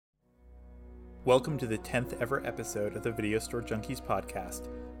Welcome to the 10th ever episode of the Video Store Junkies podcast,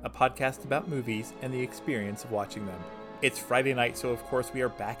 a podcast about movies and the experience of watching them. It's Friday night, so of course we are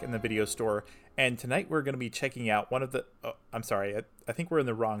back in the video store, and tonight we're going to be checking out one of the... Oh, I'm sorry, I think we're in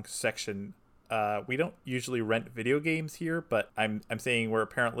the wrong section. We don't usually rent video games here, but I'm saying we're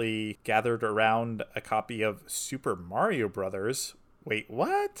apparently gathered around a copy of Super Mario Brothers. Wait,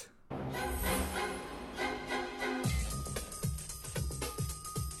 what?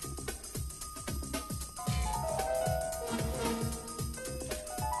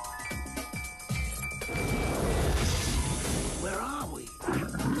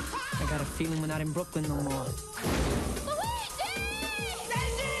 I got a feeling we're not in Brooklyn no more. Luigi!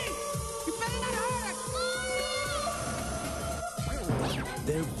 Sandy! You better not hurt us!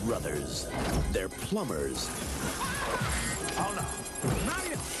 They're brothers. They're plumbers. Oh no!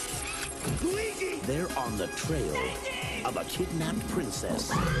 Mario! Luigi! They're on the trail of a kidnapped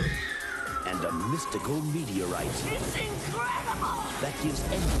princess and a mystical meteorite It's incredible! that gives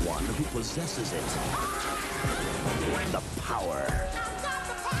anyone who possesses it the power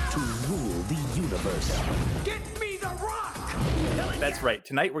to rule the universe. Get me the rock! That's right.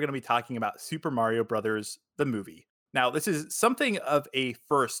 Tonight we're going to be talking about Super Mario Brothers, the movie. Now, this is something of a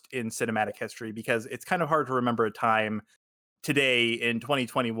first in cinematic history because it's kind of hard to remember a time today in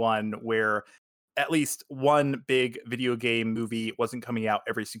 2021 where at least one big video game movie wasn't coming out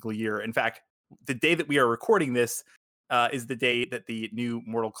every single year. In fact, the day that we are recording this is the day that the new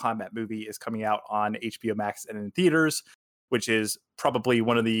Mortal Kombat movie is coming out on HBO Max and in theaters, which is probably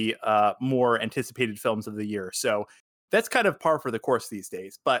one of the more anticipated films of the year. So that's kind of par for the course these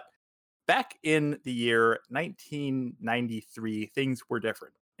days. But back in the year 1993, things were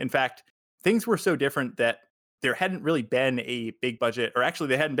different. In fact, things were so different that there hadn't really been a big budget, or actually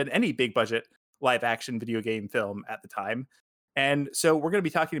there hadn't been any big budget live action video game film at the time. And so we're going to be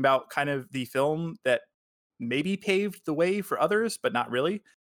talking about kind of the film that maybe paved the way for others, but not really.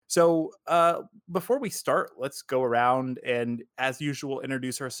 So before we start, let's go around and, as usual,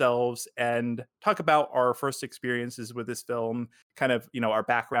 introduce ourselves and talk about our first experiences with this film, kind of, our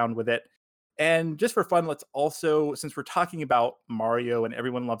background with it. And just for fun, let's also, since we're talking about Mario and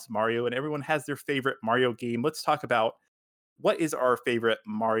everyone loves Mario and everyone has their favorite Mario game, let's talk about what is our favorite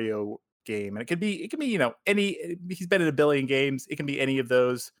Mario game. And it could be, any, he's been in a billion games. It can be any of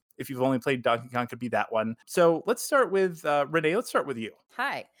those. If you've only played Donkey Kong, could be that one. So let's start with Renee. Let's start with you.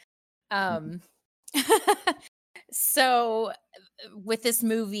 Hi. So with this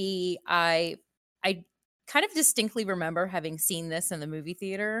movie, I kind of distinctly remember having seen this in the movie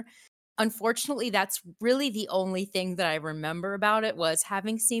theater. Unfortunately, that's really the only thing that I remember about it, was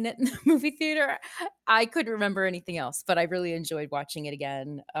having seen it in the movie theater. I couldn't remember anything else, but I really enjoyed watching it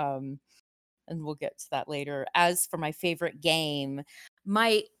again. And we'll get to that later. As for my favorite game,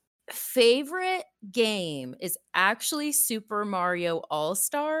 my favorite game is actually Super Mario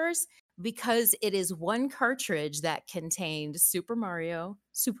All-Stars, because it is one cartridge that contained Super Mario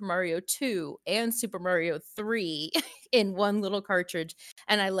 2, and Super Mario 3 in one little cartridge,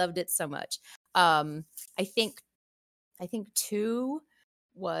 and I loved it so much. I think 2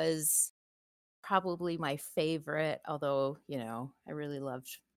 was probably my favorite, although, I really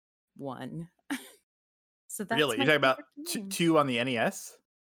loved 1. So that's Really? my You're talking about favorite game. 2 on the NES?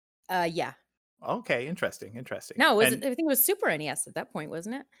 Yeah. Okay, interesting. No, I And, think it was Super NES at that point,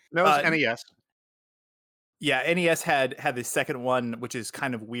 wasn't it? No, it's NES. yeah, NES had the second one, which is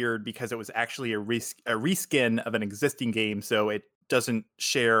kind of weird because it was actually a reskin of an existing game, so it doesn't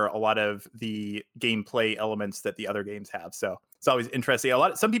share a lot of the gameplay elements that the other games have. So it's always interesting.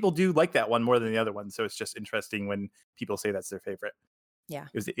 Some people do like that one more than the other one, so it's just interesting when people say that's their favorite. Yeah.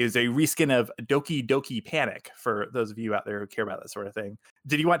 It was a reskin of Doki Doki Panic, for those of you out there who care about that sort of thing.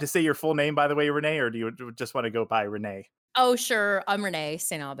 Did you want to say your full name, by the way, Renee, or do you just want to go by Renee? Oh, sure. I'm Renee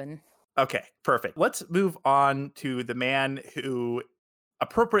St. Aubin. Okay, perfect. Let's move on to the man who,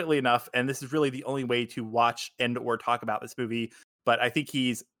 appropriately enough, and this is really the only way to watch and or talk about this movie, but I think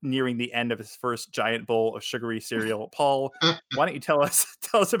he's nearing the end of his first giant bowl of sugary cereal. Paul, why don't you tell us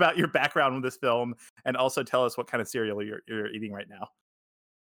about your background with this film, and also tell us what kind of cereal you're eating right now.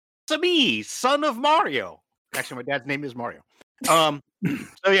 To me, son of Mario. Actually, my dad's name is Mario. So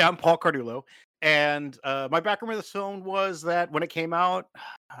yeah, I'm Paul Cardullo. And my background with this film was that when it came out,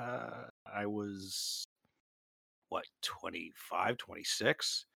 I was, 25,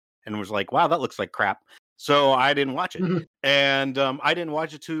 26? And was like, wow, that looks like crap. So I didn't watch it. And I didn't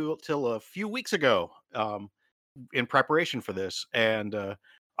watch it till a few weeks ago in preparation for this. And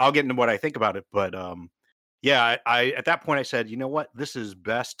I'll get into what I think about it. But yeah, I at that point I said, you know what? This is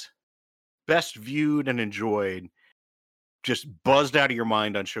best viewed and enjoyed just buzzed out of your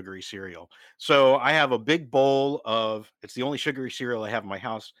mind on sugary cereal. So I have a big bowl of, it's the only sugary cereal I have in my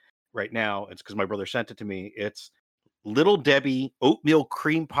house right now. It's because my brother sent it to me. It's Little Debbie oatmeal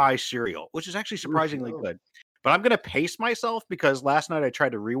cream pie cereal, which is actually surprisingly good. But I'm going to pace myself because last night I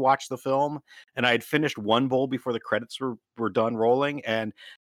tried to rewatch the film and I had finished one bowl before the credits were done rolling, and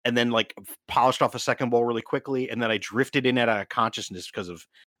then like polished off a second bowl really quickly, and then I drifted in out of consciousness because of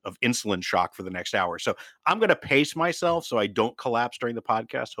insulin shock for the next hour. So I'm going to pace myself so I don't collapse during the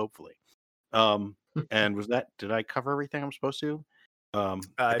podcast, hopefully. And did I cover everything I'm supposed to? I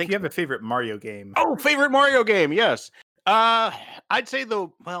If think you have a favorite Mario game. Oh, favorite Mario game. Yes. I'd say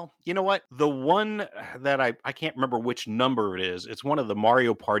well, you know what? The one that I can't remember which number it is. It's one of the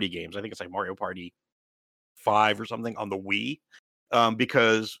Mario Party games. I think it's like Mario Party 5 or something on the Wii.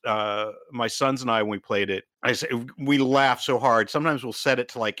 Because my sons and I, when we played it, we laughed so hard. Sometimes we'll set it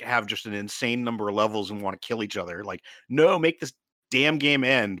to like have just an insane number of levels and want to kill each other. Like, no, make this damn game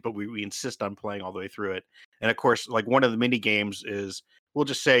end. But we insist on playing all the way through it. And of course, like one of the mini games is, we'll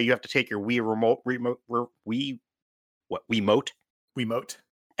just say you have to take your Wii Wiimote,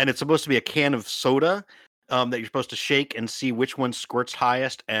 and it's supposed to be a can of soda that you're supposed to shake and see which one squirts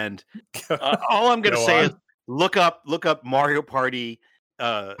highest. And all I'm going to say is look up Mario Party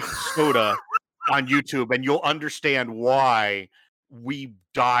soda on YouTube, and you'll understand why we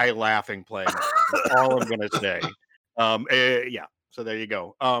die laughing playing. That's all I'm going to say. Yeah. So there you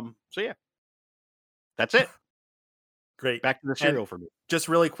go. So yeah, that's it. Great. Back to the cereal for me. Just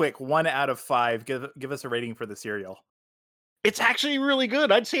really quick, 1 out of 5. Give us a rating for the cereal. It's actually really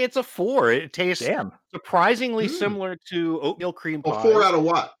good. I'd say it's a 4. It tastes surprisingly similar to oatmeal cream pie. 4 out of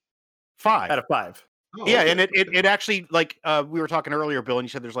what? 5 out of 5. Oh, yeah, okay. and it actually, like we were talking earlier, Bill, and you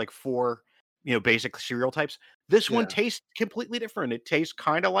said there's like 4, basic cereal types. This one tastes completely different. It tastes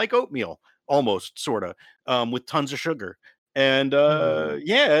kind of like oatmeal, almost, sort of, with tons of sugar. And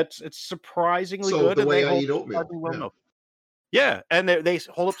it's surprisingly good. The and way they I hold eat oatmeal. well. Yeah, and they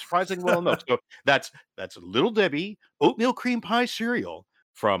hold up surprisingly well in milk. So that's Little Debbie oatmeal cream pie cereal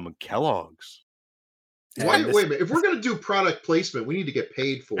from Kellogg's. Wait a minute. If we're going to do product placement, we need to get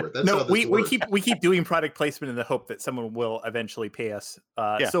paid for it. That's how this works. we keep doing product placement in the hope that someone will eventually pay us.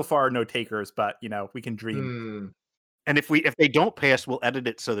 So far, no takers, but we can dream. And if they don't pay us, we'll edit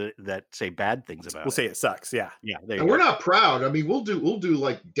it so that say bad things about it. We'll say it sucks. Yeah. Yeah. And we're not proud. I mean, we'll do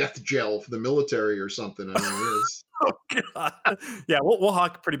like death gel for the military or something. I mean, oh, God. Yeah, we'll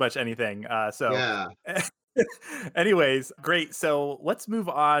hawk pretty much anything. Yeah. Anyways, great. So let's move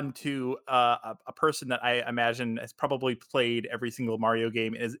on to a person that I imagine has probably played every single Mario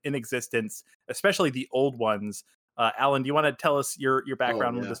game in existence, especially the old ones. Alan, do you want to tell us your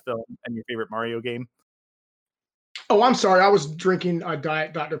background with this film and your favorite Mario game? Oh, I'm sorry. I was drinking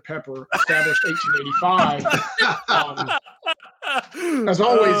Diet Dr. Pepper, established 1885. As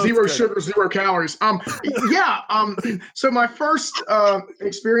always, zero sugar, 0 calories. So my first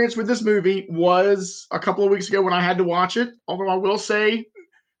experience with this movie was a couple of weeks ago when I had to watch it. Although I will say,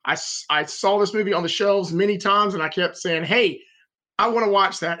 I saw this movie on the shelves many times, and I kept saying, "Hey, I want to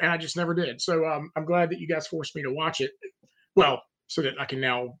watch that," and I just never did. So I'm glad that you guys forced me to watch it. Well, so that I can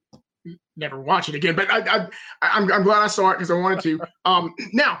now never watch it again. But I'm glad I saw it because I wanted to.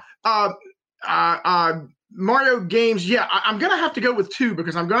 Mario games, I'm gonna have to go with 2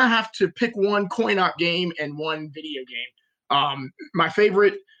 because I'm gonna have to pick one coin-op game and one video game. My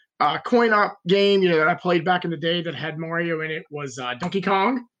favorite coin-op game, that I played back in the day that had Mario in it was Donkey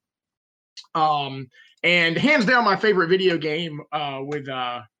Kong. And hands down, my favorite video game with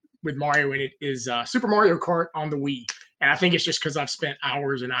Mario in it is Super Mario Kart on the Wii. And I think it's just because I've spent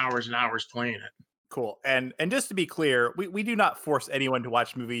hours and hours and hours playing it. Cool. And just to be clear, we do not force anyone to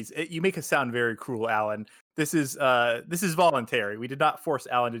watch movies. You make us sound very cruel, Alan. This is voluntary. We did not force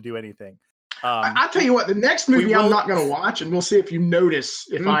Alan to do anything. I'll tell you what, the next movie I'm not going to watch, and we'll see if you notice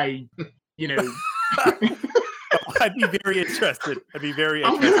if I. I'd be very interested.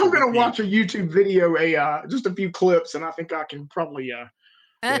 I'm going to watch a YouTube video, just a few clips, and I think I can probably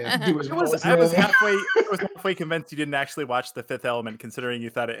do as well. I was halfway convinced you didn't actually watch The Fifth Element, considering you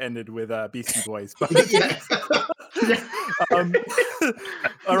thought it ended with Beastie Boys. But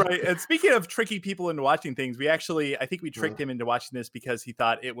all right. And speaking of tricking people into watching things, I think we tricked him into watching this because he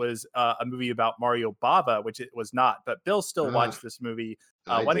thought it was a movie about Mario Bava, which it was not. But Bill still watched this movie.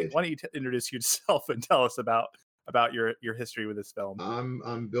 Why don't you introduce yourself and tell us about your history with this film?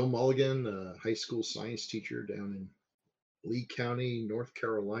 I'm Bill Mulligan, a high school science teacher down in Lee County, North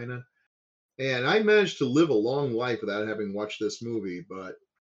Carolina. And I managed to live a long life without having watched this movie, but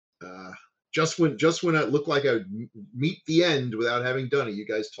just when it looked like I would meet the end without having done it, you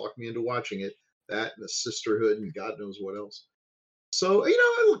guys talked me into watching it. that and a sisterhood and God knows what else. So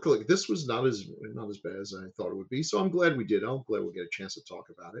I look, this was not as bad as I thought it would be. So I'm glad we did. I'm glad we'll get a chance to talk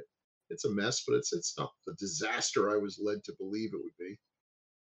about it. It's a mess, but it's not the disaster I was led to believe it would be.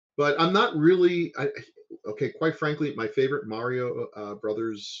 But I'm not really. Okay, quite frankly, my favorite Mario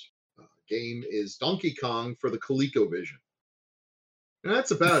Brothers game is Donkey Kong for the ColecoVision. And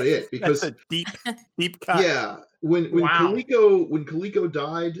that's about it That's because a deep cut. yeah, when Wow. Coleco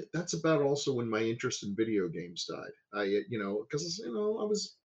died, that's about also when my interest in video games died. Because I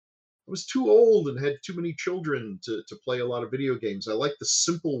was too old and had too many children to play a lot of video games. I like the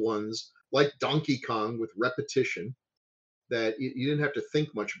simple ones, like Donkey Kong with repetition that you didn't have to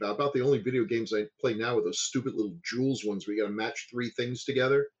think much about. About the only video games I play now are those stupid little Jules ones where you got to match three things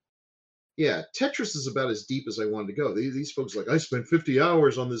together. Yeah, Tetris is about as deep as I wanted to go. These folks are like, I spent 50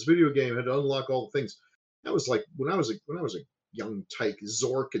 hours on this video game, had to unlock all the things. That was like when I was a young tyke,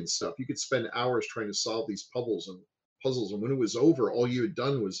 Zork and stuff. You could spend hours trying to solve these puzzles, and when it was over, all you had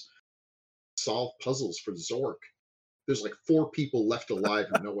done was solve puzzles for Zork. There's like 4 people left alive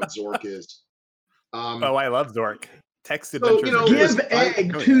who know what Zork is. Oh, I love Zork. Text So, adventures. you know, are good. Give listen,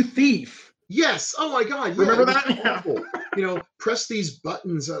 egg to thief. Yes. Oh my God. Yeah, Remember it was that? Yeah. awful. Press these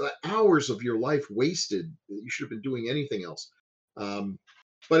buttons. Hours of your life wasted. You should have been doing anything else.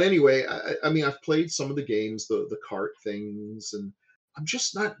 But anyway, I mean, I've played some of the games, the cart things, and I'm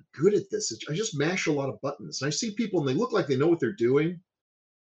just not good at this. I just mash a lot of buttons, and I see people, and they look like they know what they're doing,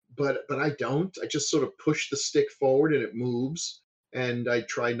 but I don't. I just sort of push the stick forward, and it moves, and I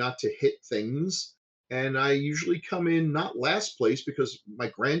try not to hit things. And I usually come in not last place because my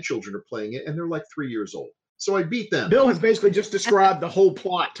grandchildren are playing it and they're like 3 years old. So I beat them. Bill has basically just described the whole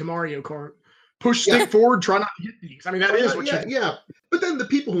plot to Mario Kart. Push stick forward, try not to hit these. I mean, that is what you do. Yeah. But then the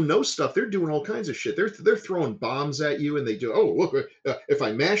people who know stuff, they're doing all kinds of shit. They're throwing bombs at you, and they do. Oh, look! If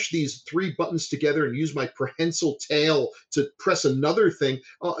I mash these 3 buttons together and use my prehensile tail to press another thing,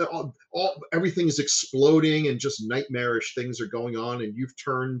 everything is exploding, and just nightmarish things are going on. And you've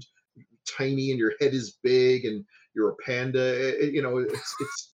turned tiny, and your head is big, and you're a panda.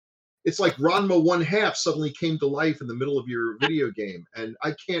 It's like Ranma 1/2 suddenly came to life in the middle of your video game, and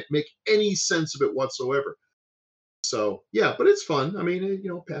I can't make any sense of it whatsoever. So yeah, but it's fun. I mean, it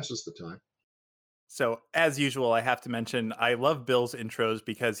passes the time. So, as usual, I have to mention I love Bill's intros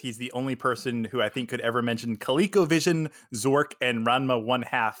because he's the only person who I think could ever mention ColecoVision, Zork, and Ranma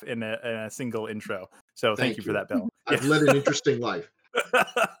 1/2 in a single intro. So, thank you for that, Bill. I've led an interesting life.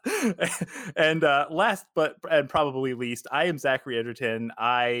 And last and probably least, I am Zachary Edgerton.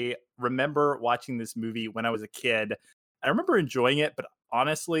 I remember watching this movie when I was a kid. I remember enjoying it, but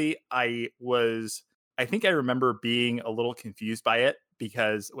honestly, I think I remember being a little confused by it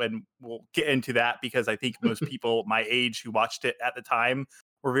because we'll get into that because I think most people my age who watched it at the time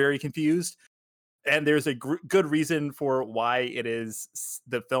were very confused. And there's a good reason for why it is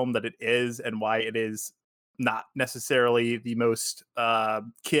the film that it is and why it is not necessarily the most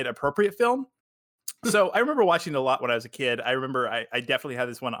kid appropriate film. So I remember watching it a lot when I was a kid. I remember I definitely had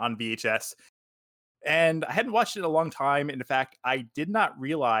this one on VHS. And I hadn't watched it in a long time. In fact, I did not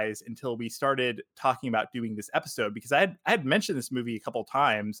realize until we started talking about doing this episode because I had mentioned this movie a couple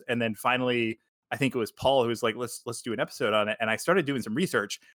times, and then finally, I think it was Paul who was like, "Let's do an episode on it." And I started doing some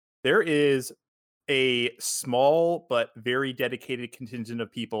research. There is a small but very dedicated contingent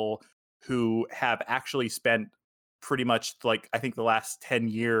of people who have actually spent pretty much like I think the last 10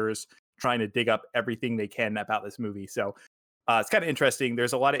 years trying to dig up everything they can about this movie. So it's kind of interesting.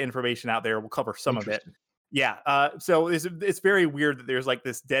 There's a lot of information out there. We'll cover some of it. Yeah. So it's very weird that there's like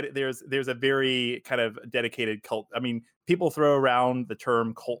this there's a very kind of dedicated cult. I mean, people throw around the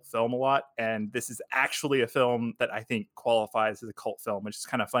term cult film a lot, and this is actually a film that I think qualifies as a cult film, which is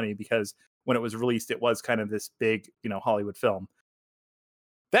kind of funny because when it was released, it was kind of this big, Hollywood film.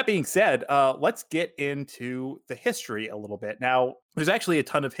 That being said, let's get into the history a little bit. Now, there's actually a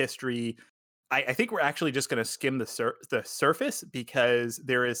ton of history. I think we're actually just going to skim the surface because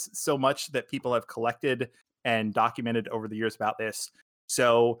there is so much that people have collected and documented over the years about this.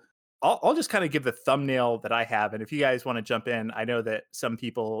 So I'll just kind of give the thumbnail that I have. And if you guys want to jump in, I know that some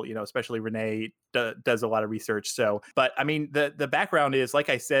people, especially Renee, does a lot of research. So, but I mean, the background is, like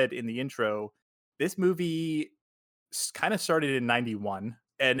I said in the intro, this movie kind of started in 91.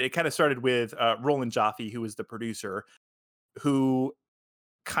 And it kind of started with Roland Joffe, who was the producer, who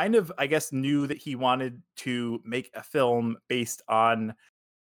kind of, I guess, knew that he wanted to make a film based on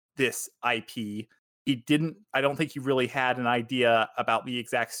this IP. I don't think he really had an idea about the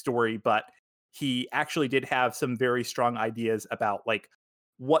exact story, but he actually did have some very strong ideas about like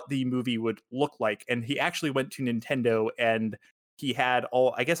what the movie would look like. And he actually went to Nintendo and he had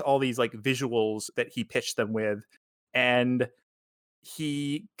all these like visuals that he pitched them with, and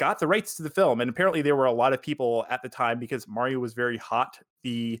he got the rights to the film. And apparently there were a lot of people at the time because Mario was very hot.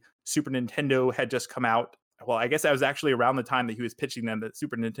 The Super Nintendo had just come out. Well, I guess that was actually around the time that he was pitching them that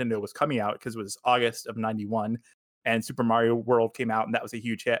Super Nintendo was coming out, because it was August of 91 and Super Mario World came out, and that was a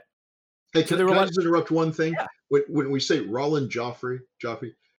huge hit. Hey, So can, there can were I just interrupt one thing? Yeah. When we say Roland Joffrey,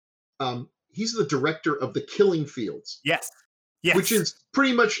 he's the director of The Killing Fields. Yes. Which is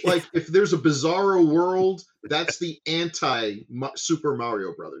pretty much like if there's a Bizarro World, that's the anti Super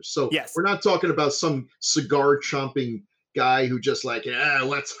Mario Brothers. So Yes. we're not talking about some cigar chomping guy who just like,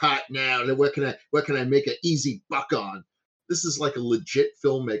 what's hot now? What can I make an easy buck on? This is like a legit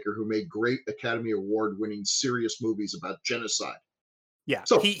filmmaker who made great Academy Award winning serious movies about genocide. Yeah.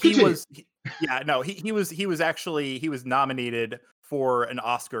 So he was nominated for an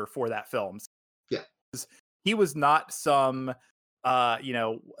Oscar for that film. Yeah. He was not some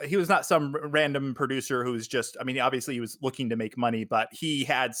he was not some random producer who's just, I mean, obviously he was looking to make money, but he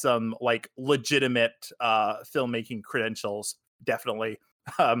had some like legitimate filmmaking credentials, definitely.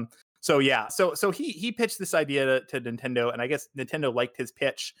 So he pitched this idea to Nintendo, and I guess Nintendo liked his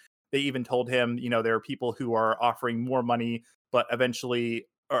pitch. They even told him, there are people who are offering more money, but eventually,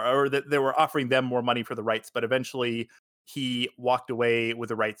 or that they were offering them more money for the rights, but eventually he walked away with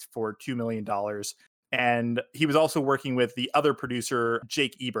the rights for $2 million. And he was also working with the other producer,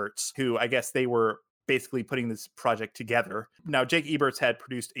 Jake Eberts, who I guess they were basically putting this project together. Now, Jake Eberts had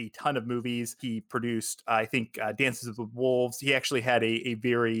produced a ton of movies. He produced, I think, Dances with Wolves. He actually had a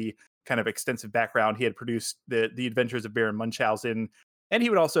very kind of extensive background. He had produced the Adventures of Baron Munchausen, and he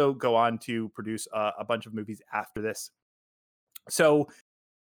would also go on to produce a bunch of movies after this. So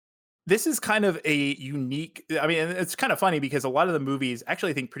this is kind of a unique, I mean, it's kind of funny because a lot of the movies,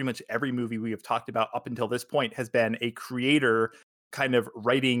 actually, I think pretty much every movie we have talked about up until this point has been a creator kind of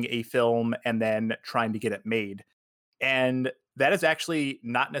writing a film and then trying to get it made. And that is actually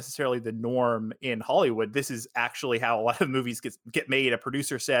not necessarily the norm in Hollywood. This is actually how a lot of movies get made. A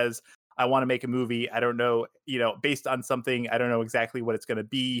producer says, I want to make a movie. I don't know, based on something, I don't know exactly what it's going to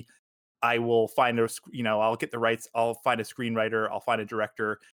be. I will find I'll get the rights. I'll find a screenwriter. I'll find a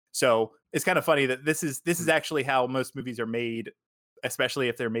director. So it's kind of funny that this is actually how most movies are made, especially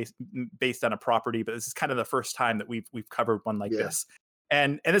if they're based on a property. But this is kind of the first time that we've covered one like this.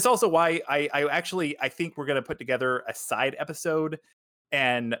 And it's also why I think we're going to put together a side episode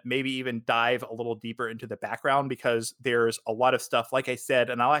and maybe even dive a little deeper into the background, because there's a lot of stuff, like I said,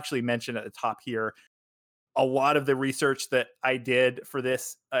 and I'll actually mention at the top here, a lot of the research that I did for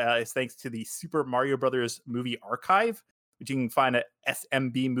this is thanks to the Super Mario Brothers movie archive, which you can find at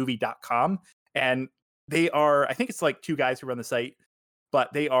smbmovie.com. And they are, I think it's like two guys who run the site,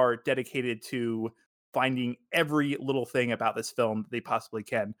 but they are dedicated to finding every little thing about this film they possibly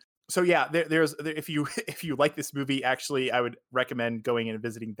can. So yeah, if you like this movie, actually, I would recommend going and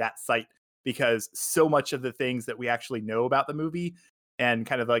visiting that site, because so much of the things that we actually know about the movie and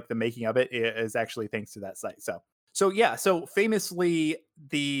kind of like the making of it is actually thanks to that site. So famously,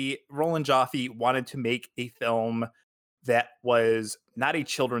 the Roland Joffe wanted to make a film that was not a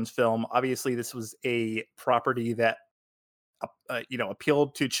children's film. Obviously, this was a property that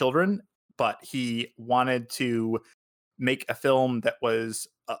appealed to children, but he wanted to make a film that was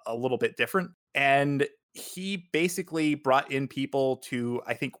a little bit different. And he basically brought in people to,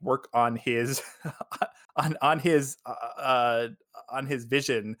 I think, work on his on his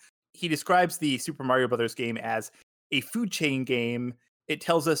vision. He describes the Super Mario Brothers game as a food chain game. It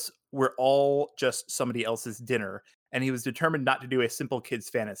tells us we're all just somebody else's dinner. And he was determined not to do a simple kid's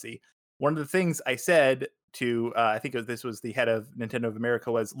fantasy. One of the things I said to, I think this was the head of Nintendo of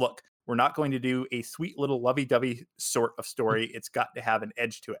America, was, look, we're not going to do a sweet little lovey-dovey sort of story. It's got to have an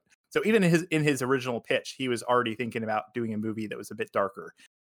edge to it. So even in his original pitch, he was already thinking about doing a movie that was a bit darker.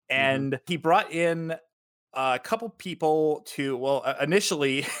 And he brought in a couple people to,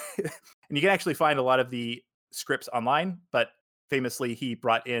 initially, and you can actually find a lot of the scripts online, but famously, he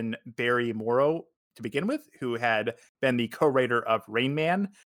brought in Barry Morrow to begin with, who had been the co-writer of Rain Man.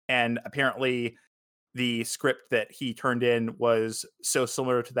 And apparently the script that he turned in was so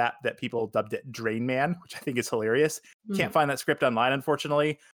similar to that people dubbed it Drain Man, which I think is hilarious. Can't find that script online,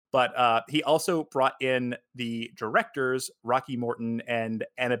 unfortunately. But he also brought in the directors, Rocky Morton and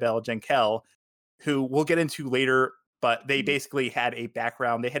Annabelle Jankel, who we'll get into later, but they basically had a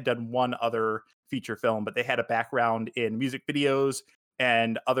background. They had done one other feature film, but they had a background in music videos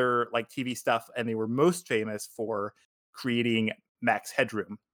and other like TV stuff. And they were most famous for creating Max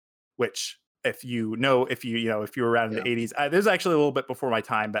Headroom, which if you were around in the 80s, this is actually a little bit before my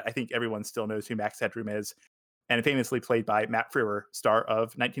time, but I think everyone still knows who Max Headroom is. and famously played by Matt Frewer, star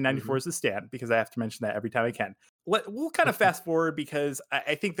of 1994's The Stand, because I have to mention that every time I can. We'll kind of fast forward because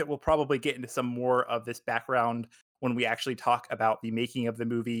I think that we'll probably get into some more of this background when we actually talk about the making of the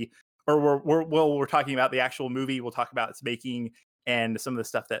movie, or we're talking about the actual movie. We'll talk about its making and some of the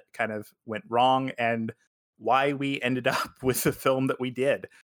stuff that kind of went wrong and why we ended up with the film that we did.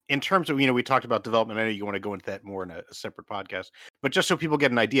 In terms of, we talked about development. I know you want to go into that more in a separate podcast, but just so people get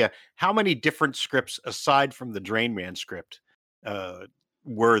an idea, how many different scripts aside from the Drain Man script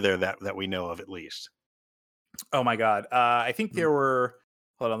were there that we know of, at least? Oh my God. I think there were,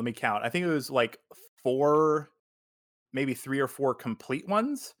 hold on, let me count. I think it was like 4, maybe 3 or 4 complete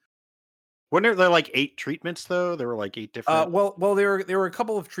ones. Weren't there like 8 treatments though? There were like 8 different. Well, there were a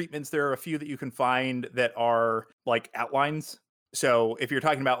couple of treatments. There are a few that you can find that are like outlines. So if you're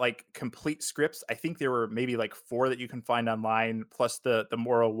talking about like complete scripts, I think there were maybe like 4 that you can find online, plus the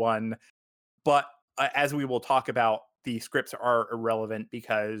Moro one. But as we will talk about, the scripts are irrelevant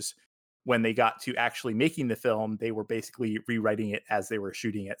because when they got to actually making the film, they were basically rewriting it as they were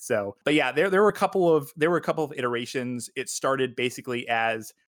shooting it. So, but yeah, there were a couple of iterations. It started basically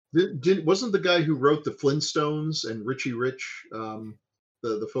as wasn't the guy who wrote the Flintstones and Richie Rich,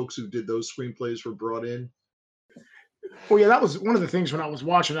 the folks who did those screenplays were brought in? Well, yeah, that was one of the things when I was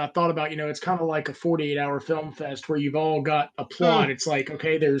watching. I thought about, it's kind of like a 48-hour film fest where you've all got a plot. It's like,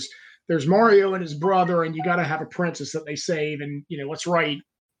 okay, there's Mario and his brother, and you got to have a princess that they save, and let's write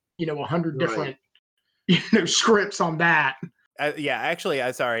 100 different scripts on that. Yeah, actually,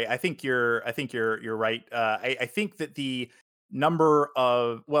 sorry. I think you're right. I think that the number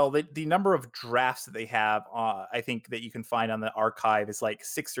of the number of drafts that they have, I think that you can find on the archive is like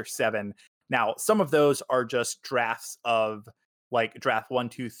 6 or 7. Now, some of those are just drafts of like draft 1,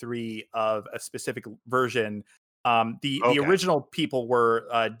 2, 3 of a specific version. The original people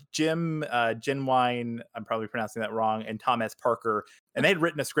were Jim Genwine, I'm probably pronouncing that wrong, and Tom S. Parker, and they had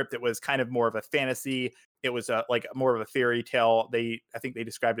written a script that was kind of more of a fantasy. It was like more of a fairy tale. I think they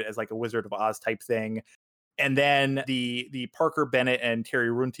described it as like a Wizard of Oz type thing. And then the Parker Bennett and Terry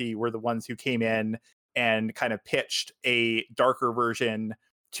Runte were the ones who came in and kind of pitched a darker version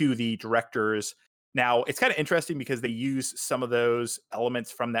to the directors. Now, it's kind of interesting because they use some of those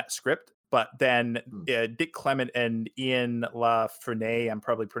elements from that script, but then Dick Clement and Ian LaFreniere, I'm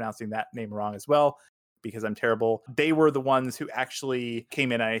probably pronouncing that name wrong as well because I'm terrible. They were the ones who actually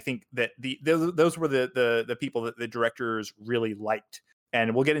came in, and I think that those were the people that the directors really liked.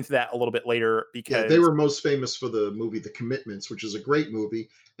 And we'll get into that a little bit later because they were most famous for the movie The Commitments, which is a great movie,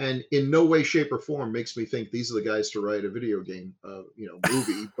 and in no way, shape, or form makes me think these are the guys to write a video game,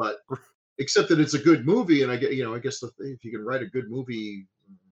 movie. But except that it's a good movie, and I guess if you can write a good movie,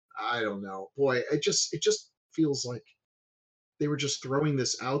 I don't know. Boy, it just feels like they were just throwing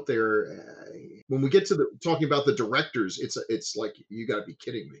this out there. When we get to talking about the directors, it's like you got to be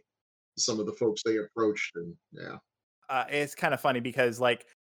kidding me. Some of the folks they approached, and yeah. It's kind of funny because like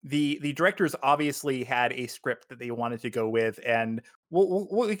the directors obviously had a script that they wanted to go with, and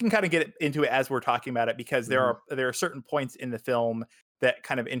we can kind of get into it as we're talking about it because there are certain points in the film that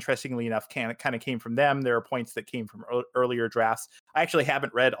kind of interestingly enough kind of came from them. There are points that came from earlier drafts. I actually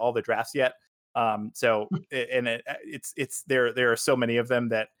haven't read all the drafts yet, so it's there are so many of them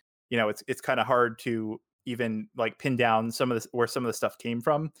that it's kind of hard to even like pin down some of this where some of the stuff came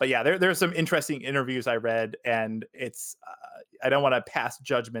from. But yeah, there's some interesting interviews I read, and it's I don't want to pass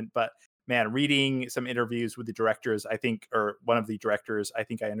judgment, but man, reading some interviews with the directors, I think, or one of the directors, I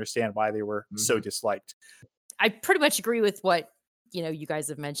think I understand why they were so disliked. I pretty much agree with what you guys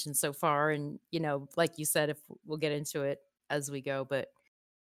have mentioned so far, and like you said, if we'll get into it as we go, but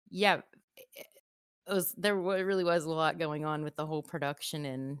yeah, there really was a lot going on with the whole production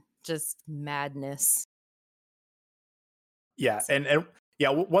and just madness. Yeah, and yeah,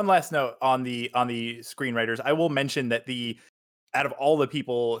 one last note on the screenwriters. I will mention that out of all the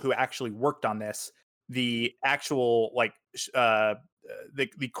people who actually worked on this, the actual like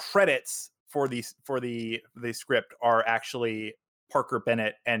the credits for the script are actually Parker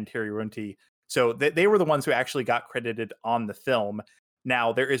Bennett and Terry Runte. So they were the ones who actually got credited on the film.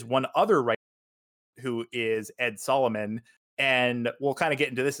 Now there is one other writer who is Ed Solomon, and we'll kind of get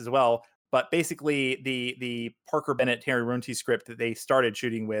into this as well. But basically, the Parker Bennett Terry Runte script that they started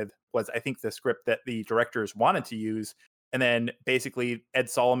shooting with was, I think, the script that the directors wanted to use. And then basically, Ed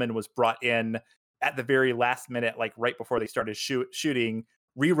Solomon was brought in at the very last minute, like right before they started shooting,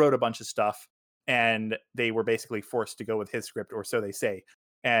 rewrote a bunch of stuff, and they were basically forced to go with his script, or so they say.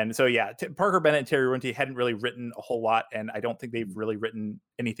 And so, yeah, Parker Bennett and Terry Runte hadn't really written a whole lot, and I don't think they've really written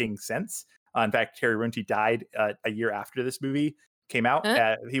anything since. In fact, Terry Runte died a year after this movie, came out.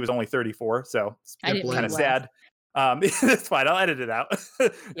 Huh? He was only 34, so it's I didn't kind mean of to sad. It's fine. I'll edit it out.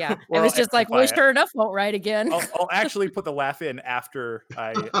 Yeah, Or I was I'll just like, well, amplify it. sure enough, won't write again. I'll actually put the laugh in after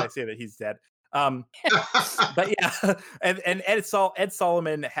I say that he's dead. But yeah, and Ed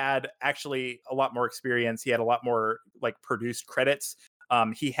Solomon had actually a lot more experience. He had a lot more like produced credits.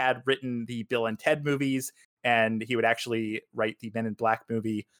 He had written the Bill and Ted movies, and he would actually write the Men in Black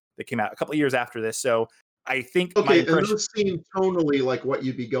movie that came out a couple of years after this. So I think my Okay, and impression, those seem tonally like what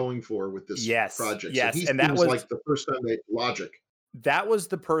you'd be going for with this yes, project. So yes, he and that seems was like the first time they logic.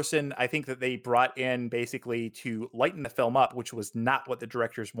 the person I think that they brought in basically to lighten the film up, which was not what the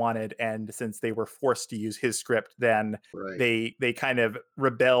directors wanted. And since they were forced to use his script, then Right. they kind of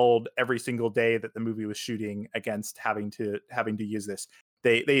rebelled every single day that the movie was shooting against having to use this.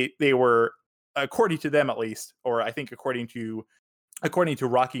 They were, according to them at least, or I think according to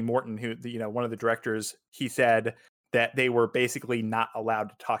Rocky Morton, who one of the directors, he said that they were basically not allowed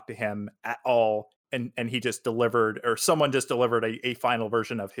to talk to him at all, and he just delivered, or someone just delivered a final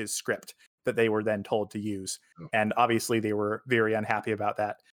version of his script that they were then told to use, Oh. and obviously they were very unhappy about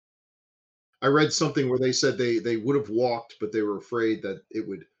that. I read something where they said they would have walked, but they were afraid that it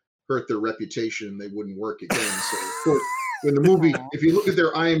would hurt their reputation and they wouldn't work again. So of course, when the movie, if you look at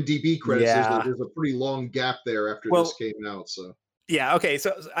their IMDb credits, Yeah. there's a pretty long gap there after Well, this came out. So yeah, okay.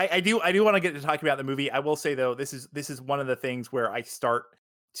 So I do want to get to talking about the movie. I will say though, this is one of the things where I start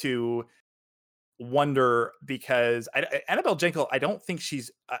to wonder, because Annabelle Jankel, I don't think she's,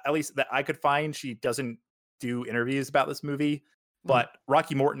 at least that I could find, she doesn't do interviews about this movie. But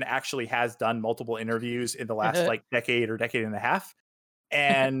Rocky Morton actually has done multiple interviews in the last like decade or decade and a half.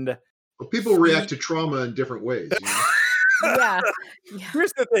 And well, people react to trauma in different ways. You know? Yeah.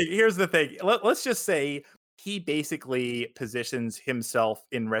 Here's the thing. Let's just say he basically positions himself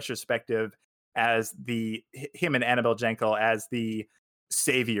in retrospective as him and Annabelle Jankel as the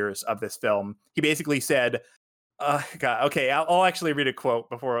saviors of this film. He basically said, God, okay, I'll actually read a quote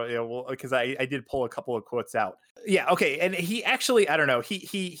before, because I did pull a couple of quotes out. Yeah, okay, and he actually, I don't know,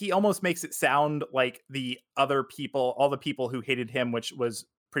 he almost makes it sound like the other people, all the people who hated him, which was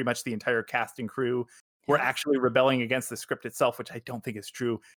pretty much the entire cast and crew, were actually rebelling against the script itself, which I don't think is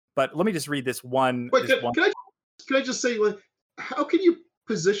true. But let me just read this one. Wait, can I just say, like, how can you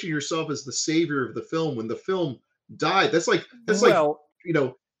position yourself as the savior of the film when the film died? That's like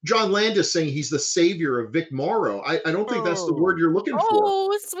John Landis saying he's the savior of Vic Morrow. I don't think that's the word you're looking for.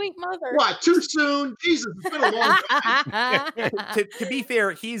 Oh, sweet mother. What? Too soon? Jesus, it's been a long time. to be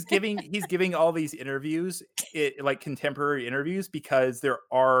fair, he's giving all these interviews, like contemporary interviews, because there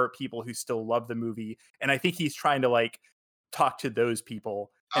are people who still love the movie, and I think he's trying to like talk to those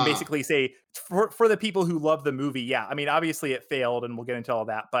people and basically say, for the people who love the movie, yeah, I mean, obviously it failed, and we'll get into all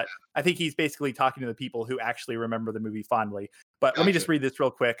that, but I think he's basically talking to the people who actually remember the movie fondly. But let me just read this real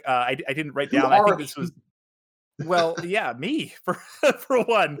quick. I didn't write down. I think this was, well, yeah, me for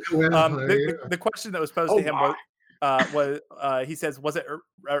one. The question that was posed to him was he says, was it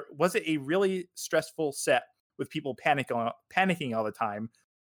a really stressful set with people panicking all the time?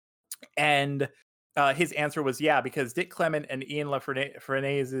 And his answer was, yeah, because Dick Clement and Ian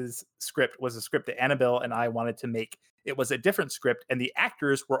LaFrenais's script was a script that Annabelle and I wanted to make. It was a different script, and the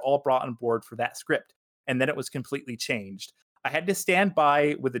actors were all brought on board for that script, and then it was completely changed. I had to stand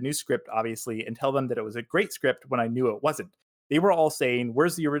by with the new script, obviously, and tell them that it was a great script when I knew it wasn't. They were all saying,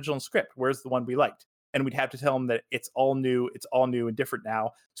 where's the original script? Where's the one we liked? And we'd have to tell them that it's all new and different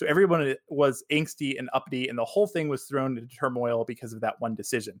now. So everyone was angsty and uppity, and the whole thing was thrown into turmoil because of that one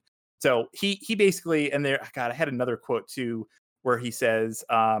decision. So he basically, and there, God, I had another quote too, where he says,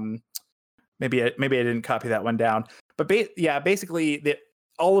 maybe I didn't copy that one down, but basically that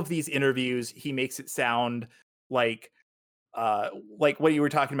all of these interviews, he makes it sound like what you were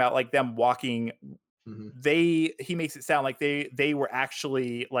talking about, like them walking. He makes it sound like they were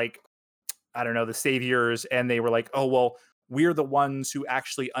actually like, I don't know, the saviors, and they were like, oh well, we're the ones who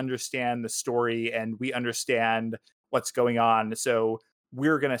actually understand the story and we understand what's going on, so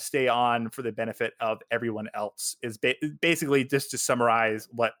we're going to stay on for the benefit of everyone else, is basically just to summarize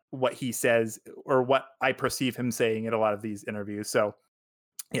what he says, or what I perceive him saying in a lot of these interviews. So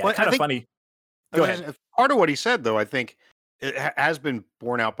yeah, well, kind of funny. Go ahead. Part of what he said, though, I think it has been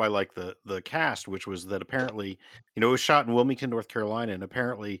borne out by like the cast, which was that apparently, it was shot in Wilmington, North Carolina, and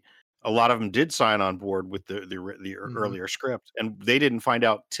apparently a lot of them did sign on board with the earlier script, and they didn't find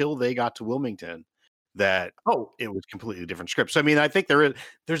out till they got to Wilmington that it was completely different script. So I mean, I think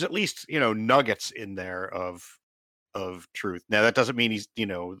there's at least nuggets in there of truth. Now that doesn't mean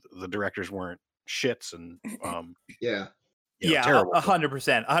the directors weren't shits and yeah, terrible.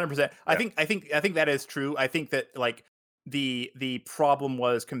 100%. I think that is true. I think that like the problem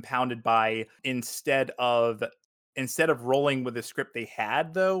was compounded by instead of rolling with the script they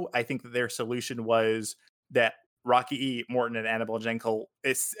had, though, I think that their solution was that Rocky E. Morton and Annabelle Jankel,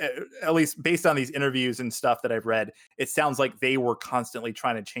 is at least based on these interviews and stuff that I've read, it sounds like they were constantly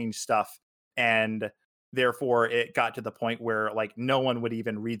trying to change stuff, and therefore it got to the point where like no one would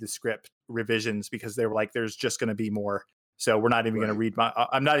even read the script revisions because they were like, there's just going to be more. So we're not even going to read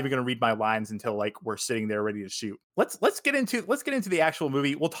I'm not even going to read my lines until like we're sitting there ready to shoot. Let's get into the actual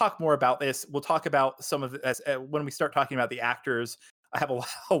movie. We'll talk more about this. We'll talk about some of this when we start talking about the actors. I have a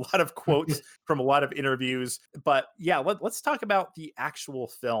lot of quotes from a lot of interviews, but yeah, let's talk about the actual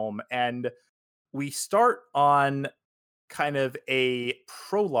film. And we start on kind of a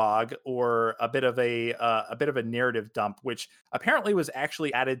prologue or a bit of a narrative dump, which apparently was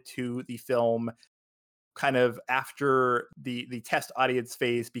actually added to the film kind of after the test audience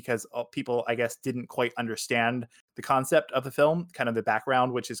phase, because people, I guess, didn't quite understand the concept of the film, kind of the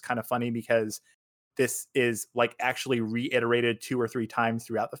background, which is kind of funny because this is like actually reiterated 2 or 3 times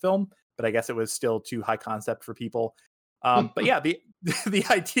throughout the film, but I guess it was still too high concept for people. But yeah, the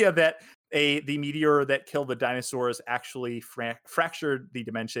idea that the meteor that killed the dinosaurs actually fractured the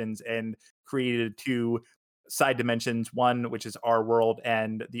dimensions and created 2 side dimensions, one which is our world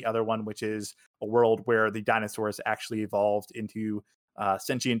and the other one which is a world where the dinosaurs actually evolved into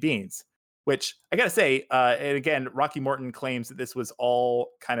sentient beings, which I gotta say, and again, Rocky Morton claims that this was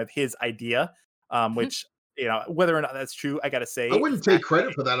all kind of his idea, which, you know, whether or not that's true, I gotta say, I wouldn't take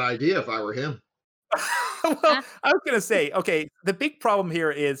credit for that idea if I were him. well, I was gonna say, okay, the big problem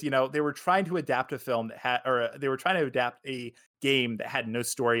here is, you know, they were trying to adapt a film that had, or they were trying to adapt a game that had no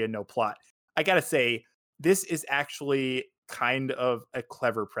story and no plot. I gotta say, this is actually kind of a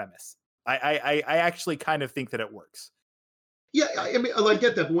clever premise. I actually kind of think that it works. Yeah, I mean, I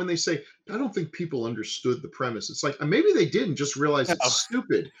get that, but when they say, I don't think people understood the premise, it's like maybe they didn't just realize it's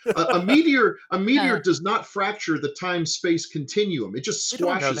stupid. A meteor does not fracture the time-space continuum. It just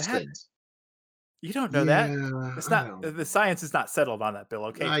squashes things. You don't know that. It's not, the science is not settled on that, Bill.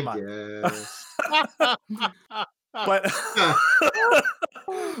 Okay, come on. But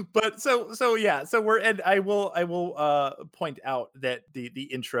but so yeah, so we're, and I will point out that the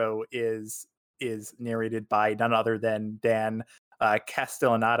intro is narrated by none other than Dan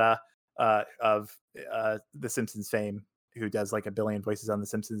Castellaneta of The Simpsons fame, who does like a billion voices on The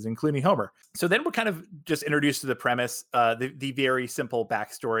Simpsons, including Homer. So then we're kind of just introduced to the premise, the very simple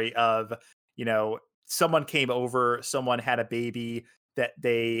backstory of, you know, someone came over, someone had a baby that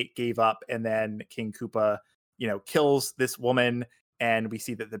they gave up, and then King Koopa, you know, kills this woman, and we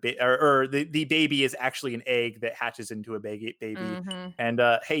see that the baby is actually an egg that hatches into a baby. Mm-hmm. And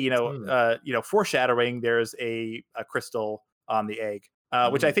hey, you know, foreshadowing, there's a crystal on the egg,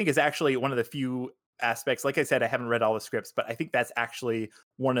 which I think is actually one of the few aspects. Like I said, I haven't read all the scripts, but I think that's actually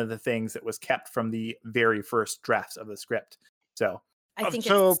one of the things that was kept from the very first drafts of the script. So I think it's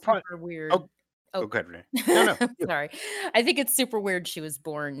super weird. Oh, good. No. Sorry. I think it's super weird she was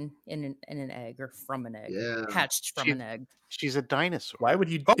born in an egg, or from an egg. Yeah. Hatched from an egg. She's a dinosaur. Why would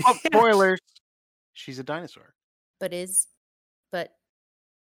you? Oh, spoilers. She's a dinosaur. But her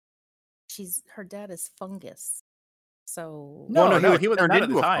dad is fungus. So No, he was turned not at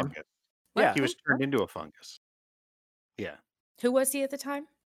into the a time. fungus. Yeah, He was turned into a fungus. Yeah. who was he at the time?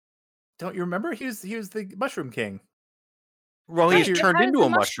 Don't you remember? He was the Mushroom King. Well, Right, he's but turned how into does a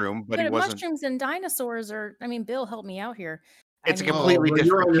mushroom, but he wasn't. Mushrooms and dinosaurs are. I mean, Bill, help me out here. It's I a mean- completely well, you're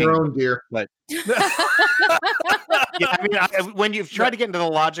different on your kingdom. own, dear. But yeah, I mean, when you've tried to get into the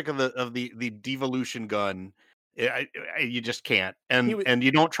logic of the devolution gun, you just can't, and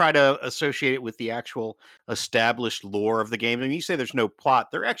you don't try to associate it with the actual established lore of the game. I mean, you say there's no plot.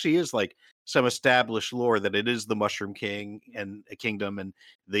 There actually is like some established lore that it is the Mushroom King and a kingdom, and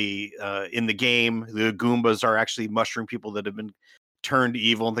the in the game the Goombas are actually mushroom people that have been turned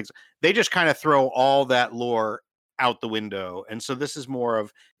evil and things. They just kind of throw all that lore out the window, and so this is more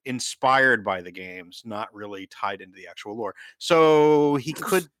of inspired by the games, not really tied into the actual lore. So he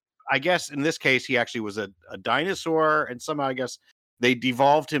could, I guess in this case, he actually was a dinosaur, and somehow I guess they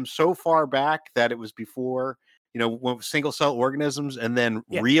devolved him so far back that it was before, you know, single cell organisms, and then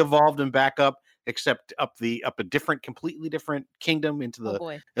re-evolved him back up, except up a different, completely different kingdom into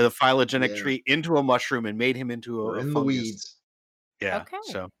the phylogenetic tree, into a mushroom, and made him into a in fungus. the weeds. Yeah. Okay.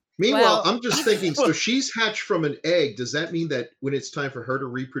 So Meanwhile, I'm just thinking, so she's hatched from an egg. Does that mean that when it's time for her to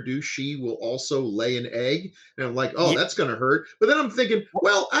reproduce, she will also lay an egg? And I'm like, oh, that's going to hurt. But then I'm thinking,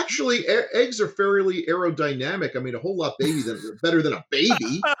 well, actually, eggs are fairly aerodynamic. I mean, a whole lot better than a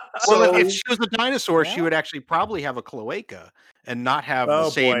baby. Well, So if she was a dinosaur, she would actually probably have a cloaca, and not have the Oh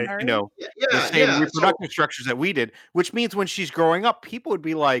same, boy. Yeah, the yeah, same yeah. So reproductive structures that we did, which means when she's growing up, people would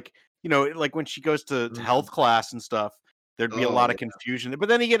be like, like when she goes to Mhm. health class and stuff, there'd be a Oh lot yeah. of confusion. But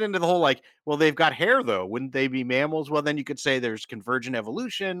then you get into the whole like, well, they've got hair though. Wouldn't they be mammals? Well, then you could say there's convergent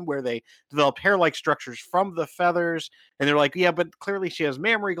evolution where they develop hair-like structures from the feathers. And they're like, yeah, but clearly she has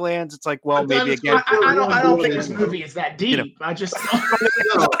mammary glands. It's like, well, But maybe dinosaurs again, were I don't think this evolution. movie is that you know, deep. I just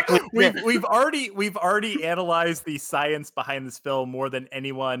No, We've already analyzed the science behind this film more than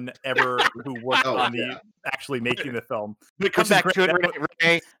anyone ever who worked Oh, on yeah. the actually making the film. but come Which is back great. to it,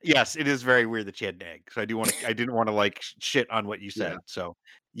 Renee. Yes, it is very weird that she had an egg. So I didn't want to like shit on what you said. Yeah. So I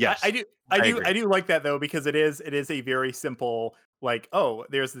yes, do I agree. I do like that though, because it is a very simple, like, oh,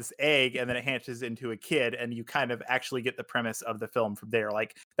 there's this egg and then it hatches into a kid, and you kind of actually get the premise of the film from there.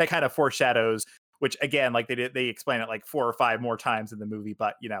 Like that kind of foreshadows, which again, like they explain it like 4 or 5 more times in the movie,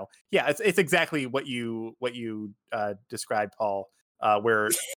 but yeah, it's exactly what you described, Paul, where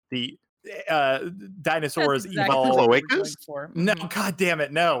the dinosaurs That's exactly evolve. what we were Cloacas? going for. No, Mhm. god damn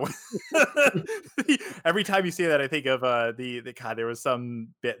it, no. Every time you say that, I think of the God. There was some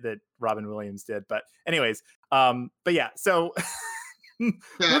bit that Robin Williams did, but anyways, but yeah. So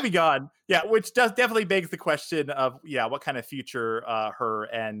moving on, yeah, which does definitely begs the question of what kind of future her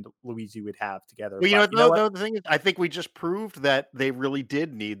and Luigi would have together. Well, But you know what? though, the thing is, I think we just proved that they really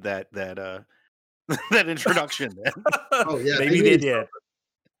did need that that introduction. Oh yeah. Maybe they did.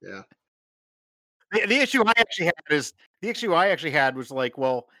 Yeah. The issue I actually had was like,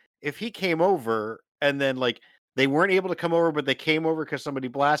 well, if he came over and then like they weren't able to come over, but they came over because somebody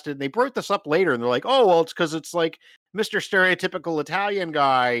blasted. And they brought this up later, and they're like, "Oh, well, it's because it's like Mr. Stereotypical Italian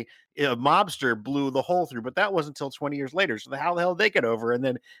guy, a mobster, blew the hole through." But that wasn't until 20 years later. So how the hell did they get over? And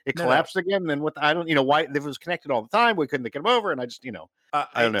then it No, no. collapsed again. And then what? I don't, why if it was connected all the time. Why couldn't they get them over? And I just,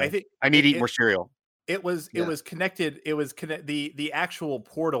 I don't know. I think I need to eat it, more cereal. it was connected. It was the actual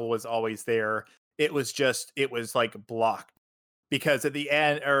portal was always there. It was like blocked, because at the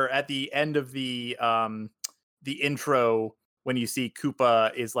end of the intro, when you see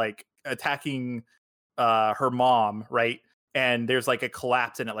Koopa is like attacking her mom, right? And there's like a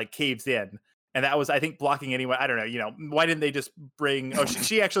collapse and it like caves in. And that was, I think, blocking anyone. I don't know, why didn't they just bring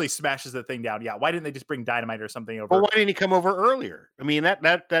she actually smashes the thing down. Yeah, why didn't they just bring dynamite or something over? Well, why didn't he come over earlier? I mean,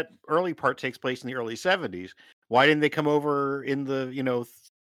 that early part takes place in the early 70s. Why didn't they come over in the,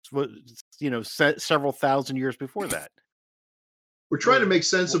 several thousand years before that? We're trying to make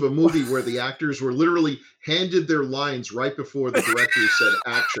sense of a movie where the actors were literally handed their lines right before the director said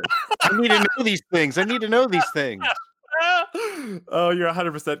action. I need to know these things. Oh, you're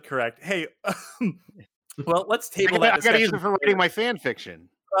 100% correct. Hey, well, let's table that. I got to use discussion it for writing my fan fiction.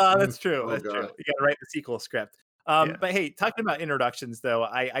 That's true. Oh, That's true. God. You got to write the sequel script. Yeah. But hey, talking about introductions, though,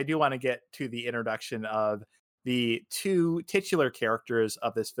 I do want to get to the introduction of the 2 titular characters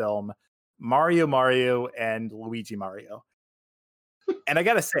of this film, Mario and Luigi Mario. And I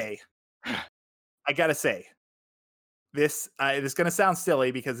gotta say, this is gonna sound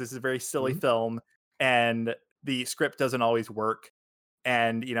silly because this is a very silly film, and the script doesn't always work.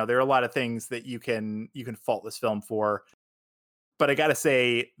 And there are a lot of things that you can fault this film for. But I gotta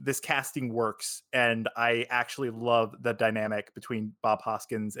say, this casting works, and I actually love the dynamic between Bob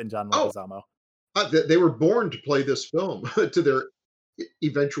Hoskins and John Oh, Leguizamo. they were born to play this film to their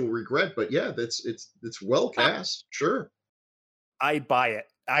eventual regret. But yeah, it's well cast. Sure. I buy it.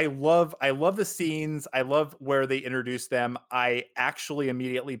 I love the scenes. I love where they introduce them. I actually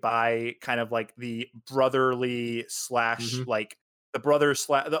immediately buy kind of like the brotherly slash like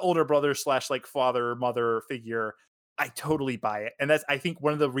the older brother slash like father mother figure. I totally buy it. And that's, I think,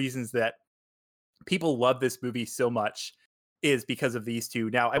 one of the reasons that people love this movie so much is because of these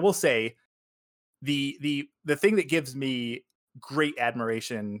two. Now, I will say the thing that gives me great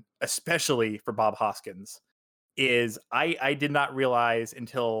admiration, especially for Bob Hoskins, is I did not realize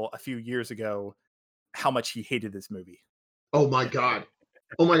until a few years ago how much he hated this movie. Oh my God.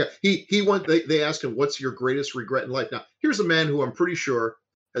 Oh my God. He went. They asked him, "What's your greatest regret in life?" Now, here's a man who I'm pretty sure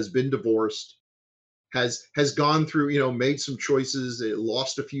has been divorced, has gone through, made some choices,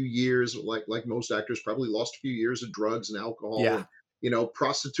 lost a few years, like most actors, probably lost a few years of drugs and alcohol. Yeah. And,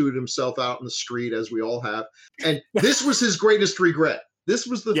 prostituted himself out in the street, as we all have. And this was his greatest regret. This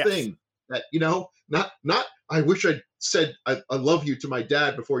was the thing that, not I wish I'd said I love you to my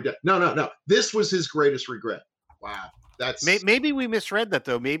dad before he died. No. This was his greatest regret. Wow. That's Maybe we misread that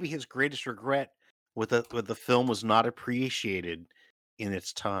though. Maybe his greatest regret with the film was not appreciated in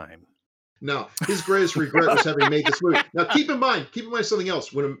its time. No, his greatest regret was having made this movie. Now, keep in mind something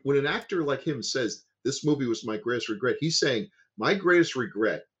else. When an actor like him says this movie was my greatest regret, he's saying my greatest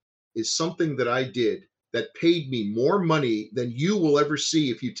regret is something that I did that paid me more money than you will ever see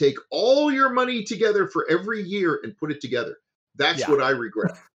if you take all your money together for every year and put it together. That's what I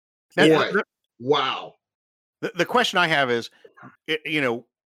regret. Boy, wow. The question I have is,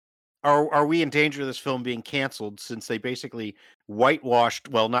 are we in danger of this film being canceled since they basically whitewashed?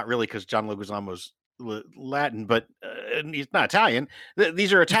 Well, not really, because John Leguizamo's Latin, but he's not Italian.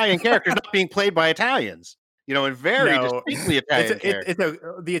 These are Italian characters not being played by Italians. And very distinctly Italian characters.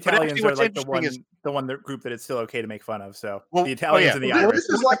 The Italians are like the one group that it's still okay to make fun of. So the Italians and the Irish. This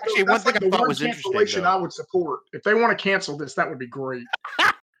is like actually one thing I thought was interesting. I would support if they want to cancel this. That would be great.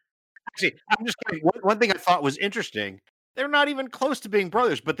 Actually, I'm just kidding. One thing I thought was interesting. They're not even close to being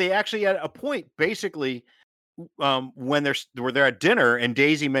brothers, but they actually had a point. Basically, when they're at dinner and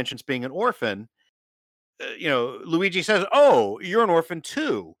Daisy mentions being an orphan, Luigi says, "Oh, you're an orphan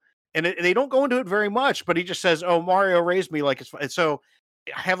too." And they don't go into it very much, but he just says, "Oh, Mario raised me like it's." And so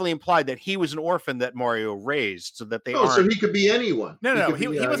heavily implied that he was an orphan that Mario raised, so that they. Oh, so he could be anyone. No, he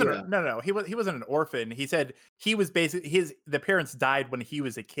wasn't. No, he wasn't an orphan. He said he was basically the parents died when he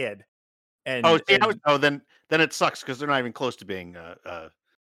was a kid. And then it sucks because they're not even close to being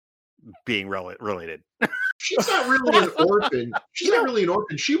related. She's not really an orphan. She's not really an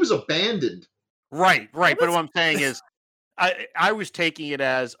orphan. She was abandoned. Right. But what I'm saying is. I was taking it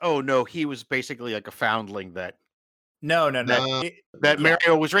as, oh no, he was basically like a foundling that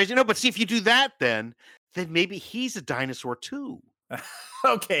Mario was raised. But see, if you do that, then maybe he's a dinosaur too.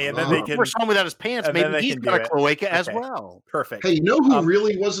 Okay, and then they can. For someone without his pants, maybe he's got a cloaca as well. Perfect. Hey, you know who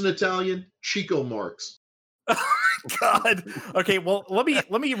really wasn't Italian? Chico Marx. God. Okay, well, let me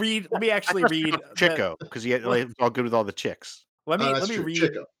actually read Chico, because he's all good with all the chicks. Let me read.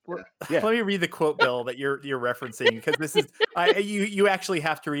 Chico. Let me read the quote, Bill, that you're referencing, because this is you actually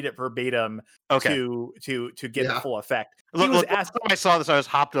have to read it verbatim to get the full effect. Look, asked, when I saw this, I was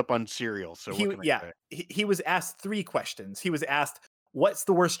hopped up on cereal. So he was asked 3 questions. He was asked, "What's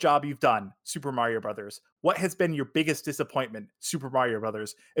the worst job you've done?" Super Mario Brothers. "What has been your biggest disappointment?" Super Mario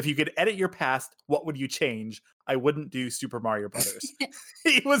Brothers. "If you could edit your past, what would you change?" "I wouldn't do Super Mario Brothers."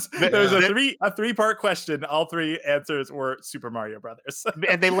 There was a 3-part question. All 3 answers were Super Mario Brothers.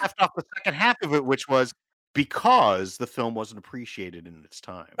 And they left off the second half of it, which was because the film wasn't appreciated in its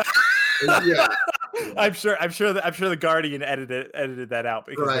time. Yeah. I'm sure the Guardian edited that out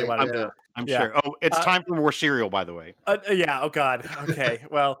because they wanted to. I'm sure. Oh, it's time for more cereal, by the way. Oh God. Okay.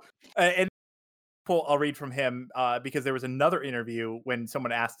 Well, and I'll read from him because there was another interview when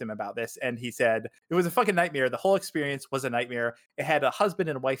someone asked him about this, and he said, "It was a fucking nightmare. The whole experience was a nightmare. It had a husband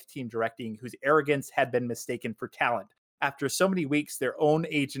and wife team directing whose arrogance had been mistaken for talent. After so many weeks, their own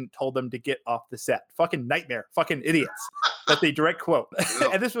agent told them to get off the set. Fucking nightmare. Fucking idiots." That's a direct quote.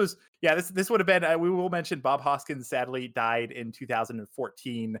 And this was, this would have been, we will mention Bob Hoskins sadly died in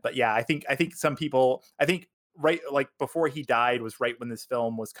 2014. But yeah, I think some people, right, like before he died was right when this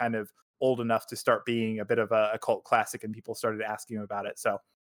film was kind of old enough to start being a bit of a cult classic, and people started asking him about it. So.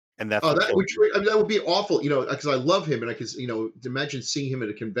 And that's that would be awful, because I love him, and I could, imagine seeing him at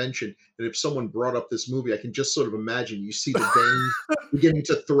a convention, and if someone brought up this movie, I can just sort of imagine you see the veins beginning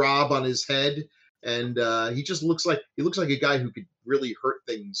to throb on his head, and he just looks like a guy who could really hurt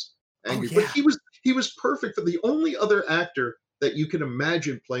things. But he was perfect. For the only other actor that you can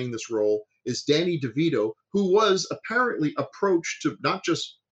imagine playing this role is Danny DeVito, who was apparently approached to not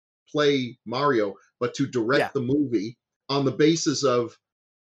just play Mario, but to direct the movie on the basis of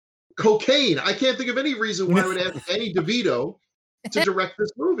cocaine. I can't think of any reason why I would ask Danny DeVito to direct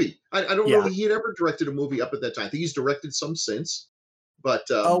this movie. I don't know that he had ever directed a movie up at that time. I think he's directed some since. But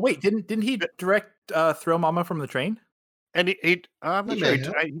wait, didn't he direct Throw Mama from the Train? And I'm not sure.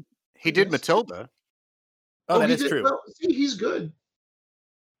 He did Matilda. Oh, that is true. Well, see, he's good.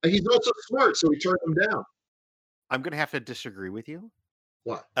 He's also smart, so he turned him down. I'm going to have to disagree with you.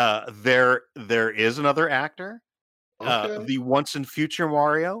 What? There is another actor. Okay. The once and future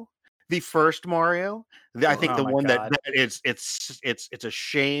Mario, the first Mario. I think the one that it's a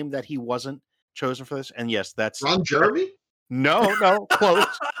shame that he wasn't chosen for this. And yes, that's Ron Jeremy. No, close.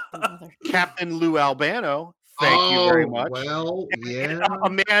 Captain Lou Albano. Thank you very much. Well, yeah. A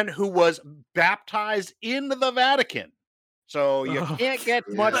man who was baptized in the Vatican. So you can't get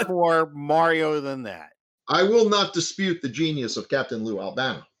much more Mario than that. I will not dispute the genius of Captain Lou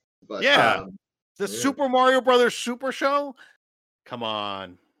Albano. But Super Mario Brothers Super Show? Come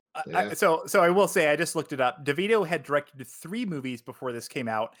on. So I will say, I just looked it up. DeVito had directed 3 movies before this came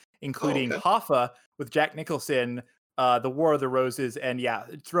out, including Hoffa with Jack Nicholson, The War of the Roses, and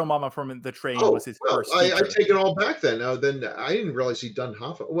Throw Mama from the Train was his first. I take it all back then. Then I didn't realize he'd done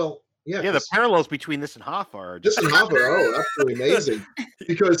Hoffa. Well, Yeah, Yeah, the parallels between this and Hoffa are this just and Hopper, oh, absolutely amazing.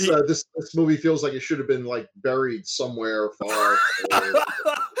 Because He- this movie feels like it should have been like buried somewhere far.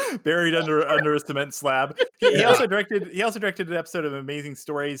 Buried under a cement slab. He Yeah. also directed an episode of Amazing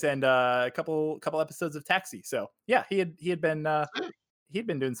Stories and a couple episodes of Taxi. So yeah, he had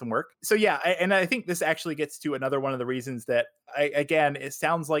been doing some work. So yeah, and I think this actually gets to another one of the reasons that again, it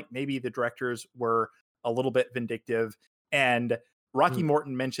sounds like maybe the directors were a little bit vindictive, and Rocky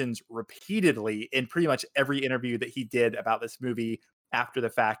Morton mentions repeatedly in pretty much every interview that he did about this movie after the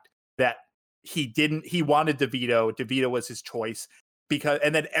fact that he wanted DeVito. DeVito was his choice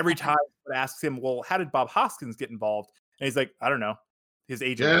and then every time someone asks him, well, how did Bob Hoskins get involved? And he's like, I don't know, his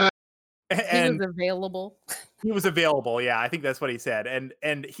agent. Yeah. He was available. He was available. Yeah, I think that's what he said.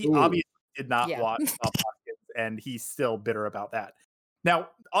 And he obviously did not watch Bob Hoskins, and he's still bitter about that. Now,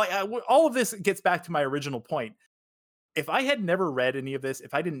 all of this gets back to my original point. If I had never read any of this,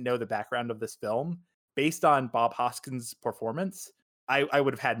 if I didn't know the background of this film, based on Bob Hoskins' performance, I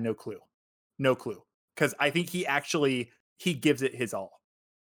would have had no clue. No clue. Because I think he gives it his all.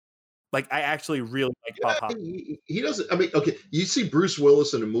 Like, I actually really like Bob Hoskins. He doesn't. I mean, okay, you see Bruce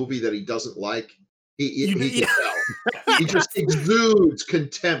Willis in a movie that he doesn't like. He can tell. He just exudes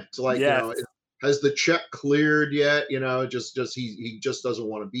contempt. Like, has the check cleared yet? Just he just doesn't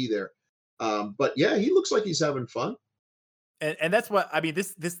want to be there. But yeah, he looks like he's having fun. And that's what I mean.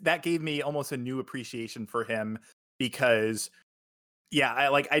 That gave me almost a new appreciation for him, because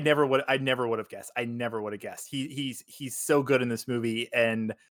I never would have guessed. I never would have guessed. He's so good in this movie,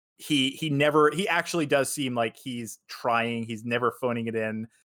 and he actually does seem like he's trying. He's never phoning it in.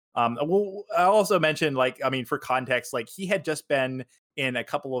 Well, I also mentioned, for context, he had just been in a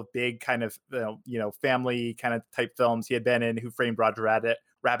couple of big kind of family kind of type films. He had been in Who Framed Roger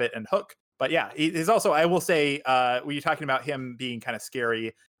Rabbit and Hook. But yeah, he's also, I will say, when you're talking about him being kind of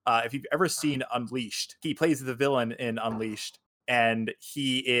scary, if you've ever seen Unleashed, he plays the villain in Unleashed, and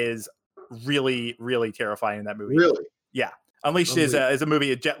he is really, really terrifying in that movie. Really? Yeah. Unleashed is a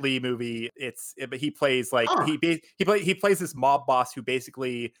movie, a Jet Li movie. But he plays he plays this mob boss who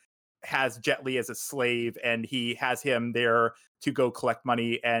basically has Jet Li as a slave, and he has him there to go collect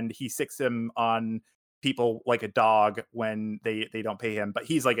money, and he sicks him on people like a dog when they don't pay him. But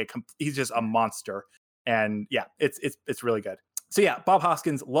he's he's just a monster, and yeah, it's really good. So yeah, Bob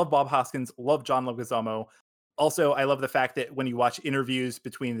Hoskins, love John Leguizamo. Also, I love the fact that when you watch interviews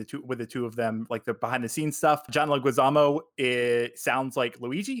between the two of them, like the behind the scenes stuff, John Leguizamo, it sounds like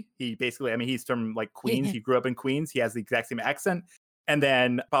Luigi. He basically, he's from Queens. He grew up in Queens. He has the exact same accent. And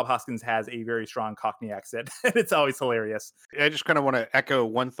then Bob Hoskins has a very strong Cockney accent. It's always hilarious. I just kind of want to echo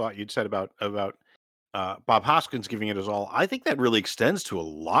one thought you'd said about Bob Hoskins giving it his all. I think that really extends to a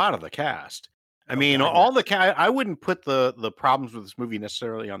lot of the cast. I mean, all the cast. I wouldn't put the problems with this movie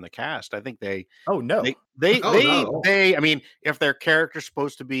necessarily on the cast. I think they. Oh no. They. I mean, if their character's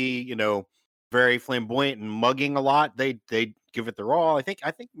supposed to be, very flamboyant and mugging a lot, they give it their all. I think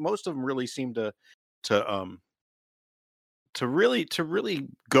most of them really seem to really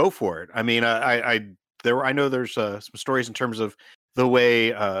go for it. I mean, I know there's some stories in terms of the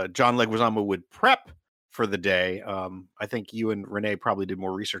way John Leguizamo would prep for the day. I think you and Renee probably did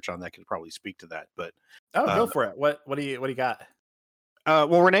more research on that, could probably speak to that. But go for it. What do you got?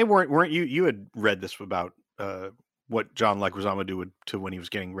 Well, Renee, weren't you had read this about what John Leguizamo do to when he was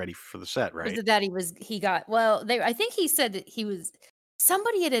getting ready for the set, right? Was it that I think he said that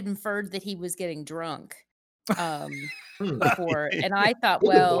somebody had inferred that he was getting drunk before, and I thought,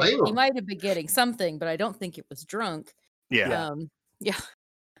 well, he might have been getting something, but I don't think it was drunk. Yeah. Yeah.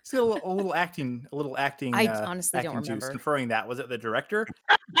 Still a little acting. I honestly don't juice remember. Conferring that. Was it the director?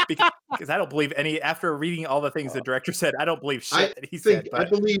 Because I don't believe after reading all the things the director said, I don't believe shit that he said. But... I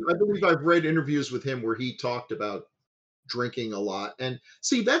believe I've read interviews with him where he talked about drinking a lot. And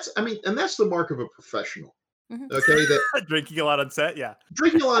see, that's the mark of a professional. Mm-hmm. Okay. That drinking a lot on set. Yeah.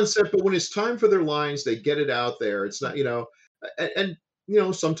 Drinking a lot on set, but when it's time for their lines, they get it out there. It's not, and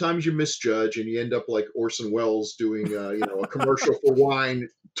sometimes you misjudge and you end up like Orson Welles doing, a commercial for wine,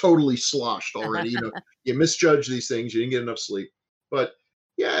 totally sloshed already. You misjudge these things. You didn't get enough sleep. But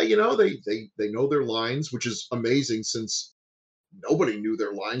yeah, they know their lines, which is amazing since nobody knew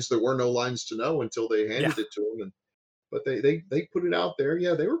their lines. There were no lines to know until they handed it to them. But they put it out there.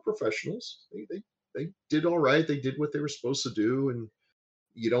 Yeah, they were professionals. They did all right. They did what they were supposed to do. And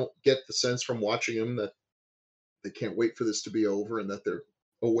you don't get the sense from watching them that they can't wait for this to be over and that they're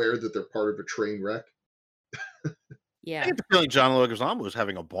aware that they're part of a train wreck. Yeah. I get the feeling John Leguizamo was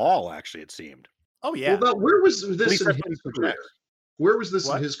having a ball, actually, it seemed. Oh, yeah. Well, where was this in his career? Next. Where was this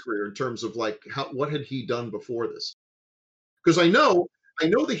in his career in terms of what had he done before this? Because I know I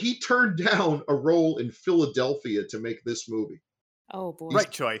know that he turned down a role in Philadelphia to make this movie. Oh boy.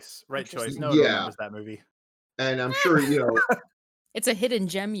 Right choice. Right choice. Interesting. No one Yeah. remembers that movie. And I'm sure, It's a hidden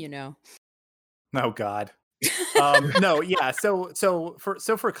gem, you know. Oh God. No, yeah. So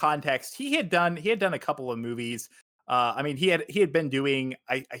for context, he had done a couple of movies. I mean, he had been doing.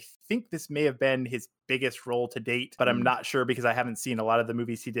 I think this may have been his biggest role to date, but I'm not sure because I haven't seen a lot of the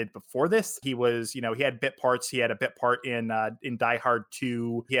movies he did before this. He was, he had bit parts. He had a bit part in Die Hard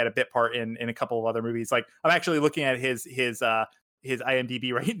 2. He had a bit part in a couple of other movies. Like I'm actually looking at his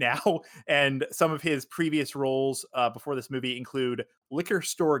IMDb right now, and some of his previous roles before this movie include Liquor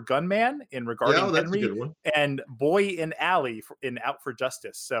Store Gunman in Regarding that's Henry a good one. and Boy in Alley in Out for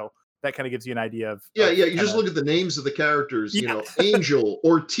Justice. So that kind of gives you an idea of Yeah. You just look at the names of the characters. Angel,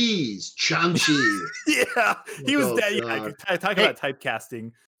 Ortiz, Chanchi. yeah, he was dead. God. Yeah, talk about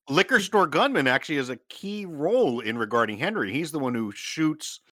typecasting. Liquor Store Gunman actually has a key role in Regarding Henry. He's the one who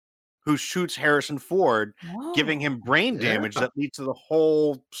shoots Harrison Ford, giving him brain damage that leads to the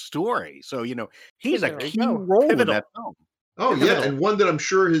whole story. So, he's a There you key go. role in Pivotal. that film. Oh yeah, and one that I'm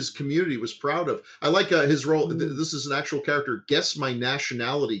sure his community was proud of. I like his role. This is an actual character. Guess my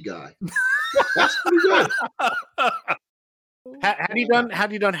nationality guy. That's pretty good. Had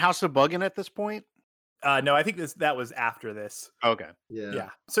you done House of Buggin' at this point? No, I think that was after this. Okay. Yeah.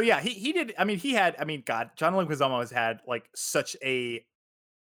 So yeah, he did. I mean, God, John Leguizamo has had like such a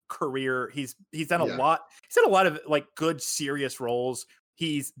career. He's done a lot. He's done a lot of like good serious roles.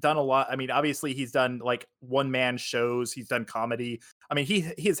 He's done a lot. I mean, obviously he's done like one man shows. He's done comedy. I mean, he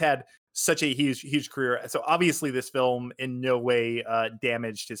has had such a huge career. So obviously this film in no way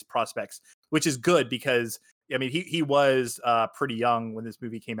damaged his prospects, which is good because I mean he was pretty young when this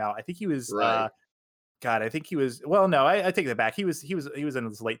movie came out. I think he was Right. God, I think he was. Well, no, I take that back. He was in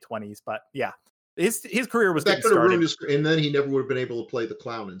his late 20s, but yeah, his career was That getting could have started. ruined his, and then he never would have been able to play the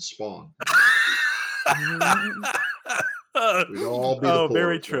clown in Spawn. We'd all be the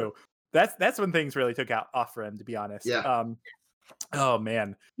very poor, true. That's when things really took off for him, to be honest. Yeah. Oh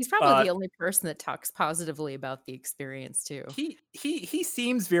man, He's probably the only person that talks positively about the experience too. he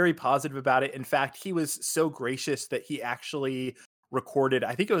seems very positive about it. In fact, he was so gracious that he actually recorded,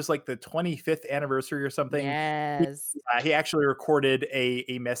 I think it was like the 25th anniversary or something. Yes. He actually recorded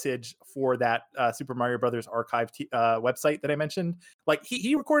a message for that Super Mario Brothers archive website that I mentioned. Like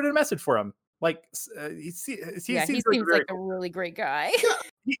he recorded a message for him. Like he seems like a really great guy.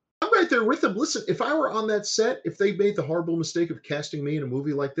 I'm right there with him. Listen, if I were on that set, if they made the horrible mistake of casting me in a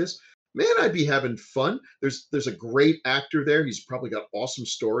movie like this, man, I'd be having fun. There's a great actor there. He's probably got awesome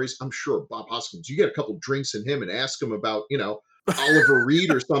stories. I'm sure Bob Hoskins, you get a couple drinks in him and ask him about, Oliver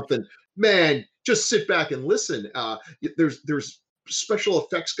Reed or something. Man, just sit back and listen. There's special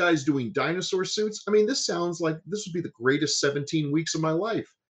effects guys doing dinosaur suits. I mean, this sounds like this would be the greatest 17 weeks of my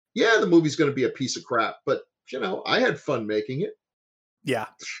life. Yeah, the movie's going to be a piece of crap, but I had fun making it. Yeah.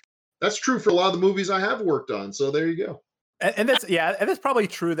 That's true for a lot of the movies I have worked on. So there you go. And that's probably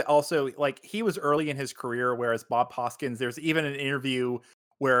true that also like he was early in his career, whereas Bob Hoskins, there's even an interview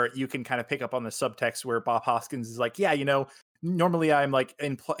where you can kind of pick up on the subtext where Bob Hoskins is like, yeah, normally I'm like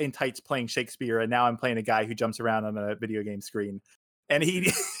in tights playing Shakespeare, and now I'm playing a guy who jumps around on a video game screen. And he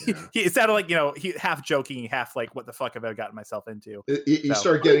sounded like, he half joking, half like, what the fuck have I gotten myself into? You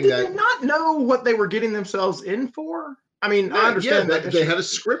start getting Did that. they not know what they were getting themselves in for? I mean, I understand that they had a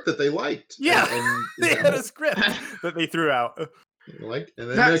script that they liked. Yeah, they had a script that they threw out. And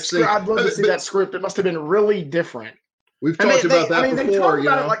then that next script, thing, I'd love to see that script. It must have been really different. We've talked about that they before. talk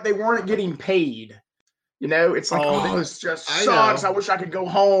about it like they weren't getting paid. It's like, this just sucks. I wish I could go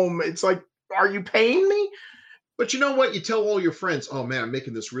home. It's like, are you paying me? But you know what? You tell all your friends, oh man, I'm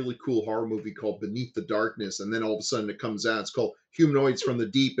making this really cool horror movie called Beneath the Darkness. And then all of a sudden it comes out. It's called Humanoids from the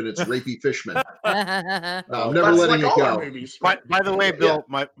Deep, and it's rapey fishmen. I'm never letting it go. By the way, Bill,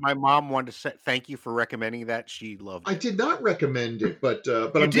 my mom wanted to say thank you for recommending that. She loved it. I did not recommend it, but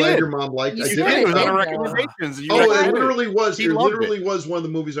I'm did. glad your mom liked it. You did. It was on recommendations. It literally was. It literally was one of the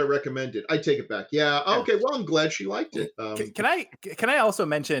movies I recommended. I take it back. Yeah. Okay. Well, I'm glad she liked it. Can I also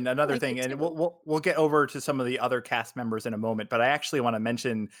mention another thing, and we'll get over to some of the other cast members in a moment, but I actually want to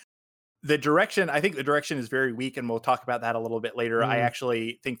mention the direction. I think the direction is very weak, and we'll talk about that a little bit later. I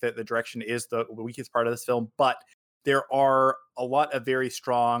actually think that the direction is the weakest part of this film, but there are a lot of very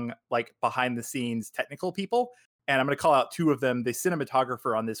strong, like behind the scenes technical people. And I'm going to call out two of them. The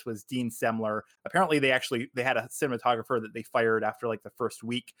cinematographer on this was Dean Semler. Apparently they had a cinematographer that they fired after like the first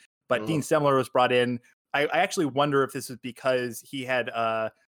week, but Dean Semler was brought in. I actually wonder if this is because he had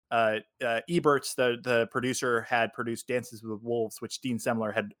Eberts, the producer, had produced Dances with Wolves, which Dean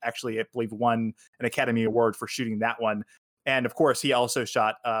Semler had actually, I believe, won an Academy Award for shooting that one. And of course, he also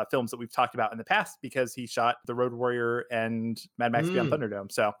shot films that we've talked about in the past because he shot The Road Warrior and Mad Max Beyond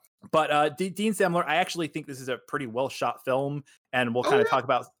Thunderdome. So, but Dean Semler, I actually think this is a pretty well shot film, and we'll kind of talk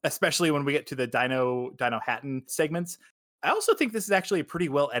about, especially when we get to the Dino Hatton segments. I also think this is actually a pretty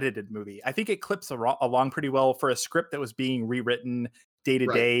well edited movie. I think it clips along pretty well for a script that was being rewritten day to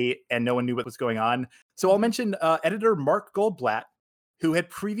day, and no one knew what was going on. So I'll mention editor Mark Goldblatt, who had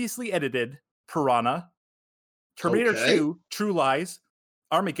previously edited Piranha, Terminator 2, True Lies,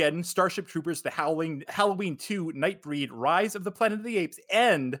 Armageddon, Starship Troopers, The Howling, Halloween 2, Nightbreed, Rise of the Planet of the Apes,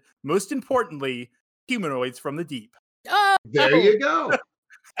 and most importantly, Humanoids from the Deep. Oh, There you go.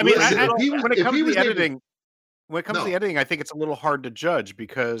 I mean, Listen, when it comes to the editing, No. I think it's a little hard to judge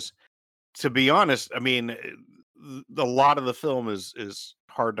because, to be honest, I mean, a lot of the film is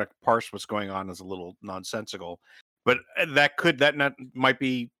hard to parse what's going on, is a little nonsensical, but that might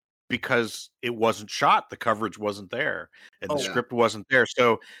be because it wasn't shot, the coverage wasn't there, and the script wasn't there.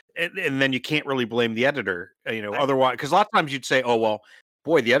 So, and then you can't really blame the editor, otherwise, because a lot of times you'd say, oh, well,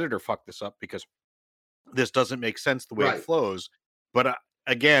 boy, the editor fucked this up because this doesn't make sense the way it flows. But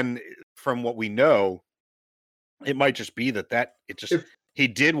again, from what we know, it might just be he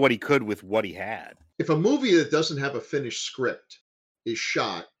did what he could with what he had. If a movie that doesn't have a finished script is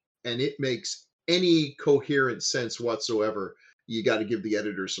shot and it makes any coherent sense whatsoever, you got to give the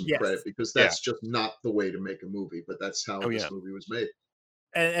editor some credit, because that's just not the way to make a movie. But that's how this movie was made.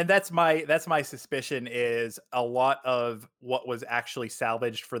 And that's my suspicion, is a lot of what was actually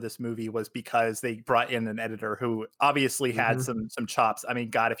salvaged for this movie was because they brought in an editor who obviously had some chops. I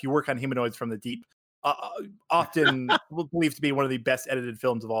mean, God, if you work on Humanoids from the Deep, often believed to be one of the best edited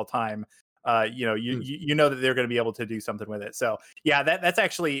films of all time, you know that they're going to be able to do something with it. So yeah, that's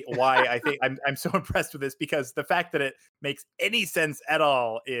actually why I think I'm so impressed with this, because the fact that it makes any sense at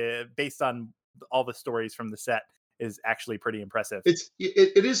all, based on all the stories from the set, is actually pretty impressive.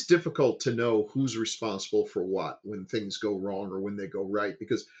 It is difficult to know who's responsible for what when things go wrong or when they go right,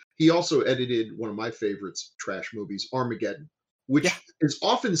 because he also edited one of my favorites trash movies, Armageddon, which is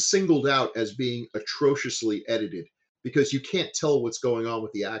often singled out as being atrociously edited because you can't tell what's going on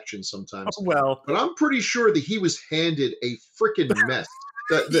with the action sometimes. Oh, well, but I'm pretty sure that he was handed a freaking mess.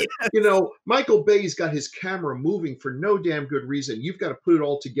 Michael Bay's got his camera moving for no damn good reason. You've got to put it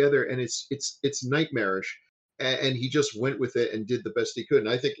all together, and it's nightmarish. And he just went with it and did the best he could. And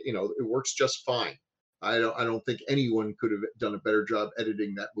I think it works just fine. I don't think anyone could have done a better job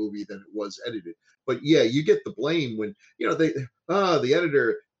editing that movie than it was edited. But yeah, you get the blame when the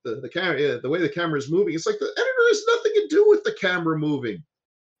editor, the camera, the way the camera is moving. It's like the editor has nothing to do with the camera moving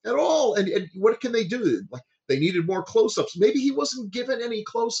at all. And what can they do? Like, they needed more close-ups. Maybe he wasn't given any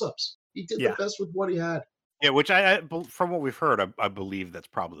close-ups. He did the best with what he had. Yeah, which I from what we've heard, I believe that's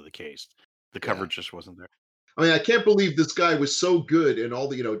probably the case. The coverage just wasn't there. I mean, I can't believe this guy was so good in all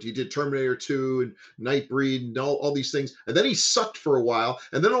the, he did Terminator 2 and Nightbreed and all these things. And then he sucked for a while.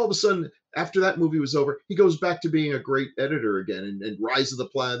 And then all of a sudden, after that movie was over, he goes back to being a great editor again and Rise of the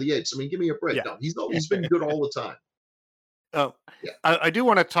Planet of the Apes. I mean, give me a break. Yeah. No, he's been good all the time. Oh, yeah. I do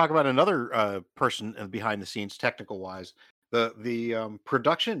want to talk about another person behind the scenes, technical wise. The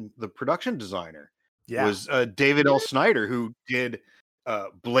production designer was David L. Snyder, who did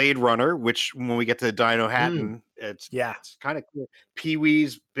Blade Runner, which when we get to Dino Hatton, it's kind of cool.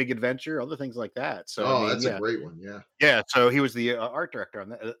 Pee-wee's Big Adventure, other things like that. So that's a great one. Yeah. So he was the art director on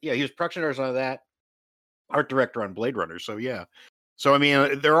that. He was production designer on that, art director on Blade Runner. So yeah. So I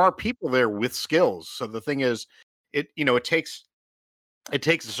mean, there are people there with skills. So the thing is, it takes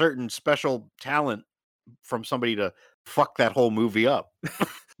a certain special talent from somebody to fuck that whole movie up.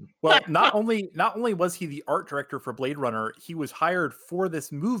 Well, not only was he the art director for Blade Runner, he was hired for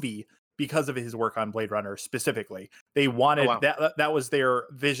this movie because of his work on Blade Runner specifically. They wanted that was their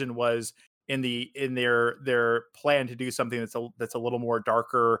vision, was in their plan to do something that's a little more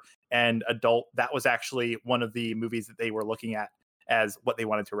darker and adult. That was actually one of the movies that they were looking at as what they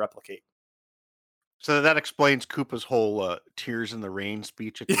wanted to replicate. So that explains Koopa's whole "Tears in the Rain"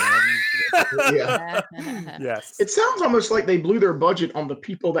 speech at the end. Yes. It sounds almost like they blew their budget on the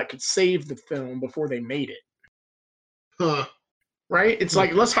people that could save the film before they made it. Huh. Right? It's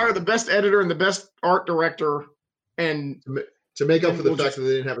like, let's hire the best editor and the best art director, and to make up for the fact that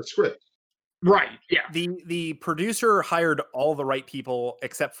they didn't have a script. Right. Yeah. The producer hired all the right people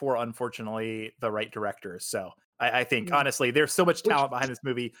except for, unfortunately, the right directors. So I think honestly, there's so much talent behind this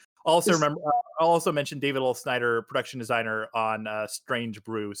movie. I'll also mention David L. Snyder, production designer on Strange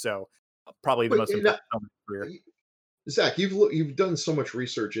Brew. So probably the most important film in his career. Zach, you've done so much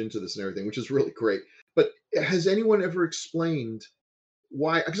research into this and everything, which is really great. But has anyone ever explained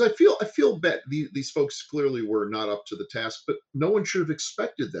why, because I feel bad these folks clearly were not up to the task, but no one should have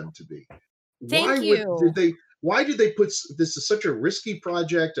expected them to be. Why Thank would you. why did they put this is such a risky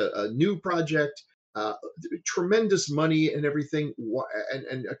project, a new project, uh, tremendous money and everything,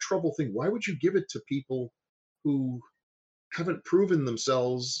 and a trouble thing. Why would you give it to people who haven't proven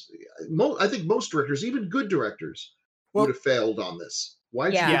themselves? I think most directors, even good directors, would Well, have failed on this.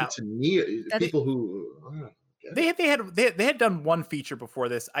 Why'd you give Yeah. yeah, it to me? That's People who I don't get it. they had done one feature before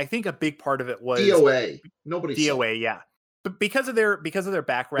this. I think a big part of it was DOA. Nobody saw it. DOA, yeah. But because of their They should have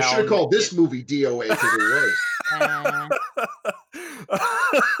background, called this movie DOA because it was. uh,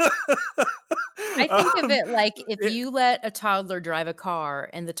 I think of it like if it- you let a toddler drive a car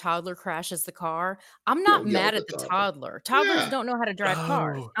and the toddler crashes the car, I'm You not don't yell mad at at the the toddler. toddler. Toddlers Yeah. don't know how to drive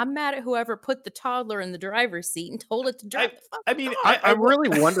cars. Oh. I'm mad at whoever put the toddler in the driver's seat and told it to drive the I fucking mean, car. I'm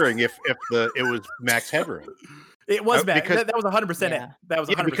really wondering if it was Max Headroom. it was Matt. Because That was 100% Yeah. it. That was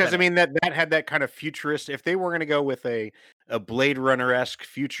 100% yeah, because I it. mean that had that kind of futurist. If they were going to go with a Blade Runner esque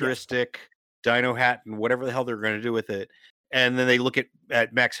futuristic Dino Hat and whatever the hell they're going to do with it, and then they look at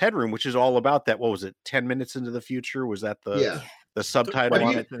Max Headroom, which is all about that. What was it? 10 minutes into the future? Was that the Yeah. subtitle Have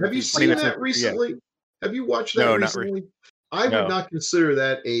on you- it? Have you 20 seen minutes that in- yeah. recently? Have you watched that No, not recently? I No. would not consider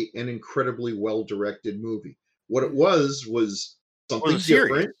that an incredibly well directed movie. What it was something a series.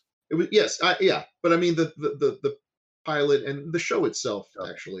 different. It was yeah, but I mean the pilot and the show itself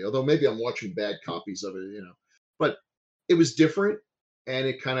actually. Although maybe I'm watching bad copies of it, but it was different and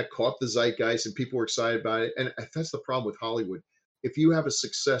it kind of caught the zeitgeist and people were excited about it. And that's the problem with Hollywood. If you have a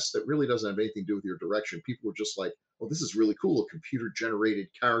success that really doesn't have anything to do with your direction, people were just like, "Well, this is really cool, a computer generated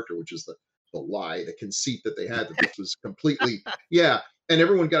character," which is the lie, the conceit that they had that this was completely and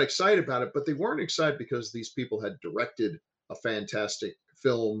everyone got excited about it, but they weren't excited because these people had directed a fantastic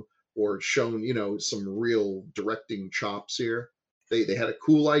film or shown some real directing chops here. They had a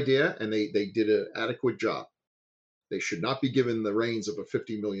cool idea and they did an adequate job. They should not be given the reins of a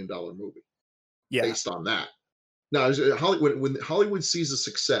 $50 million movie yeah. based on that. Now, Hollywood, when Hollywood sees a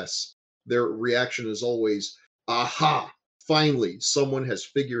success, their reaction is always, "Aha! Finally, someone has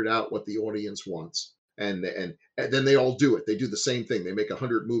figured out what the audience wants." And then they all do it. They do the same thing. They make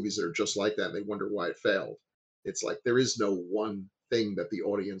 100 movies that are just like that, and they wonder why it failed. It's like there is no one thing that the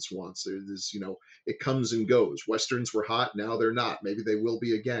audience wants. There's, it comes and goes. Westerns were hot, now they're not. Maybe they will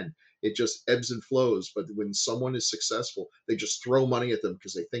be again. It just ebbs and flows. But when someone is successful, they just throw money at them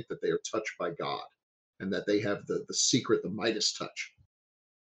because they think that they are touched by God and that they have the secret, the Midas touch.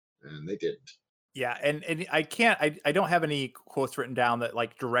 And they didn't. Yeah, and I don't have any quotes written down that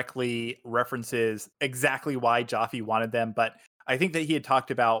like directly references exactly why Jaffe wanted them, but I think that he had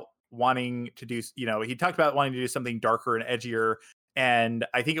talked about wanting to do, he talked about wanting to do something darker and edgier, and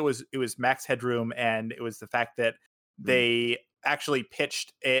I think it was Max Headroom, and it was the fact that they actually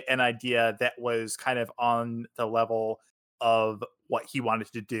pitched an idea that was kind of on the level of what he wanted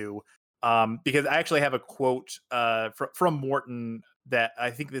to do. Because I actually have a quote from Morton that I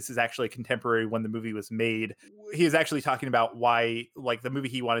think this is actually contemporary when the movie was made. He was actually talking about why, like, the movie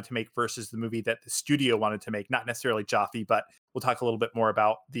he wanted to make versus the movie that the studio wanted to make, not necessarily Jaffe, but we'll talk a little bit more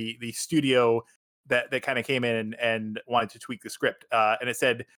about the studio that kind of came in and wanted to tweak the script. And it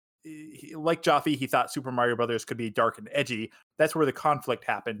said, like Jaffe, he thought Super Mario Brothers could be dark and edgy. That's where the conflict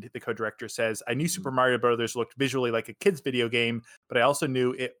happened. The co-director says, "I knew Super Mario Brothers looked visually like a kid's video game, but I also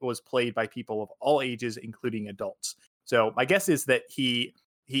knew it was played by people of all ages, including adults." So my guess is that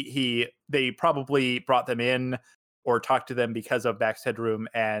they probably brought them in or talked to them because of Max Headroom,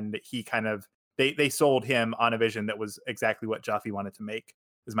 and he kind of they sold him on a vision that was exactly what Jaffe wanted to make.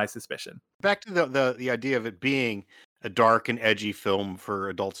 Is my suspicion. Back to the idea of it being a dark and edgy film for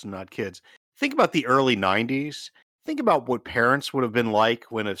adults and not kids. Think about the early 90s. Think about what parents would have been like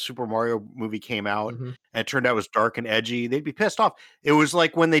when a Super Mario movie came out and it turned out it was dark and edgy. They'd be pissed off. It was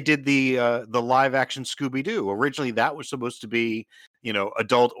like when they did the live action Scooby-Doo. Originally that was supposed to be,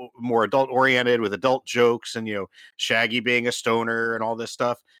 more adult oriented with adult jokes and, Shaggy being a stoner and all this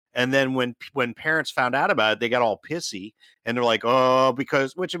stuff. And then when parents found out about it, they got all pissy and they're like, "Oh,"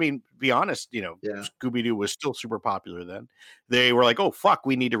 which I mean, to be honest, Scooby-Doo was still super popular then. They were like, "Oh, fuck,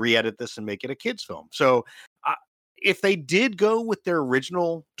 we need to re-edit this and make it a kid's film." So if they did go with their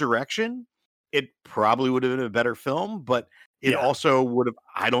original direction, it probably would have been a better film, but it also would have,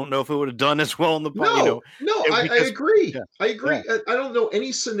 I don't know if it would have done as well in the I agree. Yeah. I agree. Yeah. I don't know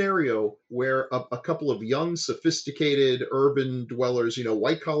any scenario where a couple of young, sophisticated urban dwellers,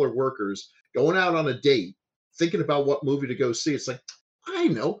 white collar workers going out on a date, thinking about what movie to go see. It's like, I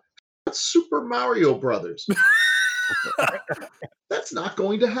know, Super Mario Brothers. That's not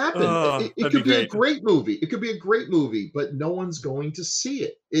going to happen. Oh, It that'd be could be a great. great movie. It could be a great movie, but no one's going to see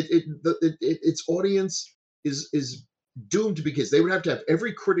it. Its audience is doomed to be kids. They would have to have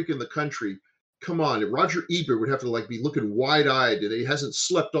every critic in the country. Come on, Roger Ebert would have to like be looking wide-eyed, and he hasn't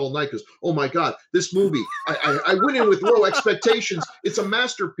slept all night because, oh my God, this movie. I went in with low expectations. It's a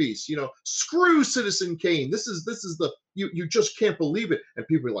masterpiece. You know, screw Citizen Kane. This is the you just can't believe it. And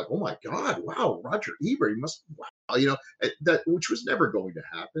people are like, oh my God, wow, Roger Ebert, he must wow, you know, that which was never going to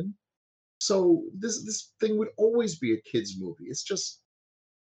happen. So this thing would always be a kids movie. It's just,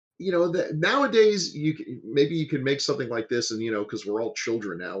 you know, that nowadays maybe you can make something like this, and you know, because we're all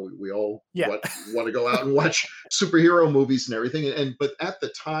children now, we all Yeah. want to go out and watch superhero movies and everything. And but at the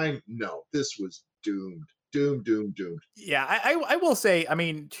time, no, this was doomed. Yeah, I will say, I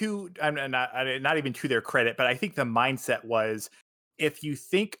mean, I'm not even to their credit, but I think the mindset was, if you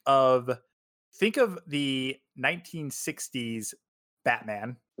think of the 1960s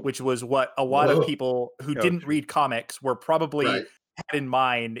Batman, which was what a lot of Whoa. people who Oh, didn't geez. read comics were probably Right. had in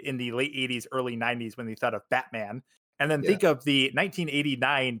mind in the late 80s, early 90s when they thought of Batman. And then Yeah. think of the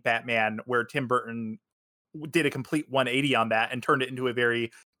 1989 Batman, where Tim Burton did a complete 180 on that and turned it into a very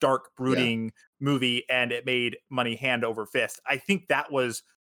dark, brooding movie, and it made money hand over fist. I think that was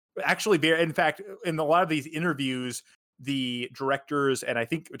actually very, in fact, in a lot of these interviews, the directors and I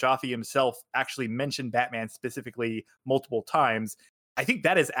think Jaffe himself actually mentioned Batman specifically multiple times. I think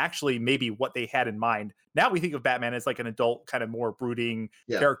that is actually maybe what they had in mind. Now we think of Batman as like an adult, kind of more brooding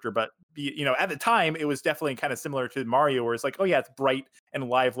Yeah. character, but you know, at the time it was definitely kind of similar to Mario, where it's like, oh yeah, it's bright and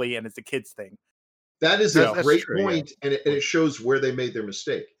lively and it's a kid's thing. That is Yeah. a great true, yeah. point, and it shows where they made their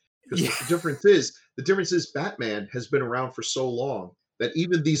mistake. Because Yeah. the difference is Batman has been around for so long that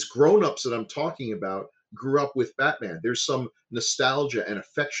even these grown-ups that I'm talking about grew up with Batman. There's some nostalgia and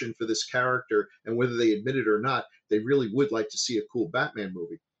affection for this character, and whether they admit it or not, they really would like to see a cool Batman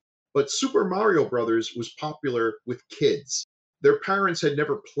movie. But Super Mario Brothers was popular with kids. Their parents had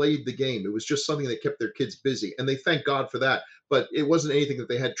never played the game. It was just something that kept their kids busy, and they thank God for that. But it wasn't anything that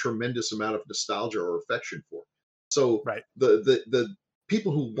they had tremendous amount of nostalgia or affection for. So Right. the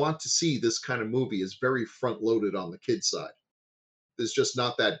people who want to see this kind of movie is very front loaded on the kid side. There's just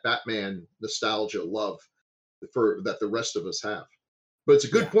not that Batman nostalgia love for that the rest of us have. But it's a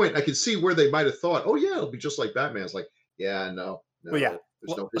good Yeah. point. I can see where they might have thought, oh yeah, it'll be just like Batman. It's like, yeah, no, Well, yeah.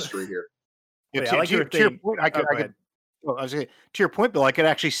 there's no Well- history here. Yeah, Yeah, I like your to your thing. point, Oh, go ahead. well, I was gonna, to your point, Bill, I could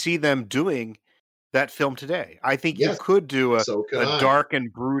actually see them doing that film today. I think you Yes, could do so can a I. dark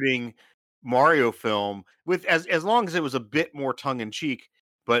and brooding Mario film with as long as it was a bit more tongue in cheek,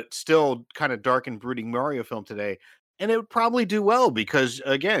 but still kind of dark and brooding Mario film today. And it would probably do well because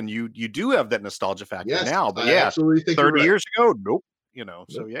again, you do have that nostalgia factor Yes, now. But I yeah, absolutely think you're 30 right. years ago, nope. You know,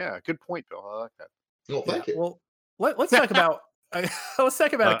 so Nope. yeah, good point, Bill. I like that. Oh, Yeah. thank you. Well, let's talk about let's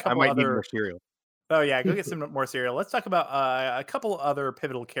talk about a I couple might need other. more cereal. Oh yeah, go get some more cereal. Let's talk about a couple other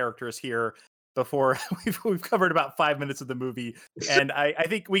pivotal characters here before we've covered about 5 minutes of the movie, and I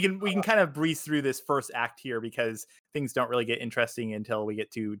think we can kind of breeze through this first act here because things don't really get interesting until we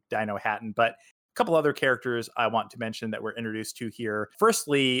get to Dino Hatton. But a couple other characters I want to mention that we're introduced to here.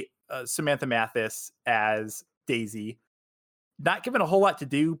 Firstly, Samantha Mathis as Daisy. Not given a whole lot to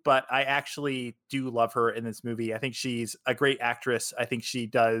do, but I actually do love her in this movie. I think she's a great actress. I think she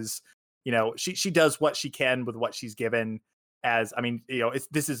does, you know, she does what she can with what she's given. As I mean, you know,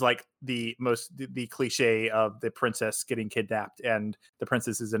 this is like the cliche of the princess getting kidnapped and the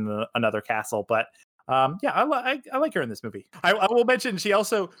princess is in another castle. But yeah, I like her in this movie. I will mention she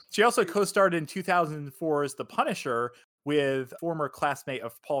also co-starred in 2004's The Punisher with former classmate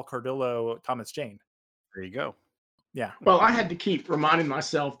of Paul Cardillo, Thomas Jane. There you go. Yeah. Well, I had to keep reminding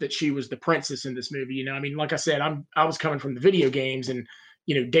myself that she was the princess in this movie. You know, I mean, like I said, I was coming from the video games, and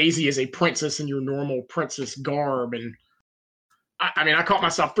you know, Daisy is a princess in your normal princess garb, and I mean, I caught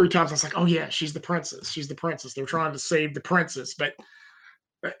myself 3 times. I was like, oh yeah, she's the princess. She's the princess. They're trying to save the princess, but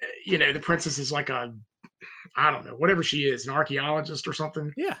you know, the princess is like I don't know, whatever she is, an archaeologist or something.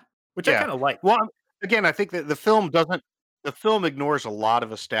 Yeah, which I Yeah. kind of like. Well, again, I think that the film ignores a lot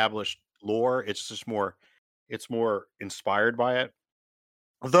of established lore. It's just more inspired by it.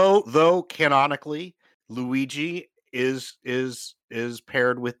 Though canonically, Luigi is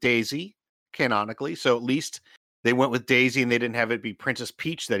paired with Daisy canonically. So at least they went with Daisy and they didn't have it be Princess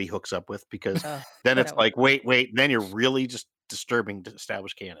Peach that he hooks up with, because then it's like, wait, then you're really just disturbing to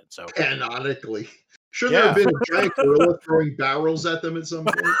established canon. So Canonically. Should there have been a giant gorilla throwing barrels at them at some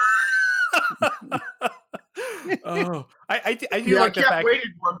point? Oh, I do Yeah, I like the kept fact,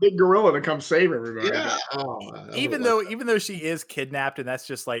 waiting for a big gorilla to come save everybody. Yeah. Oh, I even would like though she is kidnapped, and that's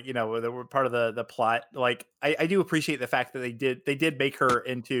just like, part of the plot. Like, I do appreciate the fact that they did make her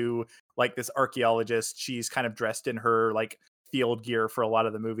into like this archaeologist. She's kind of dressed in her like field gear for a lot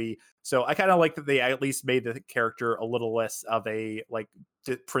of the movie. So I kind of like that they at least made the character a little less of a like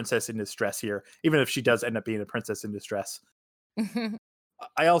princess in distress here, even if she does end up being a princess in distress.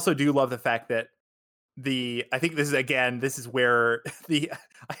 I also do love the fact that I think this is where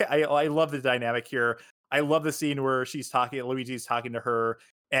I love the dynamic here. I love the scene where Luigi's talking to her,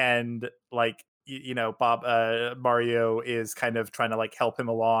 and like Bob Mario is kind of trying to like help him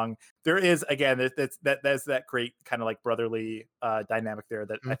along. There is, again, that's that great kind of like brotherly dynamic there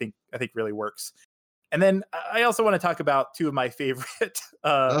that Mhm. I think really works. And then I also want to talk about two of my favorite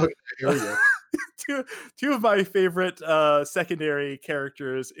Okay, here we go. two of my favorite secondary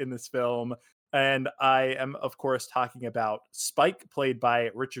characters in this film. And I am, of course, talking about Spike, played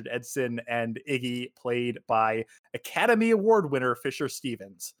by Richard Edson, and Iggy, played by Academy Award winner Fisher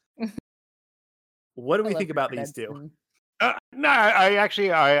Stevens. What do we think about these two? No, I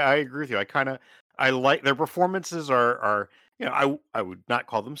actually I agree with you. I like their performances are I would not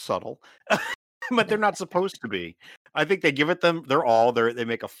call them subtle, but they're not supposed to be. I think they give it them their all. They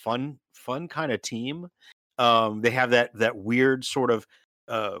make a fun kind of team. They have that weird sort of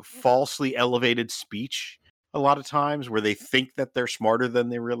falsely elevated speech a lot of times where they think that they're smarter than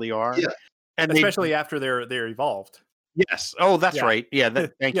they really are. Yeah. And Especially after they're evolved. Yes. Oh, that's Yeah. right. Yeah.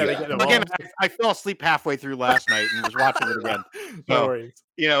 Thank Yeah, you. they get Again, evolved. I fell asleep halfway through last night and was watching it again. No So,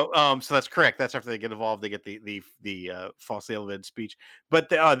 worries. so that's correct. That's after they get evolved, they get the falsely elevated speech. But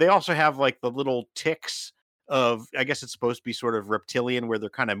they also have like the little ticks of, I guess it's supposed to be sort of reptilian, where they're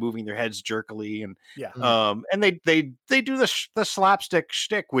kind of moving their heads jerkily, and Yeah. and they do the slapstick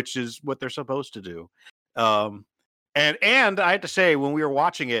shtick, which is what they're supposed to do. And I had to say, when we were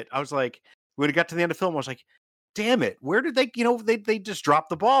watching it, I was like, when it got to the end of the film, I was like, damn it, where did they just dropped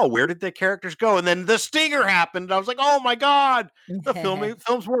the ball? Where did the characters go? And then the stinger happened. And I was like, oh my God, the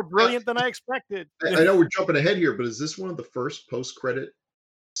film's more brilliant than I expected. I know we're jumping ahead here, but is this one of the first post-credit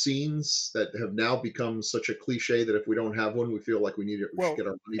scenes that have now become such a cliche that if we don't have one, we feel like we should get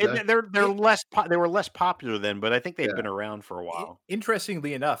our money back? They were less popular then, but I think they'd been around for a while.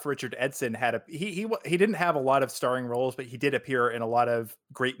 Interestingly enough, Richard Edson had he didn't have a lot of starring roles, but he did appear in a lot of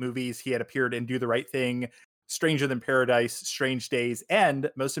great movies. He had appeared in Do the Right Thing, Stranger Than Paradise, Strange Days, and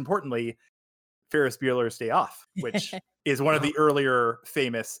most importantly, Ferris Bueller's Day Off, which is one of the earlier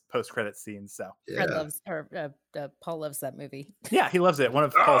famous post-credit scenes. So Fred loves, or Paul loves that movie. Yeah, he loves it. One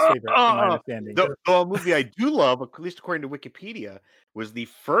of Paul's favorite, in my understanding. The movie I do love, at least according to Wikipedia, was the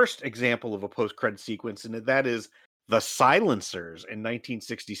first example of a post-credit sequence, and that is The Silencers in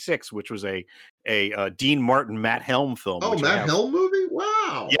 1966, which was a Dean Martin, Matt Helm film. Oh, Matt Helm movie?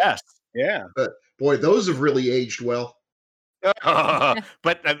 Wow. Yes. Yeah. Boy, those have really aged well.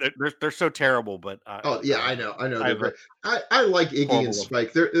 But they're so terrible. But I know. They're great. I like Iggy and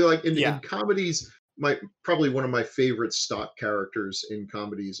Spike. They're like in comedies. Probably one of my favorite stock characters in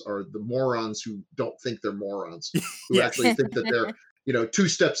comedies are the morons who don't think they're morons, who actually think that they're 2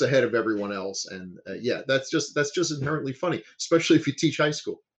 steps ahead of everyone else. And that's just inherently funny, especially if you teach high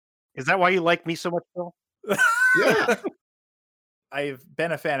school. Is that why you like me so much, Phil? Yeah. I've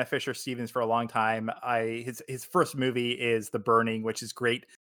been a fan of Fisher Stevens for a long time. His first movie is The Burning, which is great.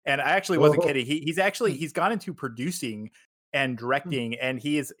 And I actually wasn't kidding. He's gone into producing and directing, and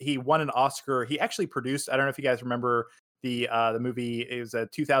he won an Oscar. He actually produced, I don't know if you guys remember the movie. It was a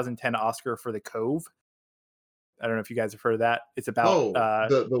 2010 Oscar for The Cove. I don't know if you guys have heard of that. It's about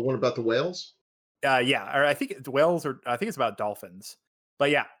the one about the whales. Yeah, or I think it's whales, or I think it's about dolphins. But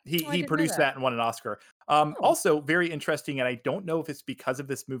yeah, he produced that and won an Oscar. Also very interesting, and I don't know if it's because of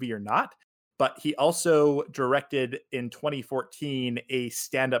this movie or not, but he also directed in 2014 a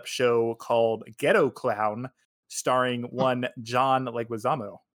stand-up show called Ghetto Clown, starring one John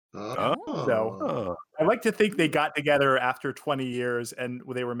Leguizamo. So I like to think they got together after 20 years and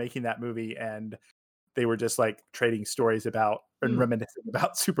they were making that movie, and they were just like trading stories about and reminiscing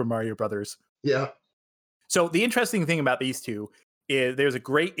about Super Mario Brothers. Yeah. So the interesting thing about these two is there's a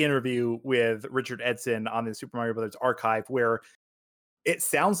great interview with Richard Edson on the Super Mario Brothers archive where it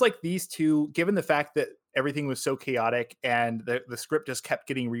sounds like these two, given the fact that everything was so chaotic and the script just kept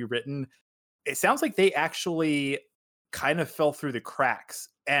getting rewritten, it sounds like they actually kind of fell through the cracks.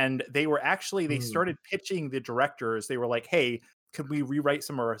 And they were actually, they started pitching the directors. They were like, hey, could we rewrite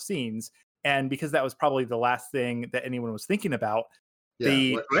some of our scenes? And because that was probably the last thing that anyone was thinking about,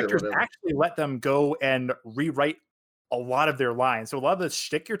 the directors actually let them go and rewrite a lot of their lines. So a lot of the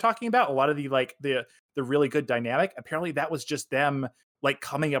shtick you're talking about, a lot of the like the really good dynamic, apparently that was just them like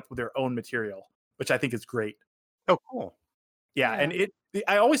coming up with their own material, which I think is great. Oh, cool. Yeah, Yeah. and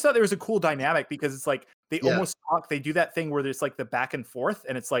I always thought there was a cool dynamic because it's like they Yeah. almost talk. They do that thing where there's like the back and forth,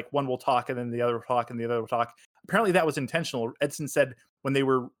 and it's like one will talk and then the other will talk and the other will talk. Apparently that was intentional. Edson said when they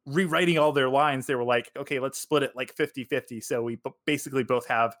were rewriting all their lines, they were like, okay, let's split it like 50-50. So we basically both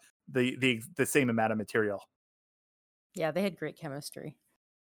have the same amount of material. Yeah, they had great chemistry.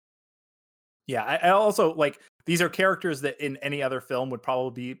 Yeah, I also like these are characters that in any other film would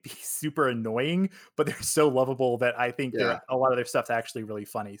probably be super annoying, but they're so lovable that I think Yeah. a lot of their stuff's actually really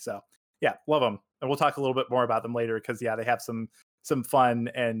funny. So yeah, love them, and we'll talk a little bit more about them later because yeah, they have some fun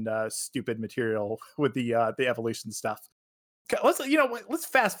and stupid material with the evolution stuff. Okay, let's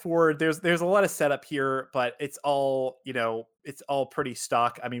fast forward. There's a lot of setup here, but it's all it's all pretty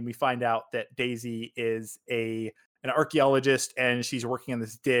stock. I mean, we find out that Daisy is an archaeologist and she's working on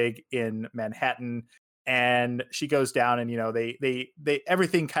this dig in Manhattan, and she goes down and they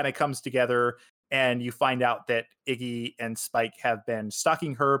everything kind of comes together, and you find out that Iggy and Spike have been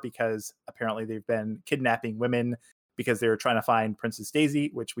stalking her because apparently they've been kidnapping women because they were trying to find Princess Daisy,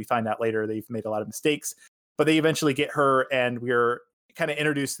 which we find out later they've made a lot of mistakes, but they eventually get her, and we're kind of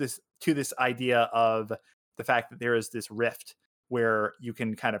introduced to this idea of the fact that there is this rift where you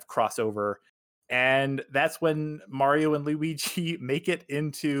can kind of cross over. And that's when Mario and Luigi make it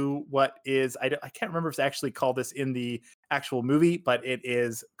into what is, I can't remember if it's actually called this in the actual movie, but it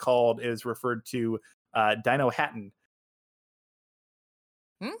is referred to Dino-Hatton.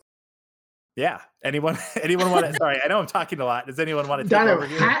 Yeah. Anyone want to, sorry, I know I'm talking a lot. Does anyone want to take over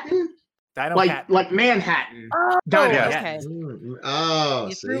here? Dino-Hatton? Dino-Hatton. Like Manhattan. Oh, Dino-Hatton. okay. Oh,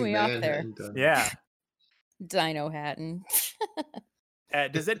 You threw me off there. Yeah. Dino-Hatton. Renee,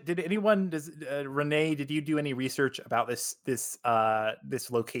 did you do any research about this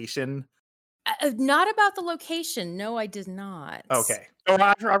location? Not about the location. No, I did not. Okay. Oh,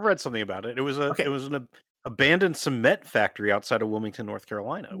 I've read something about it. It was an abandoned cement factory outside of Wilmington, North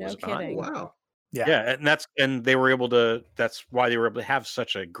Carolina. No Was it kidding. Oh, wow. Yeah. Yeah, and they were able to. That's why they were able to have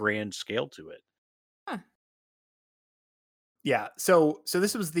such a grand scale to it. Yeah. So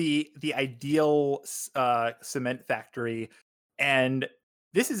this was the ideal cement factory, and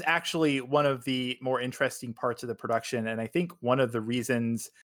this is actually one of the more interesting parts of the production, and I think one of the reasons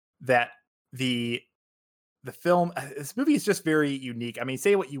that the film, this movie is just very unique. I mean,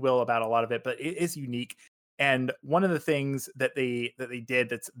 say what you will about a lot of it, but it is unique. And one of the things that they did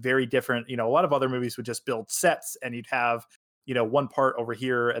that's very different, a lot of other movies would just build sets, and you'd have one part over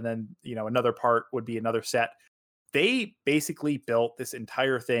here, and then another part would be another set. They basically built this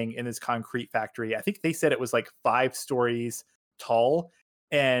entire thing in this concrete factory. I think they said it was like 5 stories tall.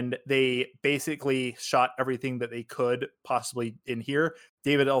 And they basically shot everything that they could possibly in here.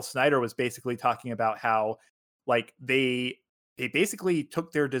 David L. Snyder was basically talking about how like they basically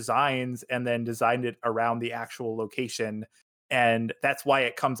took their designs and then designed it around the actual location. And that's why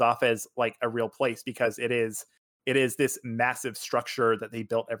it comes off as like a real place, because it is this massive structure that they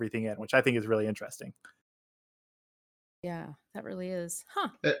built everything in, which I think is really interesting. Yeah, that really is. Huh.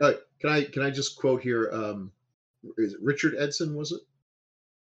 Can I just quote here? Is it Richard Edson, was it?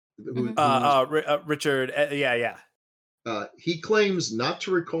 Richard, yeah. He claims not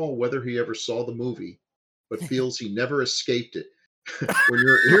to recall whether he ever saw the movie, but feels he never escaped it.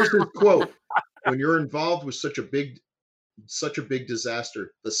 Here's his quote: "When you're involved with such a big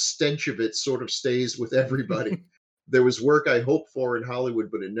disaster, the stench of it sort of stays with everybody. There was work I hoped for in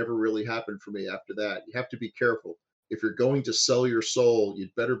Hollywood, but it never really happened for me after that. You have to be careful. If you're going to sell your soul,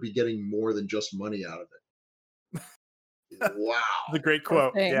 you'd better be getting more than just money out of it." Wow. The great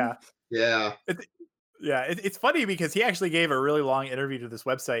quote. Yeah. Yeah. It's funny because he actually gave a really long interview to this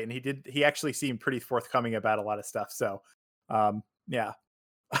website, and he actually seemed pretty forthcoming about a lot of stuff. So, yeah,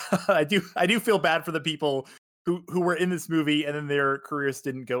 I do feel bad for the people who were in this movie and then their careers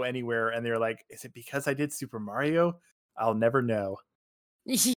didn't go anywhere, and they're like, is it because I did Super Mario? I'll never know.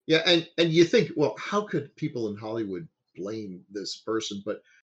 Yeah. And you think, well, how could people in Hollywood blame this person? But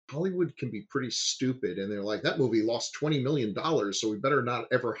Hollywood can be pretty stupid, and they're like, that movie lost $20 million, so we better not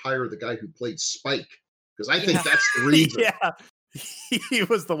ever hire the guy who played Spike, because I think that's the reason. Yeah, he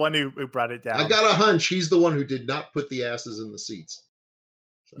was the one who brought it down. I got a hunch he's the one who did not put the asses in the seats.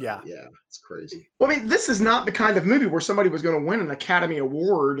 So, yeah, it's crazy. Well, I mean, this is not the kind of movie where somebody was going to win an Academy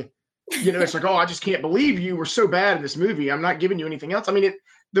Award. It's like, oh, I just can't believe you were so bad in this movie. I'm not giving you anything else. I mean,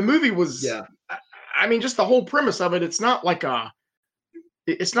 the movie was. Yeah. I mean, just the whole premise of it. It's not like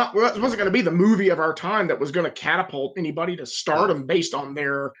it wasn't going to be the movie of our time that was going to catapult anybody to stardom based on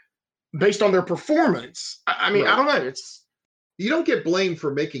their based on their performance. I mean, I Right. don't know. It's You don't get blamed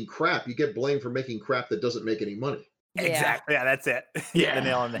for making crap. You get blamed for making crap that doesn't make any money. Yeah. Exactly. Yeah, that's it. You hit the Yeah.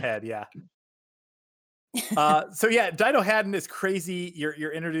 nail on the head. Yeah. So yeah, Dino Haddon is crazy.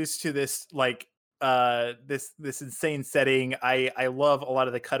 You're introduced to this like this insane setting. I love a lot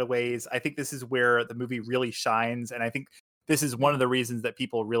of the cutaways. I think this is where the movie really shines, and I think this is one of the reasons that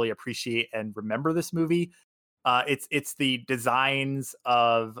people really appreciate and remember this movie. It's the designs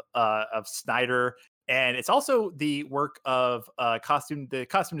of Snyder, and it's also the work of costume. The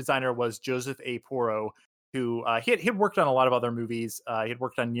costume designer was Joseph A. Porro, who he had worked on a lot of other movies. He had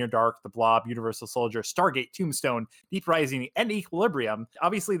worked on Near Dark, The Blob, Universal Soldier, Stargate, Tombstone, Deep Rising, and Equilibrium.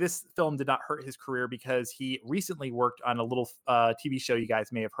 Obviously, this film did not hurt his career because he recently worked on a little TV show you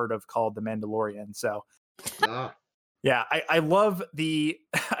guys may have heard of called The Mandalorian. So Ah, yeah, I love the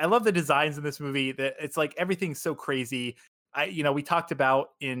I love the designs in this movie. That it's like everything's so crazy. We talked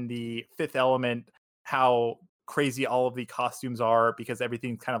about in The Fifth Element how crazy all of the costumes are because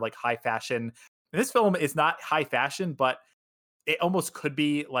everything's kind of like high fashion. And this film is not high fashion, but it almost could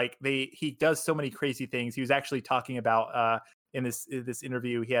be. Like he does so many crazy things. He was actually talking about in this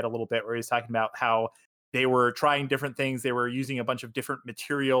interview, he had a little bit where he was talking about how they were trying different things. They were using a bunch of different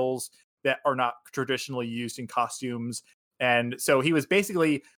materials that are not traditionally used in costumes. And so he was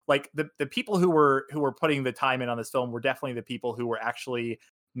basically like the people who were putting the time in on this film were definitely the people who were actually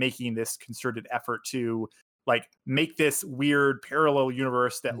making this concerted effort to like make this weird parallel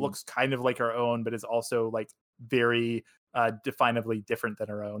universe that looks kind of like our own, but is also like very definably different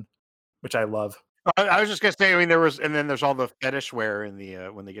than our own, which I love. I was just gonna say, I mean, and then there's all the fetish wear in the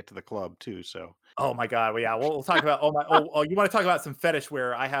when they get to the club too. So Oh my God. Well, yeah, we'll talk about oh, you want to talk about some fetish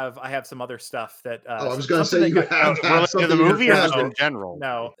wear? I have some other stuff that I was going to something say that you got- have related to something the in your movie or just closet. in general?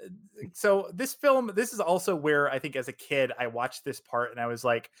 No. So this is also where I think as a kid I watched this part and I was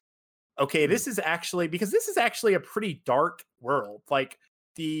like, okay, this is actually a pretty dark world. Like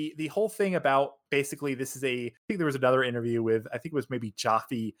the whole thing about basically I think there was another interview with, I think it was maybe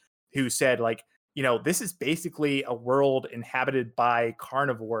Jaffe, who said like, this is basically a world inhabited by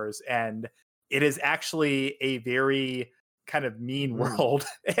carnivores, and it is actually a very kind of mean world.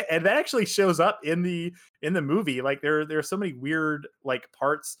 And that actually shows up in the movie. Like there are so many weird like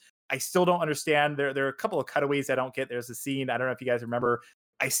parts. I still don't understand. There are a couple of cutaways I don't get. There's a scene, I don't know if you guys remember.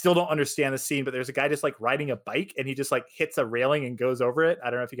 I still don't understand the scene, but there's a guy just like riding a bike and he just like hits a railing and goes over it. I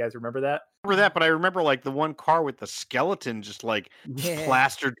don't know if you guys remember that. I remember that, but I remember like the one car with the skeleton just like Yeah.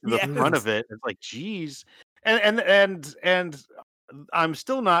 plastered to the front of it. It's like, geez. And I'm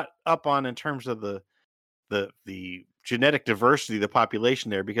still not up on in terms of the genetic diversity of the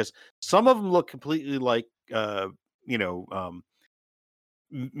population there, because some of them look completely like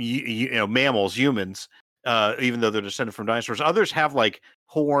mammals, humans, even though they're descended from dinosaurs. Others have like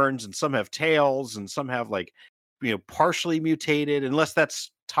horns, and some have tails, and some have like partially mutated, unless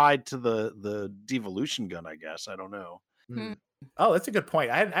that's tied to the devolution gun, I guess. I don't know. Oh, that's a good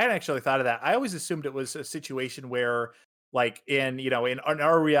point. I hadn't actually thought of that. I always assumed it was a situation where, like in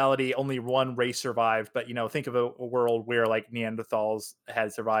our reality, only one race survived. But think of a world where like Neanderthals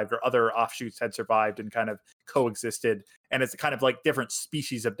had survived or other offshoots had survived and kind of coexisted, and it's kind of like different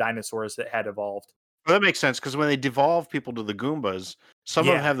species of dinosaurs that had evolved. Well, that makes sense, because when they devolve people to the Goombas, some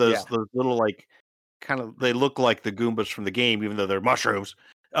of them have those little like they look like the Goombas from the game, even though they're mushrooms.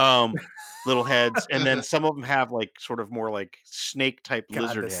 Little heads, and then some of them have like sort of more like snake type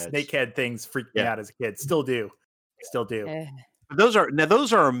lizard the heads. snake head things freaked me out as a kid. Still do. Those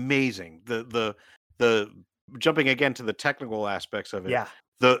are amazing. The jumping again to the technical aspects of it. Yeah.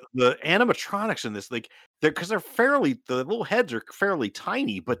 The animatronics in this, like the little heads are fairly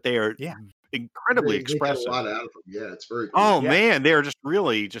tiny, but they are incredibly They get expressive. a lot out of them. Yeah, it's very cool. Oh man, they're just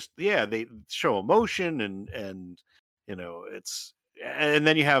really they show emotion and it's. And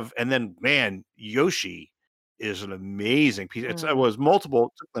then man, Yoshi is an amazing piece. It took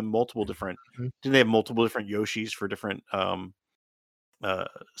them multiple different. Didn't they have multiple different Yoshis for different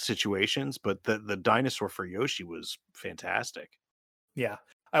situations? But the dinosaur for Yoshi was fantastic. Yeah,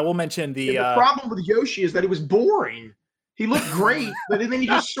 I will mention the problem with Yoshi is that he was boring. He looked great, but then he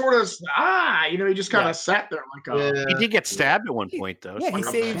just sort of he just kind of sat there like He did get stabbed at one point though. Yeah, he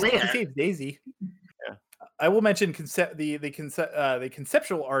saves Daisy. I will mention the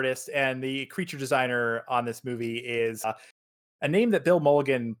conceptual artist and the creature designer on this movie is a name that Bill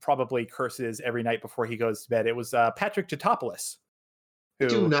Mulligan probably curses every night before he goes to bed. It was Patrick Totopoulos.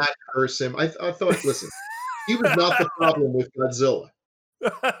 Do not curse him. I thought, listen, he was not the problem with Godzilla.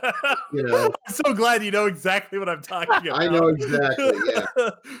 I'm so glad you know exactly what I'm talking about. I know exactly. Yeah.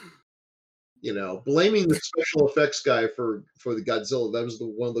 blaming the special effects guy for the Godzilla. That was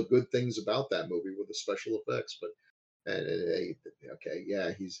one of the good things about that movie with the special effects. But okay,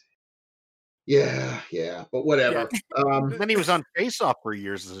 yeah, but Yeah. whatever. Then he was on Face Off for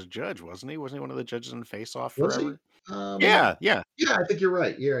years as a judge, wasn't he? Wasn't he one of the judges on Face Off Was he? forever? Yeah. Yeah, I think you're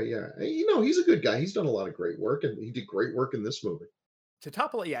right. Yeah. He's a good guy. He's done a lot of great work, and he did great work in this movie. To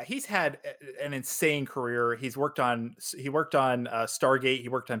topple it, yeah, he's had an insane career. He worked on Stargate. He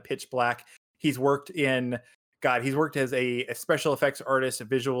worked on Pitch Black. He's worked he's worked as a special effects artist,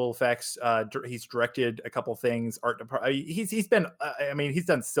 visual effects. He's directed a couple things. He's been. He's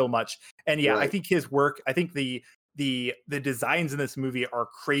done so much. And yeah, Right. I think his work. I think the designs in this movie are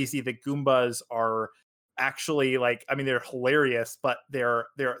crazy. The Goombas are actually they're hilarious, but they're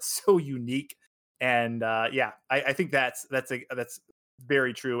so unique. And I think that's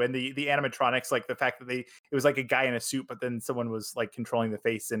very true. And the animatronics, like the fact that it was like a guy in a suit, but then someone was like controlling the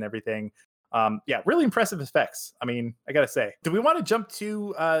face and everything. Really impressive effects. I gotta say. Do we want to jump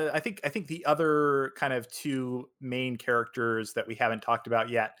to I think the other kind of two main characters that we haven't talked about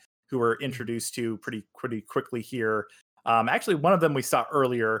yet, who were introduced to pretty quickly here. Actually, one of them we saw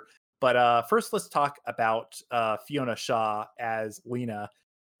earlier, but first let's talk about Fiona Shaw as Lena.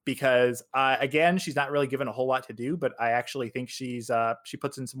 Because again, she's not really given a whole lot to do, but I actually think she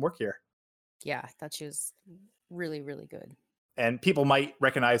puts in some work here. Yeah, I thought she was really, really good. And people might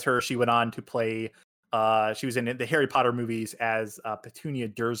recognize her. She went on to play. She was in the Harry Potter movies as Petunia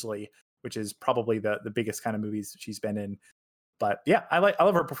Dursley, which is probably the biggest kind of movies she's been in. But yeah, I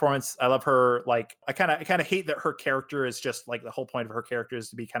love her performance. I love her. Like I kind of hate that her character is just like the whole point of her character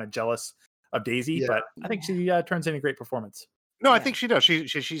is to be kind of jealous of Daisy. Yeah. But I think she turns in a great performance. No, I think she does.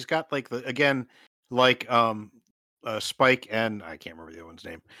 She's got like Spike and I can't remember the other one's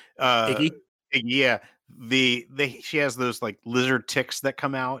name. Iggy? Yeah. She has those like lizard ticks that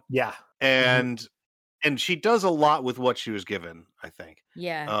come out. Yeah. And she does a lot with what she was given, I think.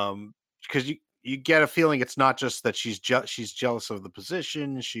 Yeah. Because you get a feeling it's not just that she's jealous of the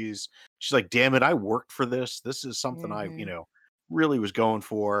position. She's like, damn it, I worked for this. This is something I really was going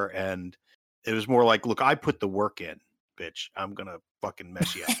for. And it was more like, look, I put the work in. Bitch, I'm gonna fucking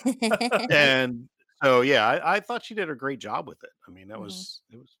mess you up. And so yeah, I thought she did a great job with it. It was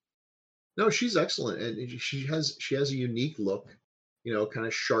No, she's excellent, and she has a unique look, kind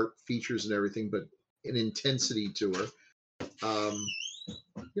of sharp features and everything, but an intensity to her.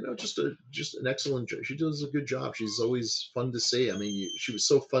 Just an excellent. She does a good job. She's always fun to see. She was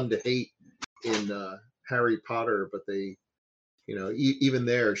so fun to hate in Harry Potter, but they. Even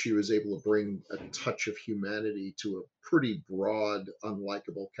there, she was able to bring a touch of humanity to a pretty broad,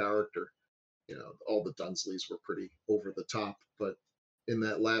 unlikable character. All the Dunsleys were pretty over the top, but in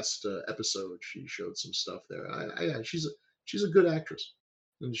that last episode, she showed some stuff there. She's a good actress,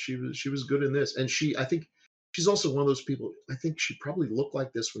 and she was good in this. And I think she's also one of those people. I think she probably looked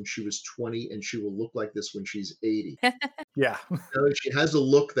like this when she was 20, and she will look like this when she's 80. Yeah, she has a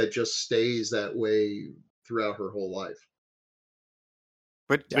look that just stays that way throughout her whole life.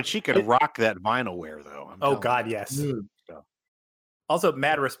 But she could rock that vinyl wear though. Oh God, yes. So. Also,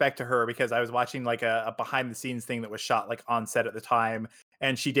 mad respect to her because I was watching like a behind the scenes thing that was shot like on set at the time,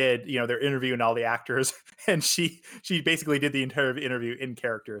 and she did they're interviewing all the actors, and she basically did the entire interview in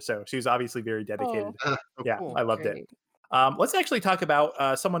character. So she was obviously very dedicated. Yeah, cool. I loved it. Let's actually talk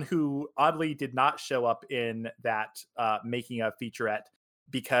about someone who oddly did not show up in that making a featurette.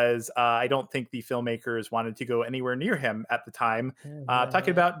 Because I don't think the filmmakers wanted to go anywhere near him at the time.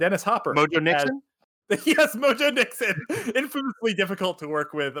 Talking about Dennis Hopper. Mojo Nixon? Yes, Mojo Nixon. Infamously difficult to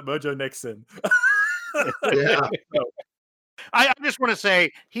work with, Mojo Nixon. Yeah. I just want to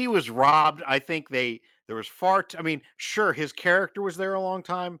say he was robbed. I think there was sure, his character was there a long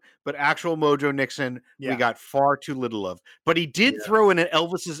time, but actual Mojo Nixon, we got far too little of. But he did throw in an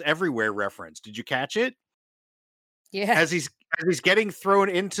Elvis's Everywhere reference. Did you catch it? Yeah. As he's getting thrown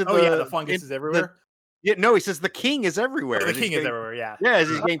into the fungus is everywhere. No, he says the king is everywhere. The king is everywhere. Yeah. Yeah, as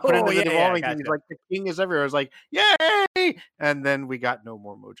he's getting put into the devolving, gotcha. he's like, the king is everywhere. I was like, yay! And then we got no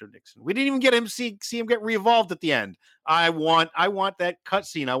more Mojo Nixon. We didn't even get him see him get re-evolved at the end. I want that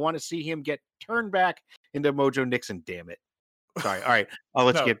cutscene. I want to see him get turned back into Mojo Nixon. Damn it. Sorry. All right.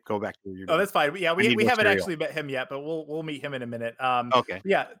 Let's go back to what you're doing. Oh, that's fine. Yeah, we haven't actually met him yet, but we'll meet him in a minute. Okay.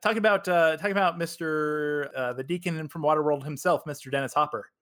 Yeah, talking about Mr. The Deacon from Waterworld himself, Mr. Dennis Hopper.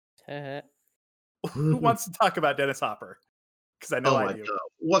 Who wants to talk about Dennis Hopper? Because I know I do.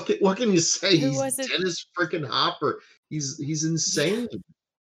 God. What can you say? Who He's Dennis freaking Hopper. He's insane.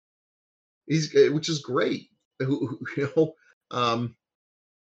 Which is great.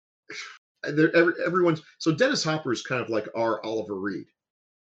 Everyone's so Dennis Hopper is kind of like our Oliver Reed.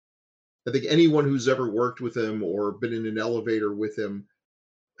 I think anyone who's ever worked with him or been in an elevator with him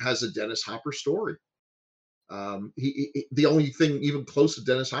has a Dennis Hopper story. The only thing even close to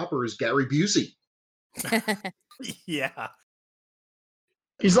Dennis Hopper is Gary Busey. Yeah.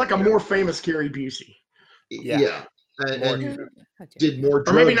 He's like a more famous Gary Busey. Yeah. And How dare did you. more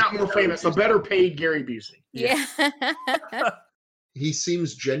Or maybe drugs. not more famous, a better paid Gary Busey. Yeah. He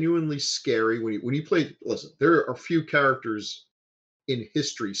seems genuinely scary when he played. Listen, there are a few characters in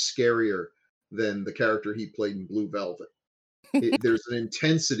history scarier than the character he played in Blue Velvet. There's an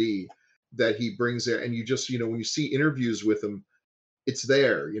intensity that he brings there, and you just, when you see interviews with him, it's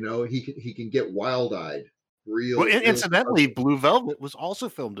there. He can get wild-eyed. Well, incidentally, Blue Velvet was also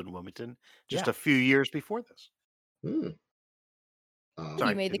filmed in Wilmington just a few years before this. Hmm.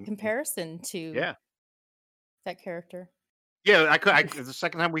 You made the comparison to that character. Yeah, the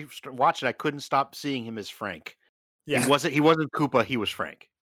second time we watched it, I couldn't stop seeing him as Frank. Yeah. He wasn't Koopa, he was Frank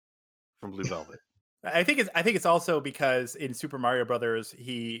from Blue Velvet. I think it's also because in Super Mario Brothers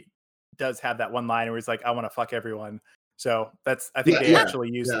he does have that one line where he's like, "I want to fuck everyone." So I think they actually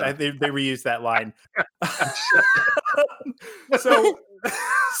used they reused that line.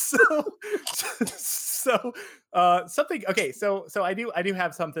 Something. Okay, so I do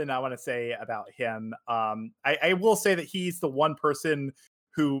have something I want to say about him. I will say that he's the one person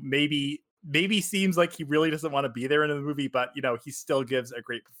who maybe seems like he really doesn't want to be there in the movie, but he still gives a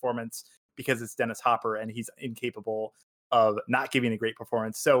great performance because it's Dennis Hopper and he's incapable of not giving a great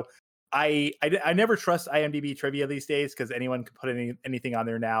performance. So I never trust IMDb trivia these days because anyone can put anything on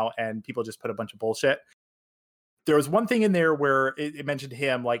there now and people just put a bunch of bullshit. There was one thing in there where it mentioned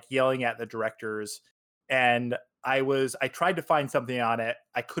him like yelling at the directors, and I tried to find something on it.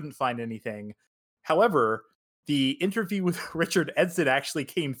 I couldn't find anything. However, the interview with Richard Edson actually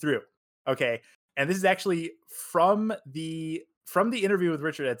came through. Okay. And this is actually from the interview with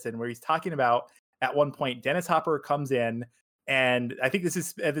Richard Edson, where he's talking about at one point, Dennis Hopper comes in, and I think this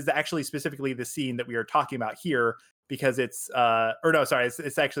is actually specifically the scene that we are talking about here, because it's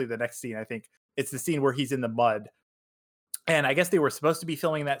actually the next scene. I think it's the scene where he's in the mud. And I guess they were supposed to be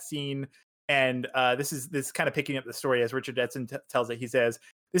filming that scene. And this is kind of picking up the story as Richard Edson tells it. He says,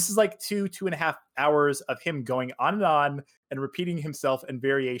 this is like 2.5 hours of him going on and repeating himself and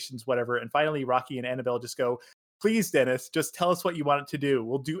variations, whatever. And finally, Rocky and Annabelle just go, please, Dennis, just tell us what you want it to do.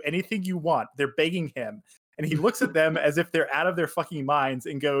 We'll do anything you want. They're begging him. And he looks at them as if they're out of their fucking minds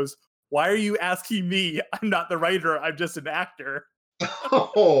and goes, why are you asking me? I'm not the writer. I'm just an actor.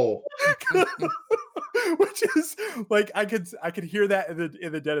 Oh. Which is like I could hear that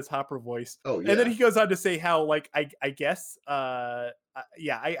in the Dennis Hopper voice. Oh yeah. And then he goes on to say how like I guess I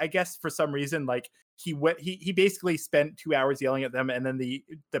guess for some reason like he basically spent 2 hours yelling at them, and then the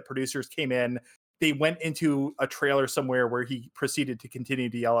producers came in. They went into a trailer somewhere where he proceeded to continue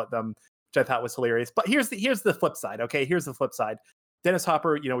to yell at them, which I thought was hilarious. But here's the flip side. Okay, here's the flip side. Dennis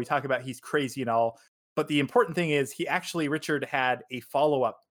Hopper, we talk about he's crazy and all, but the important thing is Richard had a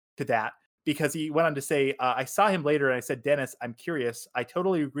follow-up to that, because he went on to say, I saw him later and I said, Dennis, I'm curious. I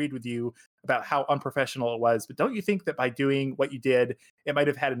totally agreed with you about how unprofessional it was, but don't you think that by doing what you did, it might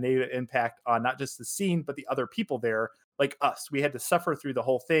have had a negative impact on not just the scene, but the other people there, like us? We had to suffer through the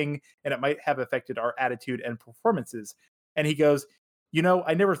whole thing, and it might have affected our attitude and performances. And he goes,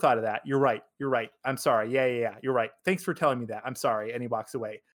 I never thought of that. You're right. I'm sorry. Yeah. You're right. Thanks for telling me that. I'm sorry. And he walks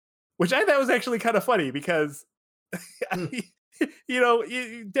away, which I thought was actually kind of funny because,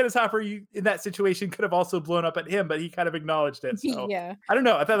 Dennis Hopper, in that situation could have also blown up at him, but he kind of acknowledged it. So Yeah. I don't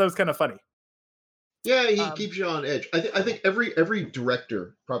know. I thought that was kind of funny. Yeah, he keeps you on edge. I think every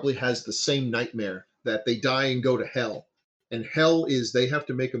director probably has the same nightmare that they die and go to hell. And hell is they have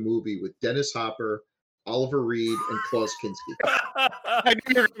to make a movie with Dennis Hopper, Oliver Reed, and Klaus Kinski. I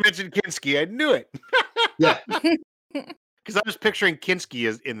knew you were going to mention Kinski. I knew it. Yeah. Because I was picturing Kinski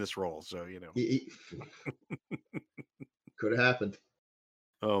as in this role, so Could have happened.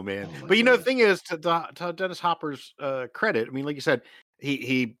 Oh man! Oh, but the thing is, to Dennis Hopper's credit, I mean, like you said,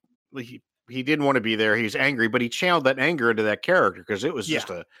 he didn't want to be there. He's angry, but he channeled that anger into that character, because it was just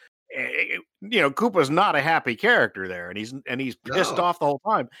Koopa's not a happy character there, and he's pissed off the whole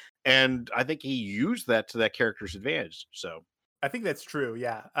time. And I think he used that to that character's advantage. So I think that's true.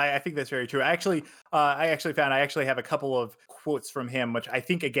 Yeah, I think that's very true. I actually have a couple of quotes from him, which I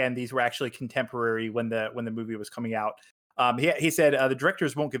think, again, these were actually contemporary when the movie was coming out. He said, the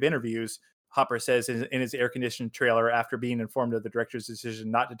directors won't give interviews, Hopper says in his air-conditioned trailer, after being informed of the director's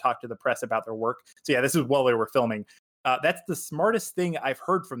decision not to talk to the press about their work. So yeah, this is while they were filming. That's the smartest thing I've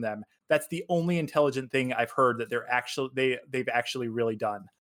heard from them. That's the only intelligent thing I've heard that they've actually really done.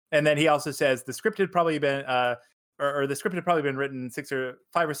 And then he also says the script had probably been or the script had probably been written 5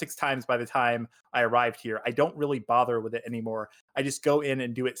 or 6 times by the time I arrived here. I don't really bother with it anymore. I just go in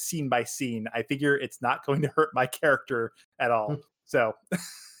and do it scene by scene. I figure it's not going to hurt my character at all. So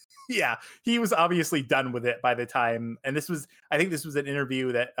yeah, he was obviously done with it by the time. And I think this was an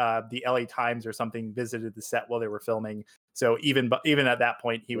interview that the LA Times or something visited the set while they were filming. So even at that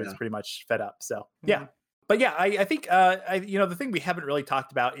point, he was pretty much fed up. So yeah. But yeah, I think the thing we haven't really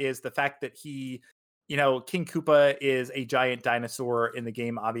talked about is the fact that he, King Koopa is a giant dinosaur in the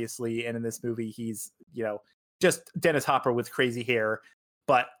game, obviously, and in this movie, he's just Dennis Hopper with crazy hair.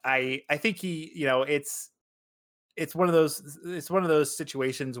 But I think he, it's one of those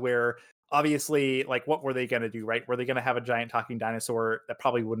situations where obviously, like, what were they going to do, right? Were they going to have a giant talking dinosaur? That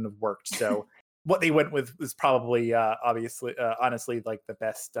probably wouldn't have worked. So what they went with was probably honestly, like the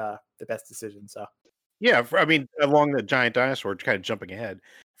best decision. So. Yeah, I mean, along the giant dinosaur, kind of jumping ahead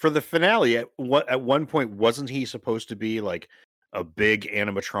for the finale. At one point, wasn't he supposed to be like a big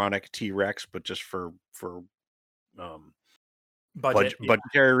animatronic T-Rex, but just for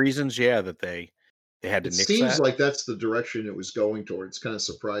budgetary reasons? Yeah, that they had to It nix seems that. like that's the direction it was going toward. It's kind of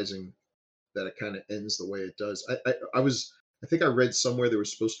surprising that it kind of ends the way it does. I think I read somewhere there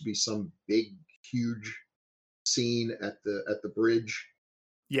was supposed to be some big, huge scene at the bridge.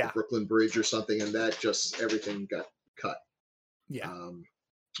 Yeah, the Brooklyn Bridge or something, and that just everything got cut. Yeah,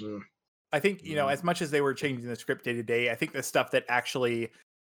 I think as much as they were changing the script day to day, I think the stuff that actually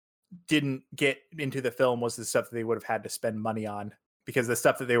didn't get into the film was the stuff that they would have had to spend money on, because the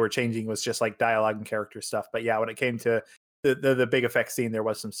stuff that they were changing was just like dialogue and character stuff. But yeah, when it came to the big effects scene, there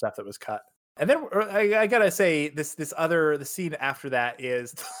was some stuff that was cut. And then I gotta say, the scene after that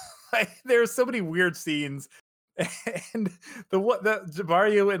is there's so many weird scenes. And the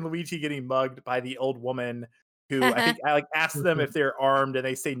Mario and Luigi getting mugged by the old woman who I think I asked them if they're armed and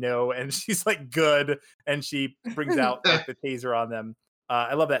they say no, and she's like, good, and she brings out like the taser on them.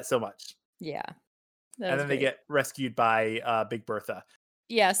 I love that so much. Yeah. And then they get rescued by Big Bertha.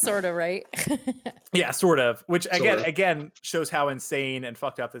 Yeah, sort of, right? Yeah, sort of. Which again shows how insane and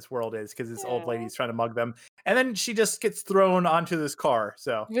fucked up this world is, because this old lady's trying to mug them, and then she just gets thrown onto this car.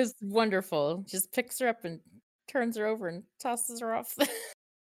 So it was wonderful. Just picks her up and turns her over and tosses her off.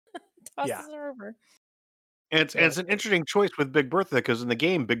 Her over. And it's an interesting choice with Big Bertha, because in the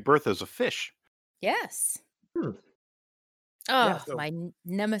game, Big Bertha is a fish. Yes. Hmm. Oh, my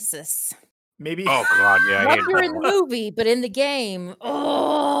nemesis. Maybe. Oh God, yeah. Not here in the movie, but in the game.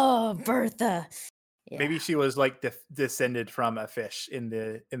 Oh, Bertha. Yeah. Maybe she was like descended from a fish in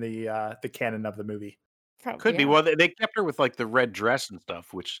the canon of the movie. Probably, Could be. Well, they kept her with like the red dress and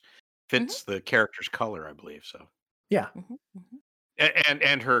stuff, which fits the character's color, I believe. So yeah.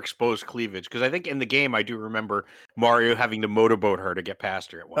 And her exposed cleavage, because I think in the game I do remember Mario having to motorboat her to get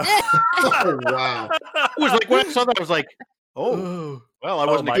past her at one point. Oh, wow. It was like, when I saw that, I was like, oh, well, I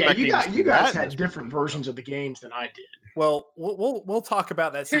wasn't expecting. Yeah, you guys had different versions of the games than I did. Well, we'll talk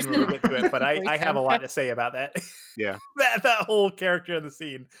about that scene when we get to it, but I have a lot to say about that. Yeah. that whole character in the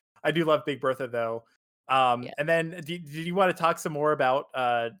scene. I do love Big Bertha though. And then did you want to talk some more about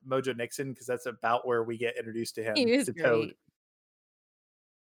Mojo Nixon, because that's about where we get introduced to him, to Toad.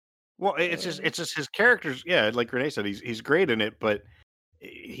 Well, it's just his characters. Yeah, like Renee said, he's great in it, but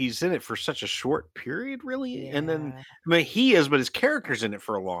he's in it for such a short period, really. Yeah. And then, I mean, he is, but his character's in it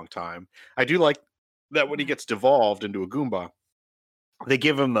for a long time. I do like that when he gets devolved into a Goomba, they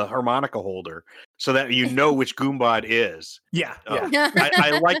give him the harmonica holder so that you know which Goomba it is. Yeah.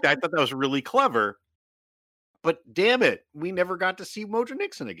 I like that. I thought that was really clever. But damn it, we never got to see Mojo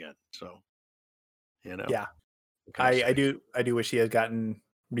Nixon again. So, yeah, I do wish he had gotten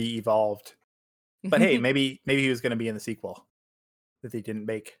re-evolved. But hey, maybe he was going to be in the sequel that they didn't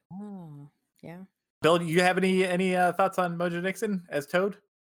make. Oh, yeah. Bill, do you have any thoughts on Mojo Nixon as Toad?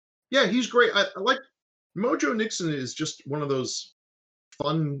 Yeah, he's great. I like Mojo Nixon. Is just one of those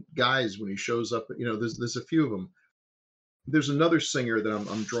fun guys when he shows up. There's a few of them. There's another singer that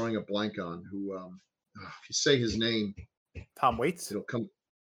I'm drawing a blank on who, if you say his name, Tom Waits. It'll come.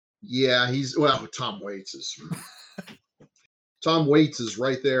 Yeah, Tom Waits is. Tom Waits is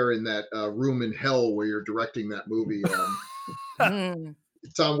right there in that room in hell where you're directing that movie.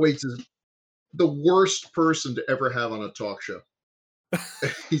 Tom Waits is the worst person to ever have on a talk show.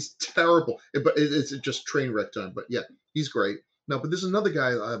 He's terrible, but it's just train wreck time. But yeah, he's great. No, but there's another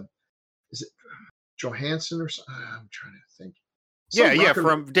guy. Is it Johansson or something? I'm trying to think.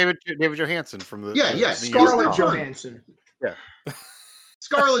 From David Johansen from the Scarlett Johansson. Yeah.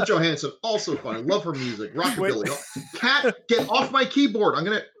 Scarlett Johansson, also fun. I love her music. Rockabilly. Cat, get off my keyboard. I'm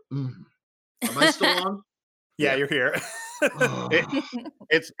gonna. Am I still on? Yeah, you're here.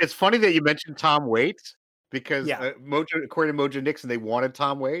 It's funny that you mentioned Tom Waits, because Yeah. according to Mojo Nixon, they wanted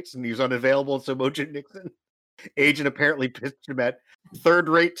Tom Waits and he was unavailable. So Mojo Nixon agent apparently pitched him at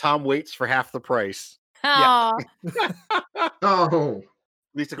third-rate Tom Waits for half the price. Aw. Oh,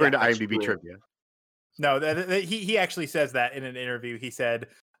 At least according that's to IMDb cruel. trivia. No, he actually says that in an interview. He said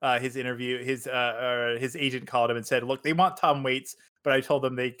his agent called him and said, "Look, they want Tom Waits, but I told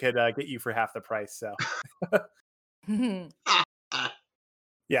them they could get you for half the price." So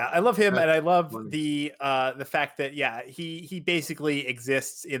yeah, I love him, That's and I love funny. the fact that he basically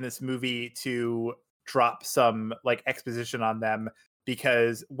exists in this movie to drop some like exposition on them,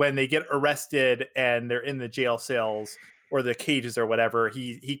 because when they get arrested and they're in the jail cells or the cages or whatever,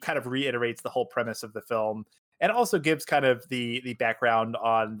 he kind of reiterates the whole premise of the film, and also gives kind of the background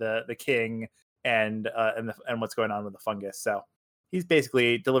on the king and what's going on with the fungus. So he's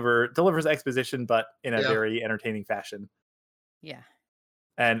basically delivers exposition, but in a Yeah. very entertaining fashion. Yeah.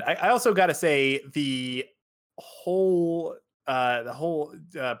 And I also got to say the whole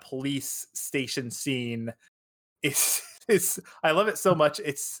police station scene is I love it so much.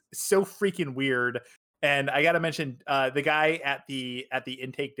 It's so freaking weird. And I got to mention the guy at the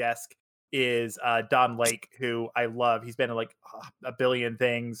intake desk is Don Lake, who I love. He's been in like a billion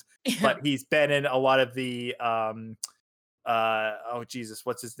things, but he's been in a lot of the oh Jesus,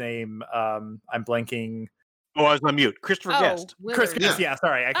 what's his name? I'm blanking. Oh, I was on mute. Christopher Guest. Chris Willard. Guest, yeah,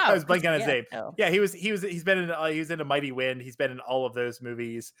 sorry. I was blanking on his name. Oh. Yeah, he's been in he was in A Mighty Wind. He's been in all of those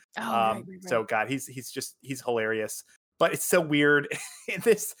movies. Oh, right. So God, he's hilarious. But it's so weird. In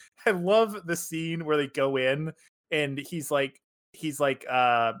this, I love the scene where they go in and he's like doing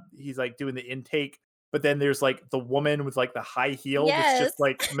the intake, but then there's like the woman with like the high heel that's just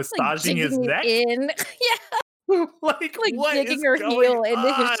like massaging his digging neck. in. Yeah. like what digging is her going heel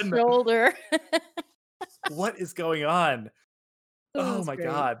into his on? shoulder. What is going on? Oh That's my great.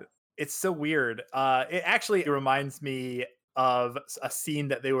 God. It's so weird. It reminds me of a scene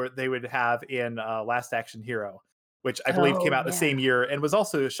that they would have in Last Action Hero, which I believe came out the same year and was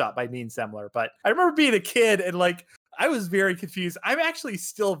also shot by Neen Semler. But I remember being a kid and like I was very confused. I'm actually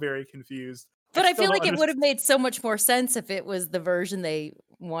still very confused. But I still feel like don't it would have made so much more sense if it was the version they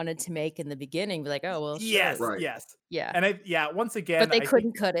wanted to make in the beginning. Be like, oh well, Yes, sure. Right. yes. Yeah. And once again, But they I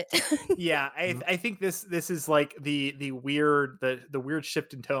couldn't think, cut it. yeah, I think this is like the weird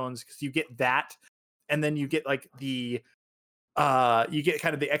shift in tones, because you get that, and then you get like the you get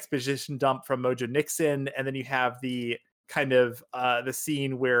kind of the exposition dump from Mojo Nixon, and then you have the kind of the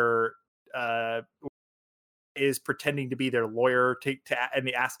scene where is pretending to be their lawyer and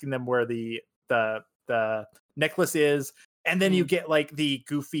asking them where the necklace is, and then you get like the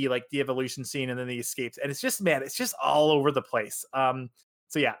goofy like the evolution scene and then the escapes, and it's just all over the place.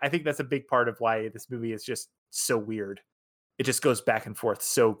 So yeah, I think that's a big part of why this movie is just so weird. It just goes back and forth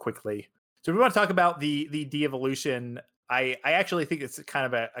so quickly. So if we want to talk about the de-evolution, I actually think it's kind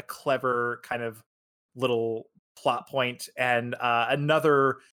of a clever kind of little plot point, and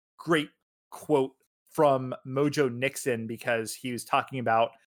another great quote from Mojo Nixon, because he was talking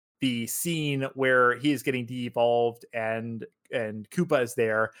about the scene where he is getting de-evolved and Koopa is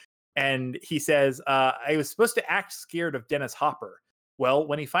there, and he says, I was supposed to act scared of Dennis Hopper. Well,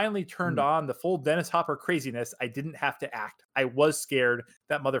 when he finally turned on the full Dennis Hopper craziness, I didn't have to act. I was scared.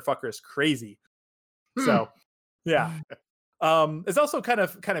 That motherfucker is crazy. So yeah. It's also kind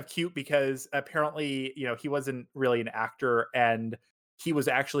of cute because apparently, he wasn't really an actor, and he was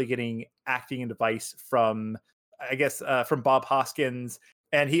actually getting acting advice from, I guess, from Bob Hoskins.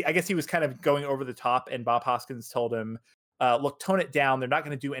 And I guess he was kind of going over the top, and Bob Hoskins told him, look, tone it down. They're not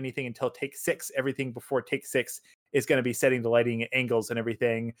going to do anything until take 6. Everything before take 6 is going to be setting the lighting angles and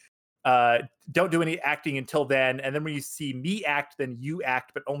everything. Don't do any acting until then. And then when you see me act, then you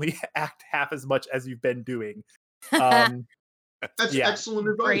act, but only act half as much as you've been doing. That's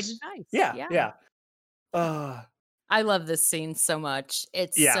excellent Great advice. advice. Yeah. I love this scene so much.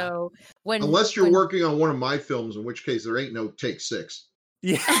 It's so Unless you're working on one of my films, in which case there ain't no take 6.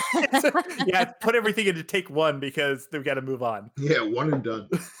 Yeah. Yeah, put everything into take 1 because they've got to move on. Yeah, one and done.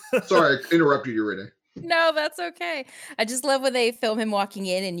 Sorry, I interrupted you, Renee. No, that's okay. I just love when they film him walking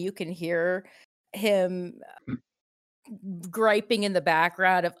in and you can hear him griping in the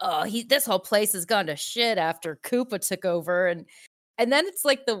background of, this whole place has gone to shit after Koopa took over. And then it's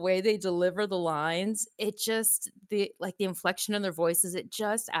like the way they deliver the lines, it just the inflection in their voices, it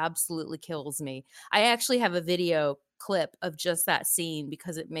just absolutely kills me. I actually have a video clip of just that scene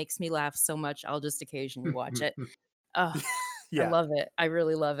because it makes me laugh so much. I'll just occasionally watch it. Oh, Yeah. I love it. I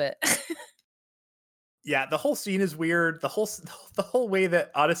really love it. Yeah, the whole scene is weird. The whole way that,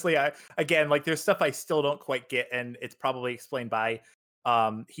 honestly, there's stuff I still don't quite get, and it's probably explained by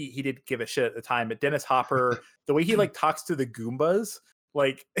he did give a shit at the time. But Dennis Hopper, the way he like talks to the Goombas,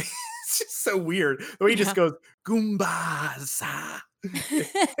 like it's just so weird. The way he just goes Goombas.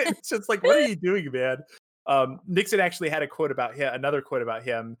 It's just like, what are you doing, man? Nixon actually had another quote about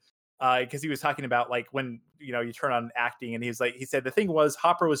him, because he was talking about like when you turn on acting, and he said the thing was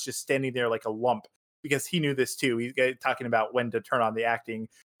Hopper was just standing there like a lump, because he knew this too. He's talking about when to turn on the acting.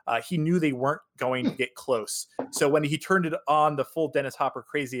 He knew they weren't going to get close, so when he turned it on the full Dennis Hopper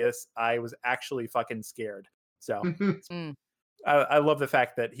craziness, I was actually fucking scared. So I love the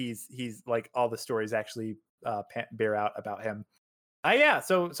fact that he's like all the stories actually bear out about him.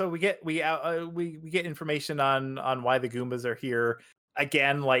 So we get information on why the Goombas are here.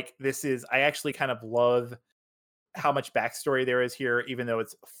 Again, like I actually kind of love how much backstory there is here, even though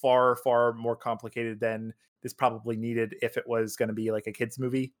it's far, far more complicated than this probably needed if it was going to be like a kids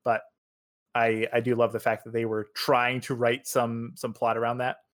movie. But I do love the fact that they were trying to write some plot around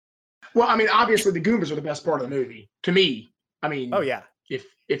that. Well, I mean, obviously the Goombas are the best part of the movie to me. I mean, oh yeah.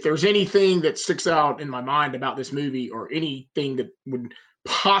 If there's anything that sticks out in my mind about this movie, or anything that would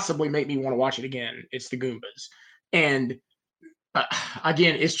possibly make me want to watch it again, it's the Goombas. And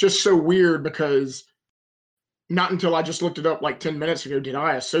again, it's just so weird, because not until I just looked it up like 10 minutes ago did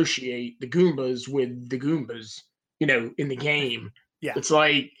I associate the Goombas with the Goombas, in the game. Yeah. It's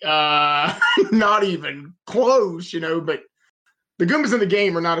like not even close, but the Goombas in the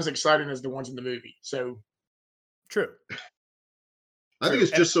game are not as exciting as the ones in the movie. So true. I think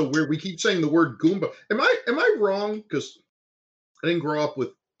it's just so weird. We keep saying the word Goomba. Am I wrong? Because I didn't grow up with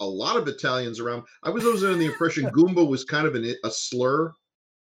a lot of Italians around. I was always under the impression Goomba was kind of a slur.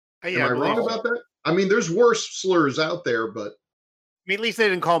 Am I wrong about that? I mean, there's worse slurs out there, but I mean, at least they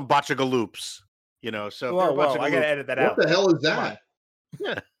didn't call them botchagaloops, So whoa, I gotta edit that out. What the hell is that?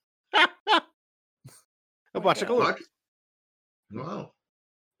 Yeah. A botchagaloop. Wow.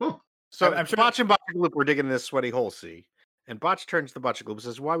 Huh. So I'm sure Botch and Botchagaloop were digging in this sweaty hole, see? And Botch turns to Botchagaloop and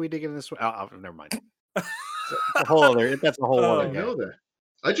says, "Why are we digging in this?" Never mind. That's a whole other. I know that.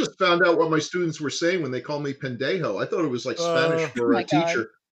 I just found out what my students were saying when they called me pendejo. I thought it was like Spanish for a teacher.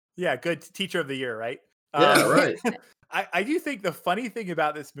 Yeah, good teacher of the year, right? Yeah, right. I do think the funny thing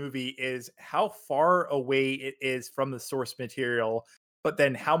about this movie is how far away it is from the source material, but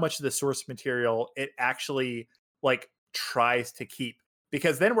then how much of the source material it actually like tries to keep.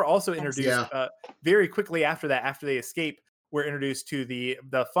 Because then we're also introduced very quickly after that, after they escape, we're introduced to the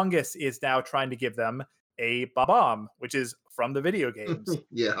fungus is now trying to give them a bomb, which is from the video games.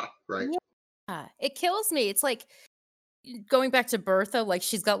 Yeah, right. Yeah. It kills me. It's like going back to Bertha, like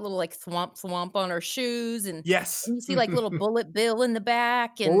she's got little like thwomp on her shoes, and yes, and you see like little Bullet Bill in the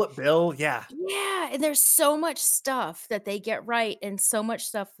back, and Bullet Bill, yeah, and there's so much stuff that they get right, and so much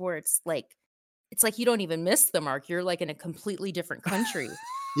stuff where it's like you don't even miss the mark. You're like in a completely different country.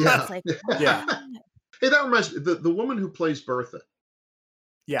 Yeah, it's like, yeah. Hey, that reminds me, the woman who plays Bertha.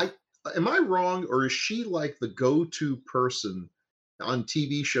 Yeah. Am I wrong, or is she like the go-to person on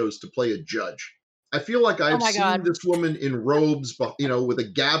TV shows to play a judge? I feel like I've seen this woman in robes, with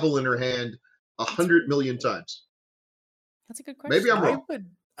a gavel in her hand 100 million times. That's a good question. Maybe I'm wrong.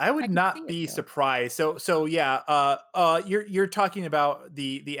 I would not be surprised. So yeah, you're talking about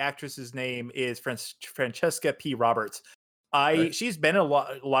the actress's name is Francesca P. Roberts. She's been in a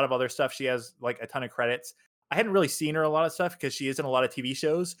lot of other stuff. She has like a ton of credits. I hadn't really seen her a lot of stuff because she is in a lot of TV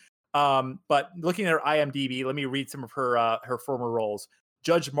shows. But looking at her IMDb, let me read some of her former roles.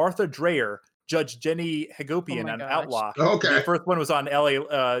 Judge Martha Dreyer, Judge Jenny Hagopian on Outlaw. Okay. The first one was on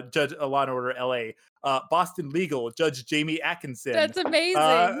LA, Judge Law and Order LA. Boston Legal, Judge Jamie Atkinson. That's amazing.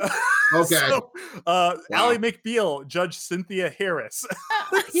 Okay. Ally McBeal, Judge Cynthia Harris.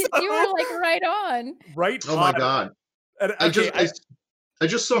 You were like right on. Right. Oh my God. And, I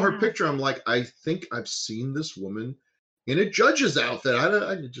just saw her picture. I'm like, I think I've seen this woman in a judge's outfit.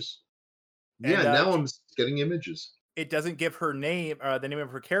 Now I'm getting images. It doesn't give her name, the name of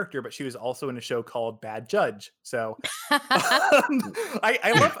her character, but she was also in a show called Bad Judge. So I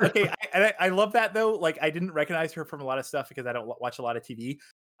love that though. Like I didn't recognize her from a lot of stuff because I don't watch a lot of TV.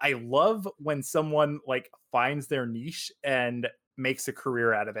 I love when someone like finds their niche and makes a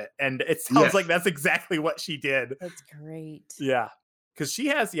career out of it. And it sounds like that's exactly what she did. That's great. Yeah. Because she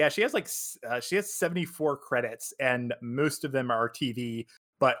has 74 credits, and most of them are TV,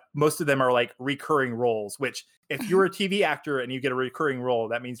 but most of them are like recurring roles, which if you're a TV actor and you get a recurring role,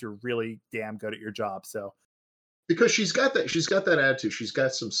 that means you're really damn good at your job. So because she's got that attitude, she's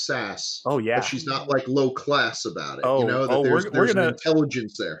got some sass. Oh yeah. But she's not like low class about it. There's an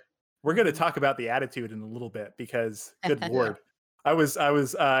intelligence there. We're going to talk about the attitude in a little bit because good Lord.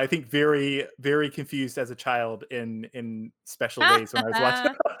 I think very, very confused as a child in special ways when I was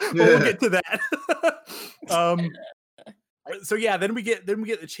watching. We'll get to that. So yeah, then we get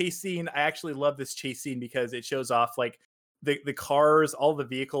the chase scene. I actually love this chase scene because it shows off like the cars, all the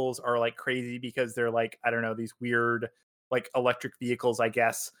vehicles are like crazy because they're like, I don't know, these weird like electric vehicles, I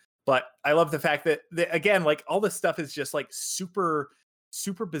guess. But I love the fact that again, like all this stuff is just like super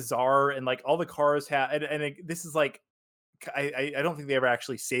bizarre, and like all the cars have, this is like, I don't think they ever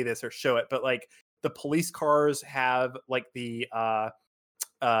actually say this or show it, but like the police cars have like the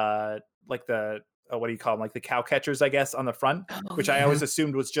like the what do you call them, like the cow catchers, I guess, on the front, which I always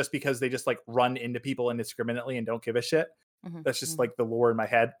assumed was just because they just like run into people indiscriminately and don't give a shit. That's just like the lore in my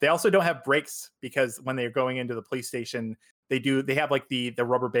head. They also don't have brakes because when they're going into the police station, they have like the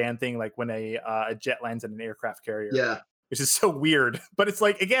rubber band thing, like when a jet lands in an aircraft carrier. Yeah. Which is so weird, but it's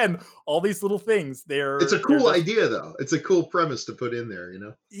like, again, all these little things. It's a cool idea, though. It's a cool premise to put in there, you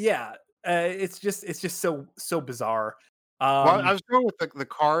know. Yeah, it's just so bizarre. Well, I was going with the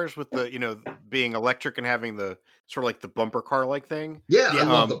cars with the being electric and having the sort of like the bumper car like thing. Yeah, I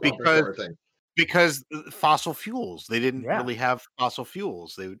love the bumper car thing because fossil fuels. They didn't really have fossil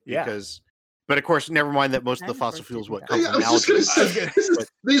fuels. But of course, never mind that most of the fossil fuels come from algae.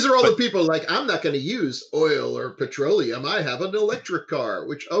 These are all the people like, I'm not going to use oil or petroleum. I have an electric car,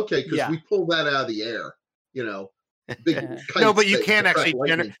 which because we pull that out of the air, Big no, but you can actually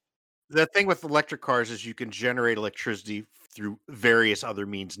generate. The thing with electric cars is you can generate electricity through various other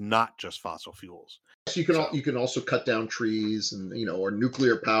means, not just fossil fuels. So you can also cut down trees and or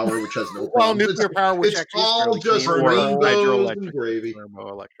nuclear power, which has no well, nuclear power, which it's all just rainbows and gravy.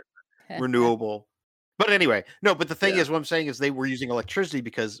 Thermoelectric. Renewable. But anyway, no, but the thing is, what I'm saying is they were using electricity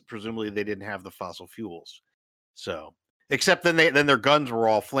because presumably they didn't have the fossil fuels. So except then their guns were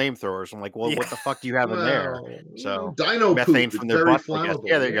all flamethrowers. I'm like, well, what the fuck do you have in there? So dino methane poop from their butts, I guess. flammable.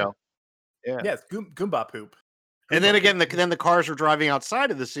 Yeah, there you go. Yeah. Yes, Goomba poop. And then again, the cars were driving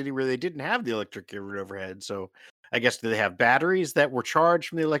outside of the city where they didn't have the electric grid overhead. So I guess do they have batteries that were charged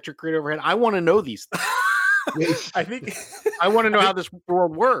from the electric grid overhead? I want to know these things. I think I want to know how this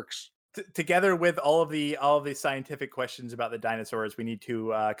world works. Together with all of the scientific questions about the dinosaurs, we need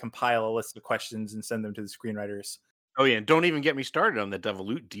to compile a list of questions and send them to the screenwriters. Oh yeah, and don't even get me started on the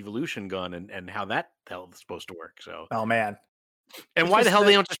devolution gun and how that hell is supposed to work. So oh man, and why the hell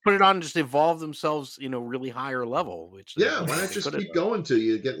they don't just put it on and just evolve themselves, really higher level? Which why not just keep going till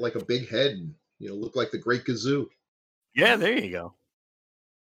you get like a big head and look like the Great Gazoo? Yeah, there you go.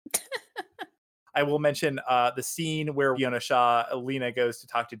 I will mention the scene where Fiona Shaw, Lena goes to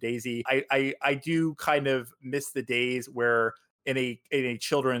talk to Daisy. I do kind of miss the days where in a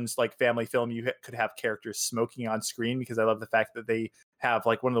children's like family film you could have characters smoking on screen, because I love the fact that they have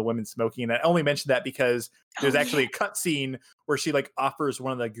like one of the women smoking. And I only mention that because there's actually a cut scene where she like offers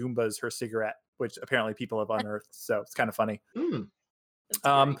one of the Goombas her cigarette, which apparently people have unearthed. So it's kind of funny.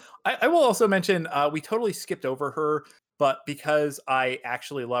 I will also mention we totally skipped over her, but because I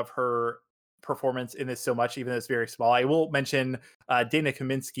actually love her performance in this so much, even though it's very small, I will mention Dana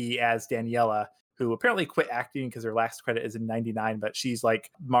Kaminsky as Daniela, who apparently quit acting because her last credit is in 99, but she's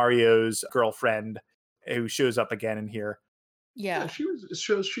like Mario's girlfriend who shows up again in here. Yeah, she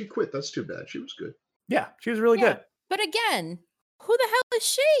quit. That's too bad. She was good. Yeah, she was really good. But again, who the hell is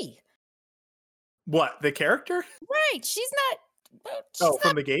she? What, the character? Right, she's not.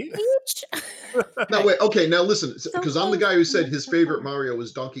 From the gate? No, wait. Okay, now listen, because I'm the guy who said his favorite Mario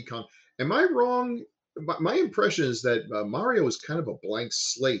was Donkey Kong. Am I wrong? My impression is that Mario is kind of a blank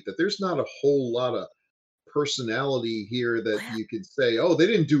slate, that there's not a whole lot of personality here that you could say, oh, they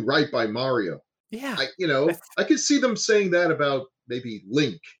didn't do right by Mario. Yeah. I could see them saying that about maybe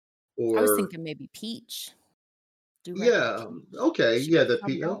Link. Or I was thinking maybe Peach. Yeah. Okay. Yeah, that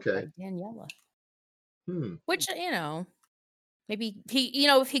Peach. Okay. Daniela. Which, maybe he,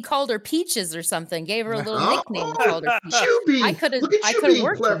 if he called her Peaches or something, gave her a little nickname, called her Peaches. I could have. Look at you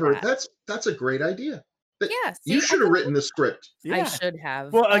being clever. That's a great idea. You should have written the script. Yeah. I should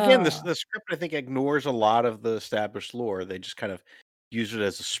have. Well, again, the script I think ignores a lot of the established lore. They just kind of use it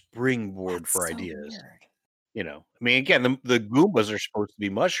as a springboard for ideas. Weird. I mean, again, the Goombas are supposed to be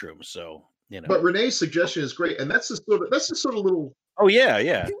mushrooms, so But Renee's suggestion is great, and that's the sort of little. Oh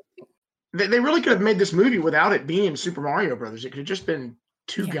yeah. They really could have made this movie without it being Super Mario Brothers. It could have just been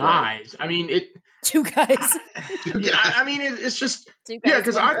two guys. Right. I mean, two guys. I mean, it's just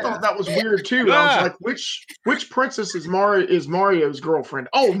because I thought that was weird too. Yeah. I was like, which princess is Mario's girlfriend?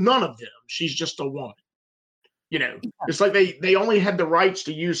 Oh, none of them. She's just a woman. It's like they only had the rights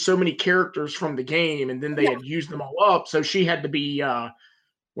to use so many characters from the game, and then they had used them all up. So she had to be. Well,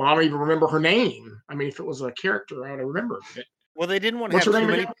 I don't even remember her name. I mean, if it was a character, I would have remembered it. Well, they didn't want to What's have her too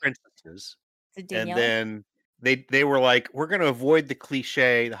name many again? princesses, Is it and Daniela? then they were like, we're going to avoid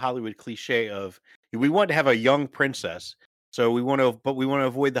the Hollywood cliche of we want to have a young princess, so we want to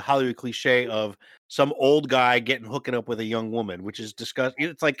avoid the Hollywood cliche of some old guy hooking up with a young woman, which is disgusting.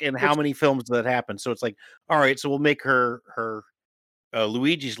 It's like in how many films does that happen? So it's like, all right, so we'll make her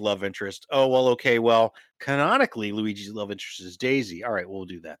Luigi's love interest. Oh well, okay, well canonically Luigi's love interest is Daisy. All right, we'll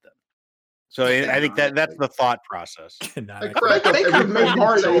do that then. So I think that's the thought process. I But crack up they could every have made time you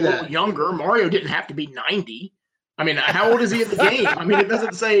Mario say a little that. younger. Mario didn't have to be 90. I mean, how old is he in the game? I mean, it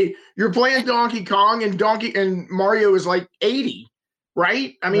doesn't say you're playing Donkey Kong and Mario is like 80,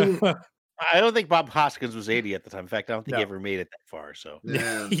 right? I mean, I don't think Bob Hoskins was 80 at the time. In fact, I don't think he No. ever made it that far. So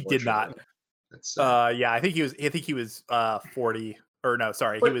Yeah, He did not. unfortunately. That's sad. Yeah, I think he was 40, or no,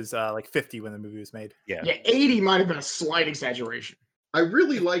 sorry, he But- was like 50 when the movie was made. yeah. 80 might have been a slight exaggeration. I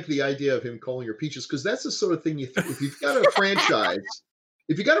really like the idea of him calling her Peaches because that's the sort of thing if you've got a franchise,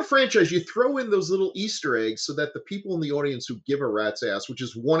 you throw in those little Easter eggs so that the people in the audience who give a rat's ass, which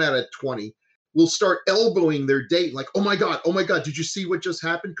is 1 out of 20, will start elbowing their date like, oh my god, did you see what just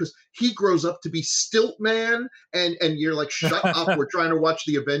happened? Because he grows up to be Stilt Man, and you're like, shut up, we're trying to watch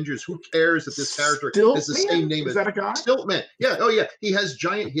the Avengers. Who cares that this character has the same name Is as that a guy? Stilt Man? Yeah, oh yeah, he has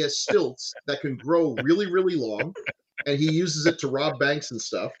stilts that can grow really, really long. And he uses it to rob banks and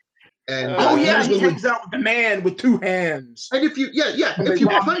stuff. And Oh yeah, here's he the hangs out with the man with 2 hands. and if you And if they you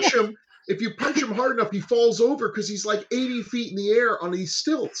rob punch him, hard enough, he falls over because he's like 80 feet in the air on these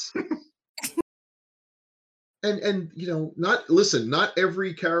stilts. and not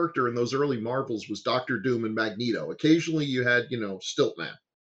every character in those early Marvels was Doctor Doom and Magneto. Occasionally you had, Stilt Man.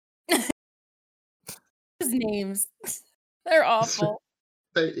 His names. They're awful.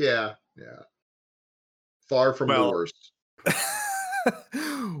 Yeah. Far from the Well, worst.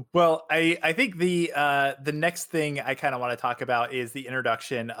 Well, I think the next thing I kind of want to talk about is the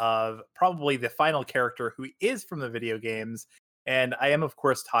introduction of probably the final character who is from the video games, and I am of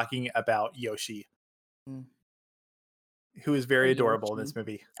course talking about Yoshi, who is very adorable in this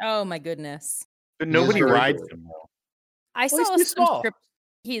movie. Oh my goodness. But He nobody is very rides adorable. him though. I Well, he's saw too some small. script.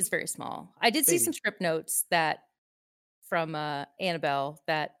 He is very small. I did see Baby. some script notes that from Annabelle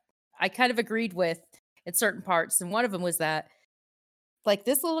that I kind of agreed with in certain parts, and one of them was that like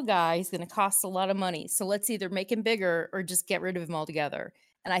this little guy is going to cost a lot of money, so let's either make him bigger or just get rid of him altogether.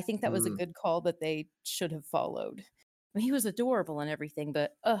 And I think that was a good call that they should have followed. I mean, he was adorable and everything,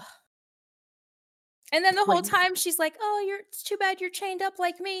 but ugh. And then the whole time she's like, "Oh, it's too bad you're chained up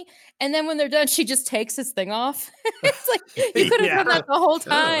like me." And then when they're done, she just takes his thing off. It's like you could have done that the whole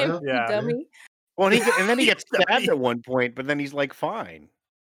time, well, you yeah. dummy. Well, and then he gets stabbed at one point, but then he's like fine.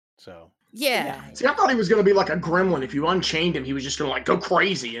 So Yeah. See, I thought he was going to be like a gremlin. If you unchained him, he was just going to like go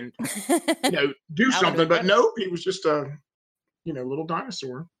crazy and do That something. would've But been nope, he was just a little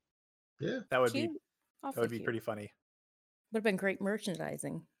dinosaur. Yeah. That would Cute. be Awfully cute. pretty funny. Would have been great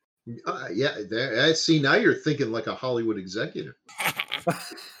merchandising. I see. Now you're thinking like a Hollywood executive. And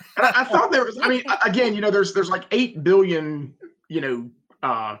I thought there was. I mean, again, there's like 8 billion,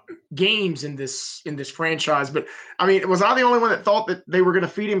 games in this franchise. But I mean, was I the only one that thought that they were going to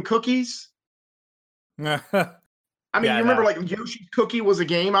feed him cookies? I mean, Yeah, you remember no. like Yoshi's Cookie was a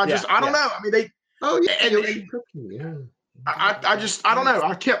game. I don't Yeah. know. I mean, they. Oh yeah, And- Yoshi Cookie, yeah. I don't know.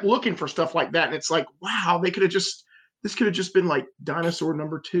 I kept looking for stuff like that, and it's like, wow, this could have just been like dinosaur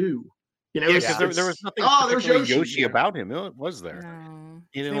number 2. yeah, it's- because there was it's- nothing there's particularly Yoshi yeah. about him. It was there. No.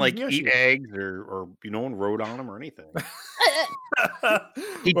 He His didn't name like was eat Yoshi. eggs or and rode on them or anything.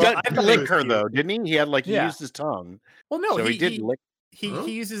 He Well, I did thought it lick was her cute. though, didn't he? He had he Yeah. used his tongue. Well, no, So he did lick. Huh?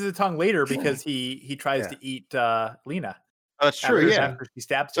 he uses the tongue later because he tries Yeah. to eat Lena. Oh, that's true. after, Yeah. after she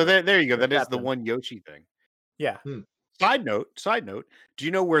stabs So him. there you go. That is Stabbed the him. one Yoshi thing. Yeah. Side note. Do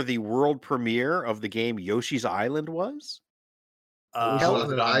you know where the world premiere of the game Yoshi's Island was? was it Was on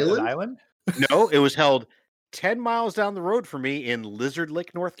it an on island? an island? No, it was held 10 miles down the road from me in Lizard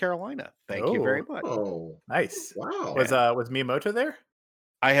Lick, North Carolina. Thank you very much. Oh, Nice. wow. Was Miyamoto there?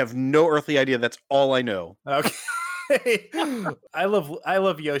 I have no earthly idea. That's all I know. Okay. I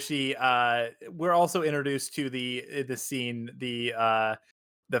love Yoshi. We're also introduced to the scene, the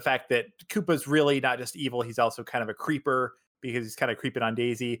fact that Koopa's really not just evil, he's also kind of a creeper because he's kind of creeping on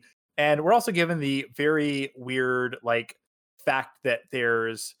Daisy. And we're also given the very weird fact that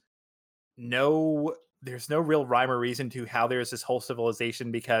there's no real rhyme or reason to how there's this whole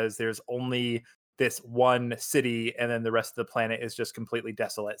civilization, because there's only this one city and then the rest of the planet is just completely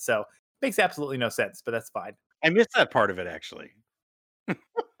desolate. So makes absolutely no sense, but that's fine. I missed that part of it actually.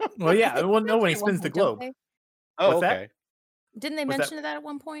 Well, yeah, well, no, when he At one spins the point, don't globe. they? Oh, What's that? okay. Didn't they Was that- mention that at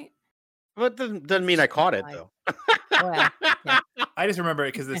one point? But doesn't mean I caught it though. Well, yeah. I just remember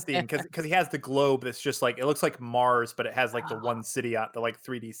it because this scene, because he has the globe that's just like, it looks like Mars, but it has like the one city on the like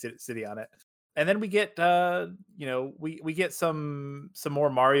 3D city on it. And then we get we get some more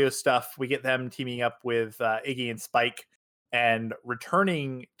Mario stuff. We get them teaming up with Iggy and Spike and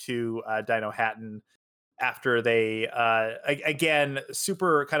returning to Dino Hatton after they again,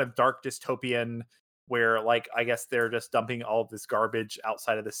 super kind of dark dystopian, where like I guess they're just dumping all of this garbage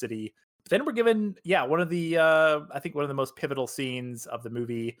outside of the city. But then we're given one of the I think one of the most pivotal scenes of the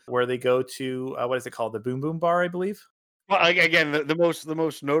movie, where they go to what is it called, the Boom Boom Bar, I believe. Well, again, the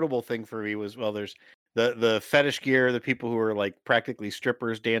most notable thing for me was, well, there's the fetish gear, the people who are like practically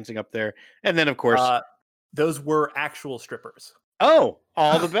strippers dancing up there, and then of course, those were actual strippers. oh,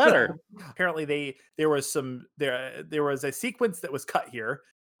 all the better. Apparently, there was a sequence that was cut here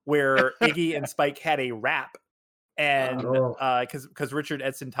where Iggy and Spike had a rap, and because Richard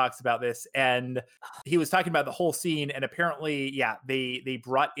Edson talks about this, and he was talking about the whole scene, and apparently, they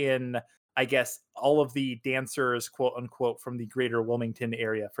brought in, I guess, all of the dancers, quote unquote, from the greater Wilmington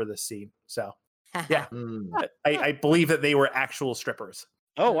area for this scene. So, yeah, I believe that they were actual strippers.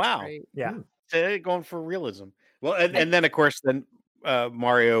 Oh, wow. Great. Yeah. Going for realism. Well, and then of course,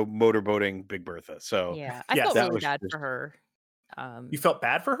 Mario motorboating Big Bertha. So Yeah, I yes, felt that really was bad just- for her. You felt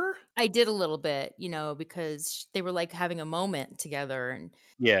bad for her? I did a little bit, because they were like having a moment together, and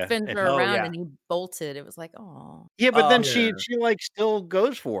yeah, spins her Oh, around, yeah. and he bolted. It was like, oh, yeah, but then Yeah. she like still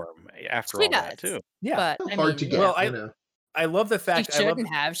goes for him after she all that does. too. Yeah. But How I hard to mean, get. Well, you know. I love the she fact. shouldn't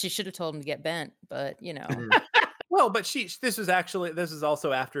have. She should have told him to get bent. But Well, but this is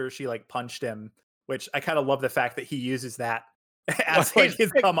also after she like punched him, which I kind of love the fact that he uses that as like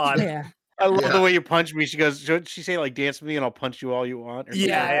his come on. yeah, I love Yeah. the way you punch me. She goes, should she say like dance with me and I'll punch you all you want? Or something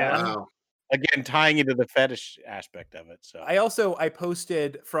Yeah, like that? Wow. Again, tying into the fetish aspect of it. So I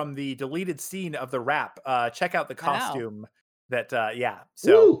posted from the deleted scene of the rap. Check out the Wow. costume that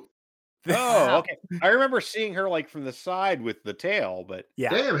So Woo. oh, Wow. okay. I remember seeing her like from the side with the tail, but yeah.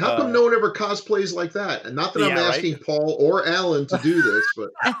 Damn, how come no one ever cosplays like that? And not that I'm Yeah, right? asking Paul or Alan to do this,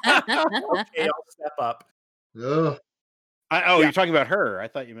 but Okay, I'll step up. ugh, Yeah. you're talking about her. I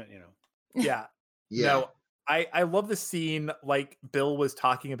thought you meant, Yeah. yeah. No, I love the scene, like Bill was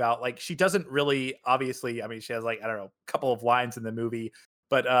talking about. Like, she doesn't really, obviously, I mean, she has like, I don't know, a couple of lines in the movie,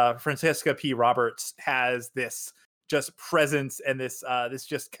 but Francesca P. Roberts has this just presence and this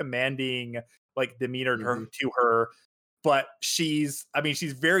just commanding like demeanor to her. But she's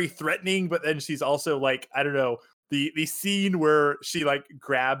very threatening, but then she's also like, I don't know, the scene where she like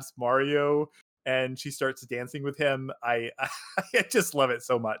grabs Mario and she starts dancing with him. I just love it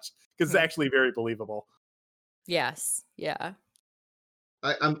so much because it's actually very believable. yes, yeah.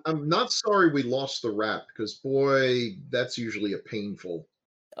 I'm not sorry we lost the rap, because boy, that's usually a painful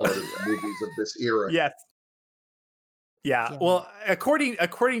part of movies of this era. Yes. Yeah. Yeah. Well, according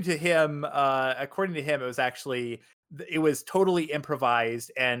to him, it was actually, it was totally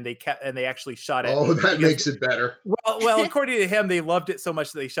improvised, and they actually shot it. Oh, that because- makes it better. Well, according to him, they loved it so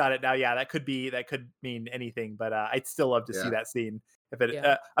much that they shot it. Now, yeah, that could mean anything, but I'd still love to see Yeah. that scene. If it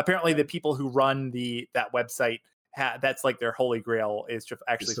Yeah. apparently the people who run that website, that's like their holy grail, is to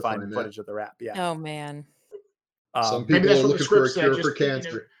actually to find find that. footage of the rap. Yeah. Oh man. Some Maybe people that's are what the looking for a script said, cure just, for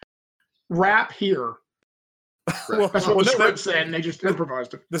cancer. Rap here. Well, That's what the no, script said, and they just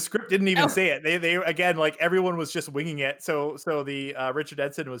improvised it. the script didn't even Oh. say it. They again, like, everyone was just winging it. So the Richard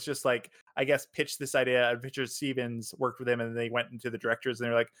Edson was just like, I guess, pitched this idea, and Richard Stevens worked with him, and they went into the directors, and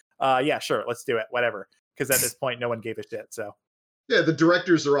they're like, yeah, sure, let's do it, whatever. Because at this point, no one gave a shit. So Yeah, the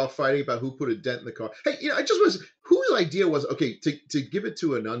directors are all fighting about who put a dent in the car. Hey, I just was, whose idea was, okay, to give it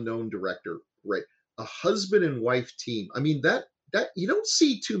to an unknown director, right? A husband and wife team. I mean, that you don't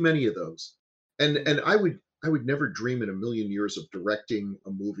see too many of those. And I would never dream in a million years of directing a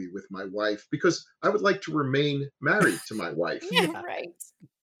movie with my wife, because I would like to remain married to my wife. Yeah, right.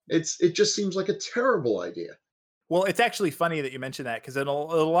 It just seems like a terrible idea. well, it's actually funny that you mentioned that, because in a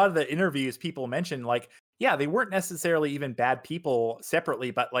lot of the interviews, people mentioned, like, yeah, they weren't necessarily even bad people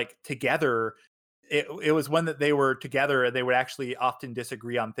separately, but like together, it was when that they were together and they would actually often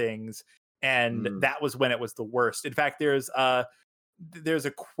disagree on things, and that was when it was the worst. In fact, there's a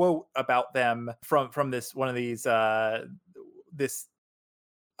quote about them from this one of these this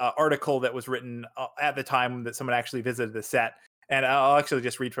article that was written at the time that someone actually visited the set. And I'll actually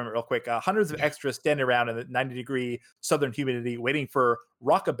just read from it real quick. Hundreds of extras stand around in the 90-degree southern humidity waiting for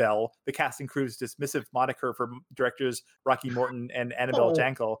Rockabelle, the cast and crew's dismissive moniker for directors Rocky Morton and Annabelle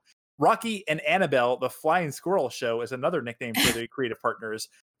Jankel. Rocky and Annabelle, the Flying Squirrel Show, is another nickname for the creative partners.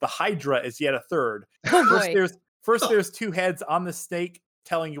 The Hydra is yet a third. Oh, boy. First, there's two heads on the snake.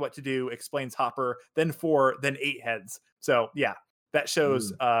 telling you what to do, explains Hopper, then 4, then 8 heads. So yeah, that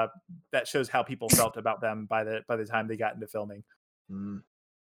shows how people felt about them by the time they got into filming. Mm.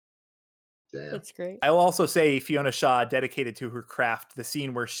 Damn. That's great. I will also say Fiona Shaw dedicated to her craft. The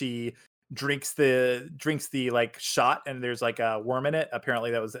scene where she drinks the like shot and there's like a worm in it.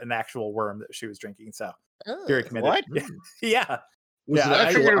 Apparently that was an actual worm that she was drinking. So very committed. What? Yeah. Was it I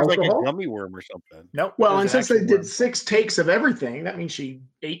actual figured it was like alcohol? a gummy worm or something. Nope. Well, it and was an since they actual did worm. 6 takes of everything, that means she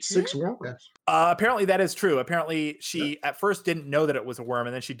ate 6 worms. Apparently that is true. Apparently she at first didn't know that it was a worm,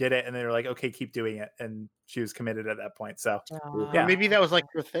 and then she did it, and they were like, "Okay, keep doing it," and she was committed at that point. So Yeah, maybe that was like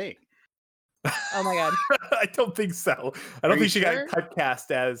her thing. Oh my god! I don't think so. I don't Are think you she sure? got typecast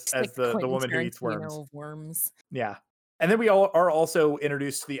as Like the Quentin woman who eats Tarantino worms. of worms. Yeah. And then we all are also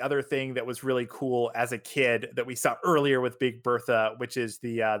introduced to the other thing that was really cool as a kid that we saw earlier with Big Bertha, which is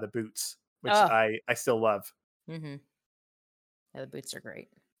the boots, which I still love. Mm-hmm. Yeah, the boots are great.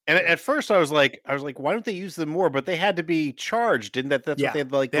 And at first I was like, why don't they use them more? But they had to be charged, didn't that? That's Yeah, what they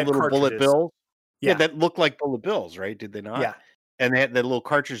had, like they the had little bullet cartridges. bills. Yeah. That looked like bullet bills, right? Did they not? Yeah. And they had that little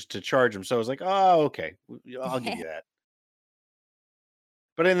cartridge to charge them. So I was like, oh, okay, I'll give you that.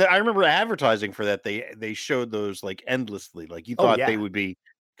 But I remember advertising for that. They showed those like endlessly. Like you thought they would be,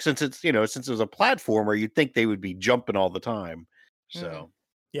 since it's since it was a platformer, you'd think they would be jumping all the time. So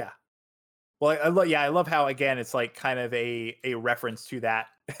yeah. Well, I love how again it's like kind of a reference to that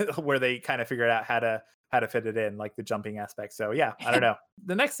where they kind of figured out how to fit it in, like the jumping aspect. So yeah, I don't know.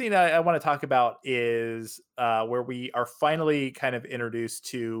 The next thing I want to talk about is where we are finally kind of introduced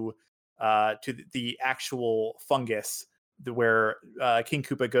to the actual fungus, where King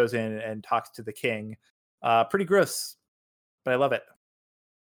Koopa goes in and talks to the king. Pretty gross, but I love it.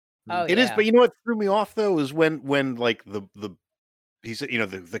 Oh, it is. But you know what threw me off though is when like the he said,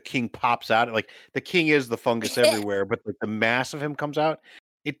 the king pops out. Like the king is the fungus everywhere, but like the mass of him comes out.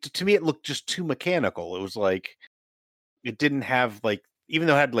 To me, it looked just too mechanical. It was like it didn't have like, even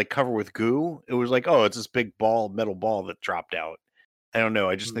though it had like cover with goo, it was like, oh, it's this big metal ball that dropped out. I don't know.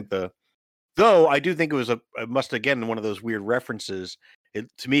 I just think though I do think it was it must again one of those weird references.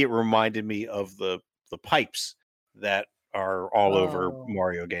 To me, it reminded me of the pipes that are all over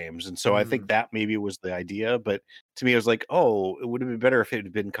Mario games, and so I think that maybe was the idea. But to me, it was like, oh, it would have been better if it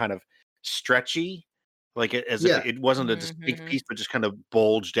had been kind of stretchy, like if it wasn't a distinct piece, but just kind of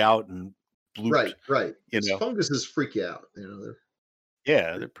bulged out and blooped. Right. Funguses freak you out.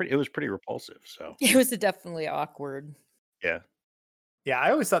 They're pretty. It was pretty repulsive. So it was definitely awkward. Yeah,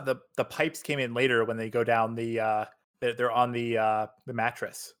 I always thought the pipes came in later when they go down they're on the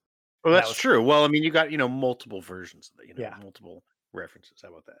mattress. Well, that's true. Well, I mean, you got multiple versions of that. Multiple references. How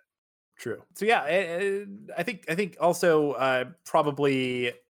about that? True. So yeah, I think also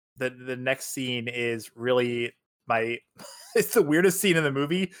probably the next scene is really it's the weirdest scene in the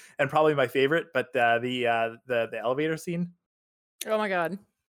movie and probably my favorite. But the elevator scene. Oh my god!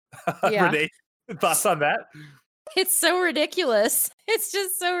 Yeah. Renee, thoughts on that? It's so ridiculous. It's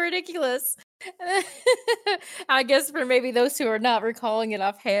just so ridiculous. I guess for maybe those who are not recalling it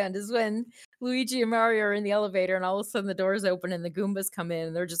offhand is when Luigi and Mario are in the elevator and all of a sudden the doors open and the Goombas come in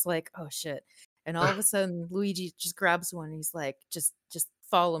and they're just like, oh shit. And all of a sudden Luigi just grabs one and he's like, just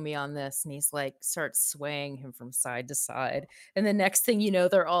follow me on this. And he's like, starts swaying him from side to side. And the next thing you know,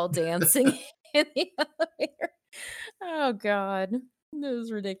 they're all dancing in the elevator. Oh God. It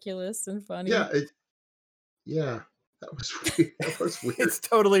was ridiculous and funny. Yeah, that was weird. It's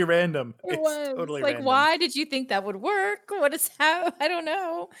totally random. It was totally like, random. why did you think that would work? What is how? I don't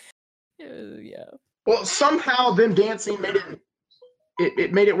know. Yeah. Well, somehow them dancing made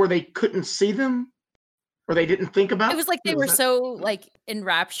it made it where they couldn't see them, or they didn't think about. It was like they were so like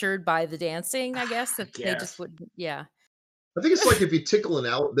enraptured by the dancing, I guess, that they just wouldn't. Yeah. I think it's like if you tickle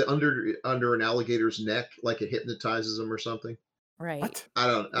under an alligator's neck, like it hypnotizes them or something. Right. What? I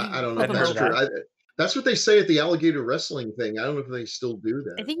don't know I've if that's heard true. That's what they say at the alligator wrestling thing. I don't know if they still do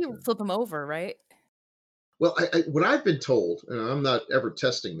that. I think you flip them over, right? Well, what I've been told, and I'm not ever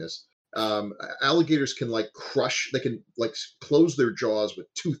testing this, alligators can they can close their jaws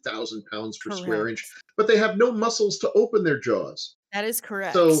with 2,000 pounds per square inch, but they have no muscles to open their jaws. That is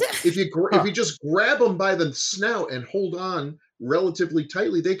correct. So if you just grab them by the snout and hold on relatively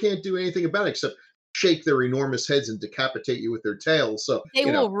tightly, they can't do anything about it except shake their enormous heads and decapitate you with their tails. So they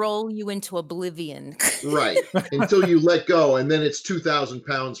will roll you into oblivion. Right. Until you let go, and then it's 2,000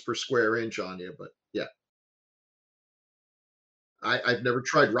 pounds per square inch on you. But yeah. I've never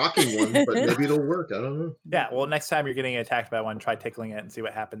tried rocking one, but maybe it'll work. I don't know. Yeah, well, next time you're getting attacked by one, try tickling it and see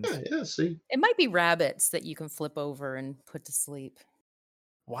what happens. Yeah, see. It might be rabbits that you can flip over and put to sleep.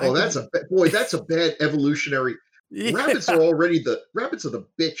 Why that's a bad evolutionary. Yeah. Rabbits are the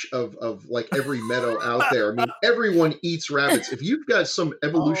bitch of like every meadow out there. I mean, everyone eats rabbits. If you've got some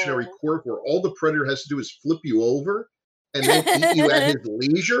evolutionary Oh. quirk where all the predator has to do is flip you over and then eat you at his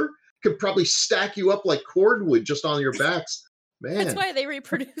leisure, could probably stack you up like cordwood just on your backs. That's Man, why they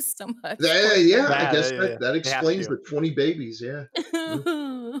reproduce so much. yeah, I That, guess yeah, that they have explains to. the 20 babies. Yeah.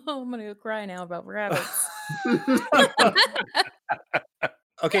 Oh, I'm gonna go cry now about rabbits.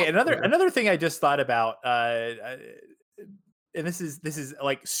 Okay, another Yeah. another thing I just thought about, and this is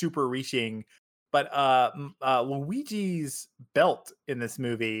like super reaching, but Luigi's belt in this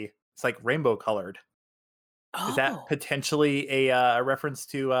movie, it's like rainbow colored. Is that Oh, potentially a reference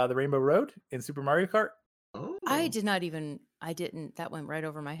to the Rainbow Road in Super Mario Kart? Oh. I didn't. That went right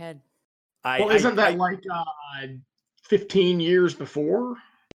over my head. Well, isn't that like 15 years before?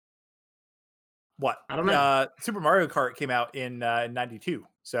 What? I don't know. Super Mario Kart came out in '92,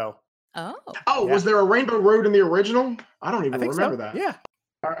 so Oh, Oh, Yeah. was there a Rainbow Road in the original? I don't I even think remember so. that. Yeah.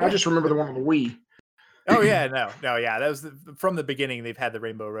 I just remember the one on the Wii. Oh yeah, no, yeah. That was from the beginning. They've had the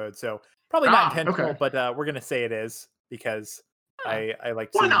Rainbow Road, so probably not intentional, Okay. but we're gonna say it is because Huh. I like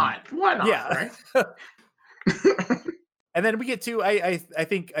Why seeing. not? Why not? Yeah. Right? And then we get to I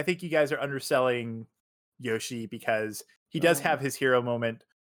think you guys are underselling Yoshi because he does Oh. have his hero moment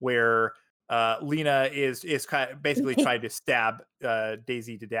where Lena is kind of basically trying to stab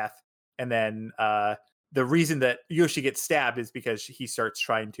Daisy to death, and then the reason that Yoshi gets stabbed is because he starts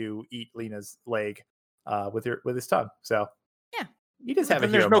trying to eat Lena's leg with his tongue. So Yeah. he does But have a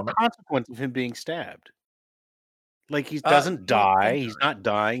then there's hero no moment. consequence of him being stabbed. Like he Uh, doesn't well, die. thank He's not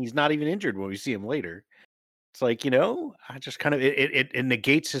dying. He's not even injured when we see him later. It's like, I just kind of it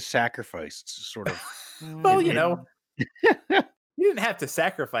negates his sacrifice. It's sort of Well, it, it you didn't have to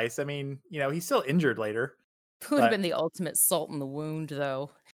sacrifice. I mean, he's still injured later. Would have But been the ultimate salt in the wound,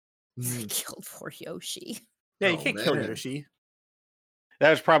 though. They Mm. killed poor Yoshi. yeah, you Oh, can't kill man. Yoshi. that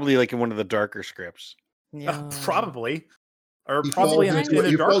was probably like in one of the darker scripts. Yeah. Probably. Or He probably falls in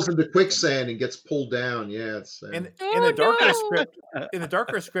the darker into quicksand and gets pulled down. Yeah, it's in Oh, the darker no. script. In the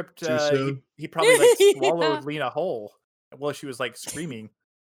darker script, Too soon? he probably like Yeah. swallowed Lena whole while she was like screaming.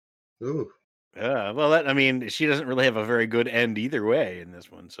 Ooh. Yeah, well, I mean, she doesn't really have a very good end either way in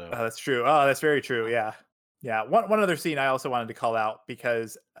this one. So Oh, that's true. Oh, that's very true. Yeah, yeah. One other scene I also wanted to call out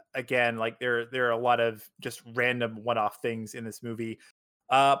because again, like there are a lot of just random one-off things in this movie.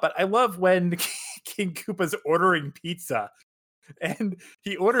 But I love when King Koopa's ordering pizza. And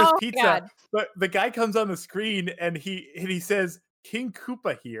he orders Oh, pizza, God. but the guy comes on the screen and he says, "King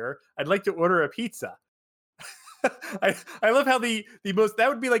Koopa here. I'd like to order a pizza." I love how the most that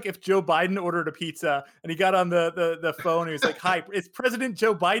would be like if Joe Biden ordered a pizza and he got on the phone and he was like, "Hi, it's President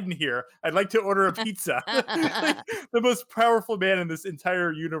Joe Biden here. I'd like to order a pizza." Like, the most powerful man in this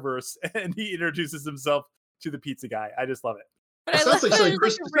entire universe, and he introduces himself to the pizza guy. I just love it. But I It love sounds like, that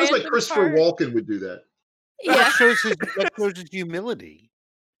Chris, there's it a sounds like random Christopher part. Walken would do that. Yeah. that shows his humility.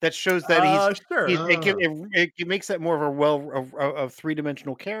 That shows that Sure. it makes that more of a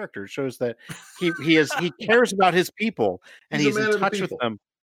three-dimensional character. It shows that he cares about his people and He's a he's man in of the touch with people. them.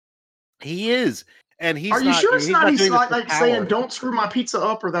 He is, and he's Are you not. sure it's He's not? not He's doing this like, for like saying, power. "Don't screw my pizza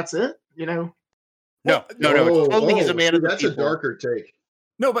up," or that's it. No, Well, no. It's totally he's a man see, of the that's people. a darker take.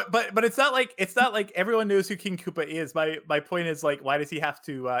 No, but it's not like everyone knows who King Koopa is. My point is like, why does he have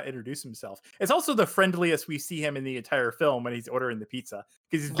to introduce himself? It's also the friendliest we see him in the entire film when he's ordering the pizza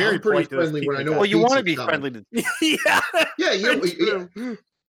because he's very I'm pretty polite to this friendly when I pizza know guy. Well, you want to pizza's be coming. friendly to. Yeah, Yeah, very true.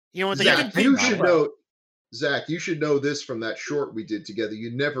 You want to Zach, King you Koopa. should know. Zach, you should know this from that short we did together.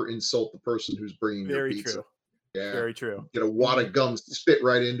 You never insult the person who's bringing your Very pizza. true. Yeah, Very true. get a wad of gum, spit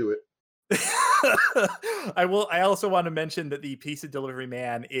right into it. I also want to mention that the pizza delivery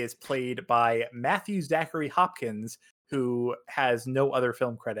man is played by Matthew Zachary Hopkins, who has no other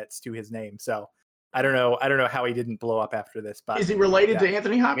film credits to his name. So I don't know how he didn't blow up after this, but Is he related yeah. to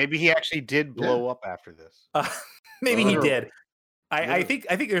Anthony Hopkins? Maybe he actually did blow up after this. Maybe he Oh. did. I Yeah.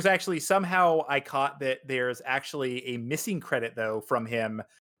 think there's actually somehow I caught that there's actually a missing credit though from him,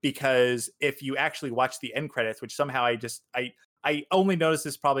 because if you actually watch the end credits, which somehow I only noticed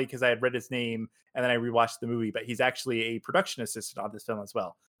this probably because I had read his name and then I rewatched the movie, but he's actually a production assistant on this film as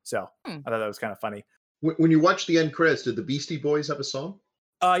well. So I thought that was kind of funny. When you watch the end credits, did the Beastie Boys have a song?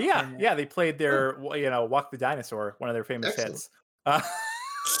 Yeah, they played their "Walk the Dinosaur," one of their famous Excellent.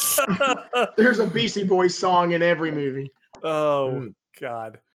 hits. There's a Beastie Boys song in every movie. Oh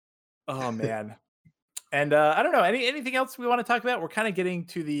God. Oh man. And I don't know. Anything else we want to talk about? We're kind of getting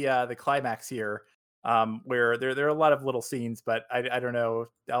to the climax here, where there are a lot of little scenes, but I don't know.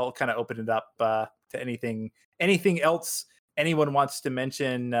 I'll kind of open it up to anything else anyone wants to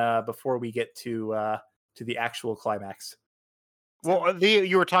mention before we get to to the actual climax. Well,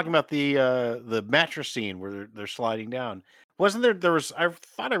 you were talking about the mattress scene where they're sliding down. Wasn't there? There was. I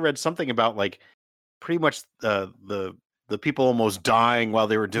thought I read something about like pretty much the people almost dying while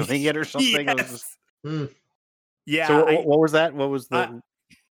they were doing it or something. It was just, Yes. Hmm. Yeah. so what was that? What was the?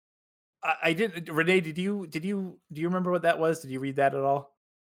 I didn't. Renee, do you remember what that was? Did you read that at all?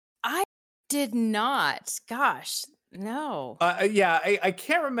 I did not. Gosh, no. Yeah, I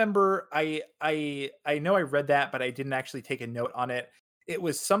can't remember. I know I read that, but I didn't actually take a note on it. It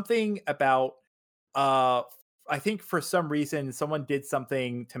was something about uh I think for some reason someone did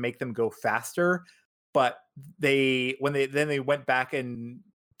something to make them go faster, but they went back and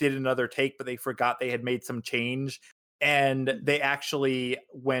did another take, but they forgot they had made some change, and they actually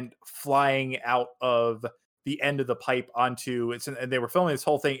went flying out of the end of the pipe onto it's and they were filming this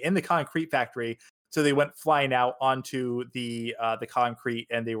whole thing in the concrete factory. So they went flying out onto the concrete,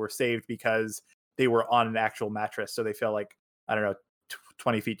 and they were saved because they were on an actual mattress. So they fell like, I don't know,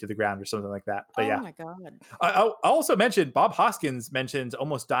 20 feet to the ground or something like that. But Oh yeah, my God. I also mentioned Bob Hoskins mentions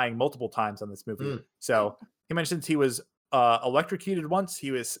almost dying multiple times on this movie. Mm. So he mentions he was electrocuted once. He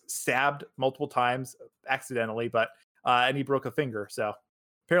was stabbed multiple times accidentally, but and he broke a finger. So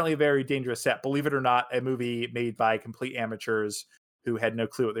apparently a very dangerous set. Believe it or not, a movie made by complete amateurs who had no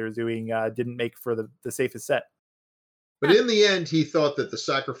clue what they were doing, didn't make for the safest set. But in the end, he thought that the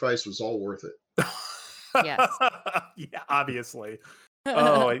sacrifice was all worth it. Yes. Yeah, obviously.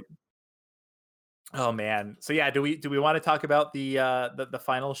 Oh, oh man. So yeah, do we want to talk about the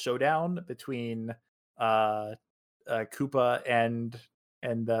final showdown between Koopa and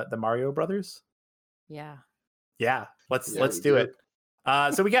the Mario brothers? Yeah. Yeah, let's Yeah, we do do. it.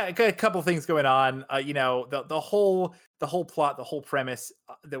 So we got a couple things going on. You know, the whole plot, the whole premise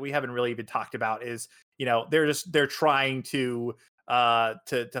that we haven't really even talked about is, you know, they're trying to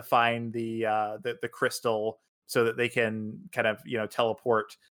find the crystal so that they can kind of, you know,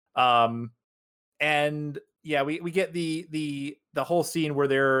 teleport. And yeah, we get the whole scene where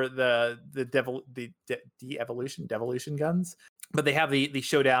they're the devolution guns, but they have the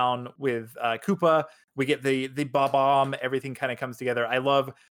showdown with Koopa. We get the bomb. Everything kind of comes together. I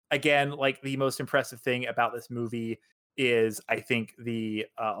love, again, like the most impressive thing about this movie is I think the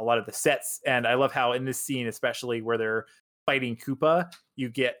a lot of the sets, and I love how in this scene, especially where they're fighting Koopa, you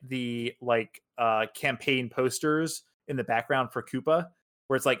get the like campaign posters in the background for Koopa,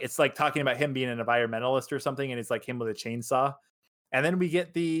 where it's like talking about him being an environmentalist or something, and it's like him with a chainsaw. And then we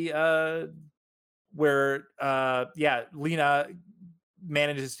get the where yeah, Lena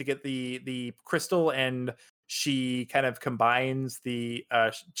manages to get the crystal, and she kind of combines the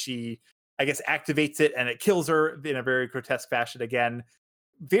she, I guess, activates it, and it kills her in a very grotesque fashion. Again,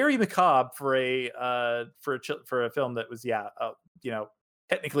 very macabre for a film that was, yeah, you know,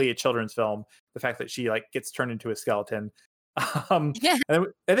 technically a children's film. The fact that she like gets turned into a skeleton. Yeah. And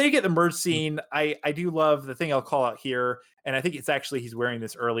then you get the merge scene. I do love the thing I'll call out here, and I think it's actually he's wearing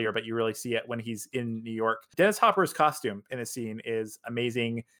this earlier, but you really see it when he's in New York. Dennis Hopper's costume in this scene is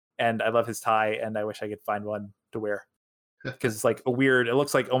amazing, and I love his tie, and I wish I could find one to wear because it's like a weird, it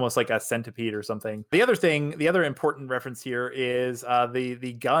looks like almost like a centipede or something. The other important reference here is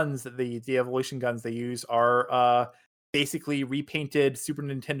the guns, the evolution guns they use are basically repainted Super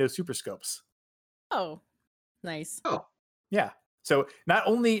Nintendo Super Scopes. Oh, nice. Oh, Yeah. So not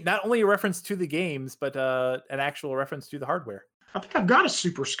only a reference to the games, but an actual reference to the hardware. I think I've got a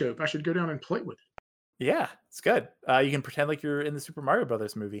super scope. I should go down and play with it. Yeah, it's good. You can pretend like you're in the Super Mario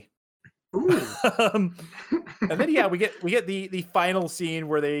Brothers movie. Ooh. And then yeah, we get the final scene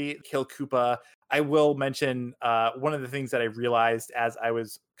where they kill Koopa. I will mention one of the things that I realized as I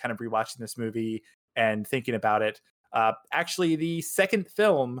was kind of rewatching this movie and thinking about it. Actually, the second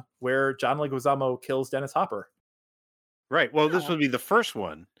film where John Leguizamo kills Dennis Hopper. Right. Well, this would be the first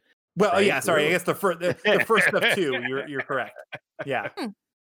one. Well, Right? yeah, sorry. I Really? guess the first of two. You're correct. Yeah,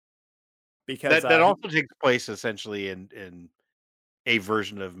 because That also takes place essentially in a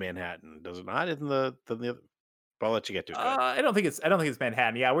version of Manhattan, does it not? In the other? I'll let you get to it. Go ahead. I don't think it's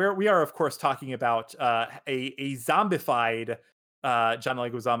Manhattan. Yeah, we are of course talking about a zombified John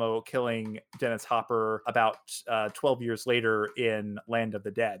Leguizamo killing Dennis Hopper about 12 years later in Land of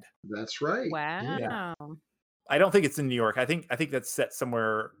the Dead. that's right. Wow. Yeah. I don't think it's in New York. I think that's set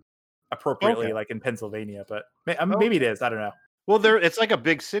somewhere appropriately, Okay. like in Pennsylvania, but maybe it is. I don't know. Well, it's like a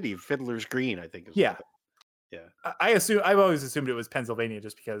big city, Fiddler's Green, I think. Is Yeah. Yeah. I've always assumed it was Pennsylvania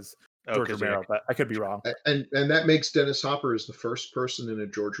just because George 'cause Romero, but I could be wrong. And that makes Dennis Hopper as the first person in a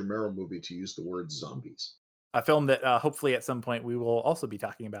George Romero movie to use the word zombies. A film that hopefully at some point we will also be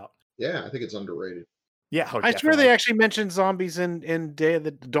talking about. Yeah, I think it's underrated. Yeah, I swear they actually mentioned zombies in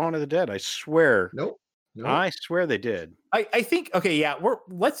Dawn of the Dead. I swear. Nope. No. I swear they did. I think okay, yeah,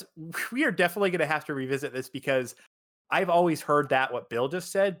 we are definitely gonna have to revisit this because I've always heard that what Bill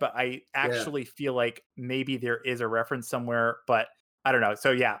just said, but I actually feel like maybe there is a reference somewhere, but I don't know.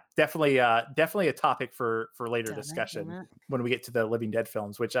 So yeah, definitely a topic for later discussion when we get to the Living Dead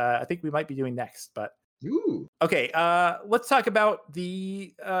films, which I think we might be doing next. But Ooh. okay, let's talk about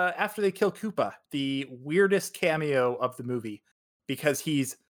the after they kill Koopa, the weirdest cameo of the movie because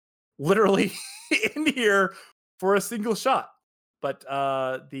he's literally in here for a single shot. But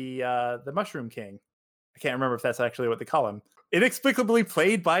the Mushroom King, I can't remember if that's actually what they call him, inexplicably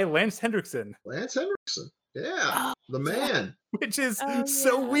played by Lance Hendrickson, Lance Henriksen. Yeah. The man. which is Oh,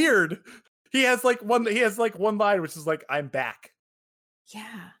 so yeah. weird. He has like one line which is like, "I'm back."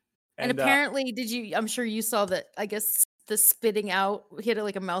 Yeah. And And apparently, I'm sure you saw that, I guess the spitting out, he had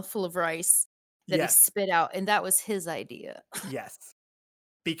like a mouthful of rice that he yes, spit out, and that was his idea. yes.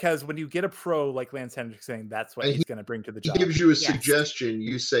 Because when you get a pro like Lance Hendrickson, that's what And he's going to bring to the He job. gives you a Yes. suggestion.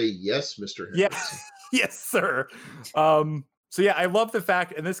 You say, yes, Mr. Yeah. Henriksen. Yes, sir. So yeah, I love the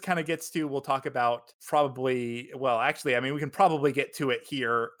fact, and this kind of gets to, we'll talk about probably, well, actually, I mean, we can probably get to it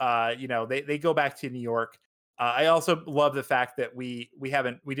here. They go back to New York. I also love the fact that we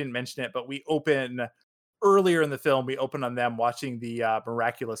didn't mention it, but we open earlier in the film, we open on them watching the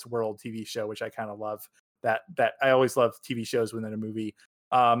Miraculous World TV show, which I kind of love. That I always love TV shows within a movie.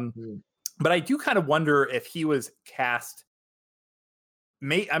 But I do kind of wonder if he was cast.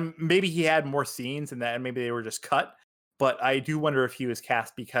 Maybe he had more scenes and that, and maybe they were just cut. But I do wonder if he was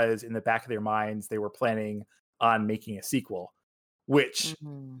cast because in the back of their minds they were planning on making a sequel, which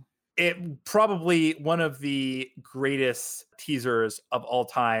it probably one of the greatest teasers of all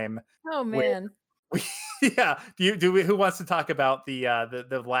time. Oh man. Yeah. Who wants to talk about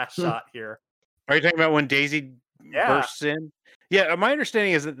the last shot here? Are you talking about when Daisy Yeah. bursts in? Yeah, my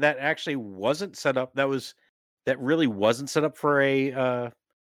understanding is that actually wasn't set up. That really wasn't set up for a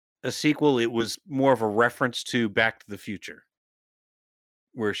sequel. It was more of a reference to Back to the Future,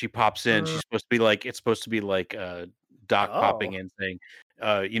 where she pops in. She's supposed to be like Doc popping in saying,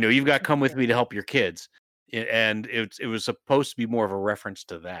 you've got to come with me to help your kids. And it was supposed to be more of a reference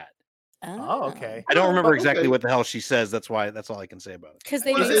to that. Oh, okay. I don't remember exactly okay. what the hell she says. That's all I can say about it. Because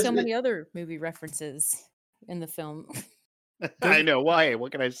they Well, made it's- so many other movie references in the film. I know. Why?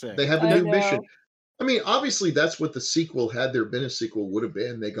 What can I say? They have a I new mission. know. I mean, obviously, that's what the sequel, had there been a sequel, would have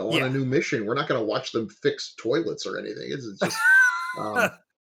been. They go on Yeah. a new mission. We're not going to watch them fix toilets or anything. It's just,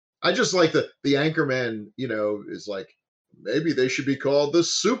 I just like the Anchorman, is like, maybe they should be called the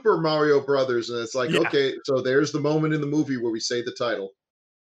Super Mario Brothers. And it's like, Yeah. okay, so there's the moment in the movie where we say the title.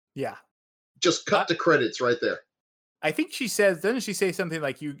 Yeah. Just cut the credits right there. I think she says, doesn't she say something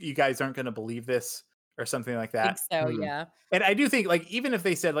like, you guys aren't going to believe this or something like I think that? so, yeah. And I do think, like, even if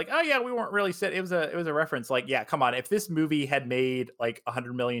they said like, oh yeah, we weren't really said, it was a reference, like, yeah, come on, if this movie had made like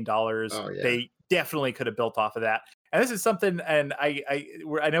 $100 million, they definitely could have built off of that. And this is something, and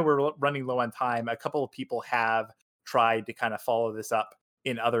I know we're running low on time. A couple of people have tried to kind of follow this up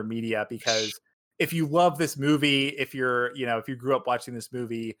in other media, because if you love this movie, if you grew up watching this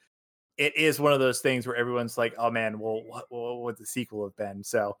movie, it is one of those things where everyone's like, oh man, well, what would the sequel have been?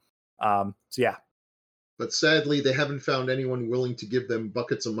 So yeah. But sadly, they haven't found anyone willing to give them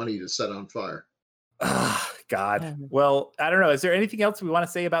buckets of money to set on fire. Oh, God. Well, I don't know. Is there anything else we want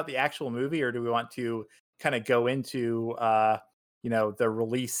to say about the actual movie, or do we want to kind of go into the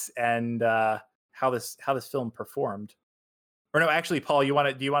release and how this film performed? Or no, actually, Paul, do you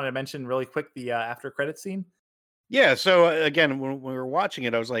want to mention really quick the after credit scene? Yeah. So again, when we were watching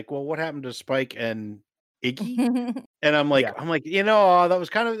it, I was like, well, what happened to Spike and Iggy? And I'm like, that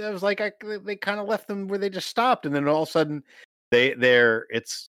was like they kind of left them where they just stopped, and then all of a sudden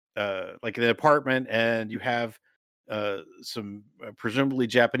it's like an apartment, and you have some presumably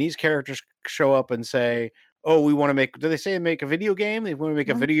Japanese characters show up and say, oh, we want to make a video game? They want to make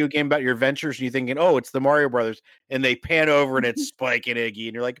a video game about your adventures, and you're thinking, oh, it's the Mario Brothers, and they pan over and it's Spike and Iggy,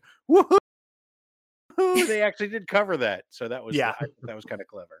 and you're like, woohoo! They actually did cover that. So that was that was kind of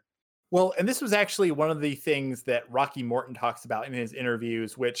clever. Well, and this was actually one of the things that Rocky Morton talks about in his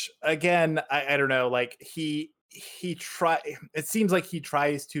interviews, which again, I don't know, like it seems like he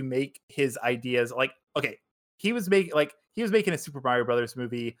tries to make his ideas like, okay, he was making a Super Mario Brothers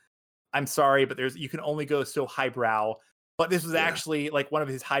movie. I'm sorry, but you can only go so highbrow. But this was actually like one of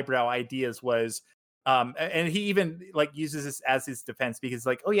his highbrow ideas was, and he even like uses this as his defense, because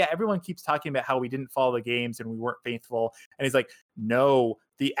like, oh yeah, everyone keeps talking about how we didn't follow the games and we weren't faithful. And he's like, no,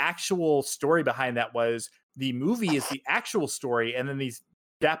 the actual story behind that was the movie is the actual story. And then these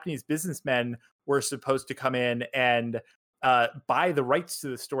Japanese businessmen were supposed to come in and buy the rights to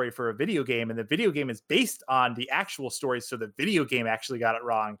the story for a video game, and the video game is based on the actual story, so the video game actually got it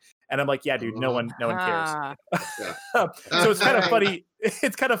wrong. And I'm like, yeah, dude, no one cares. Ah, Yeah. So it's kind of Right. funny.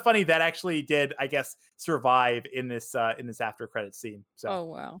 It's kind of funny that actually did, I guess, survive in this after credit scene. So oh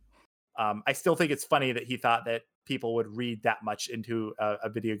wow. I still think it's funny that he thought that people would read that much into a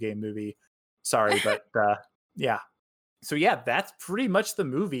video game movie. Sorry, but yeah. So yeah, that's pretty much the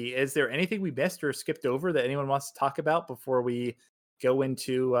movie. Is there anything we missed or skipped over that anyone wants to talk about before we go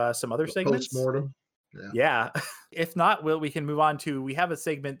into some other segments? Post-mortem. Yeah. If not, we can move on to, we have a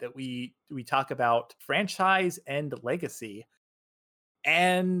segment that we talk about franchise and legacy.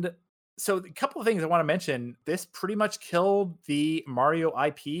 And so a couple of things I want to mention. This pretty much killed the Mario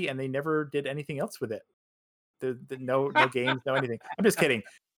IP, and they never did anything else with it. No games, no anything. I'm just kidding.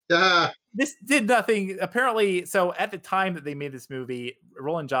 Ah, This did nothing apparently. So at the time that they made this movie,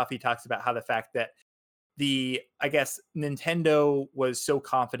 Roland Joffe talks about how the fact that I guess Nintendo was so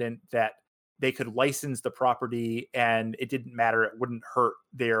confident that they could license the property and it didn't matter, it wouldn't hurt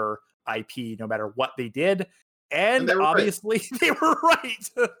their IP no matter what they did. And they were right. obviously they were right.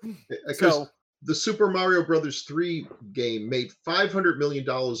 because So the Super Mario Brothers 3 game made $500 million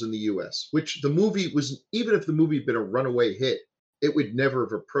in the US, which the movie was, even if the movie had been a runaway hit, it would never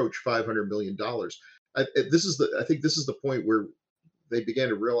have approached $500 million. I think this is the point where they began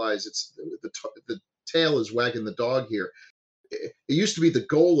to realize it's the tail is wagging the dog here. It used to be the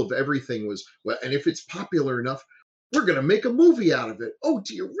goal of everything was, well, and if it's popular enough, we're going to make a movie out of it. Oh,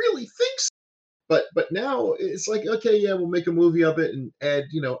 do you really think so? But now it's like, okay, yeah, we'll make a movie of it and add,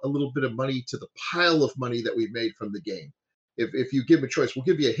 a little bit of money to the pile of money that we've made from the game. If you give them a choice, we'll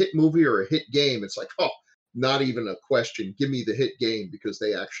give you a hit movie or a hit game. It's like, oh, not even a question. Give me the hit game, because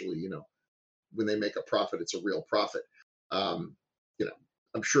they actually, when they make a profit, it's a real profit. I'm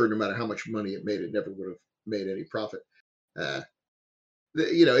sure no matter how much money it made, it never would have made any profit.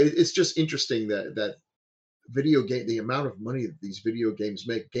 It's just interesting that the amount of money that these video games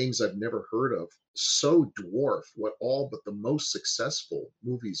make, games I've never heard of, so dwarf what all but the most successful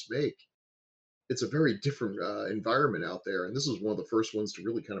movies make. It's a very different environment out there, and this is one of the first ones to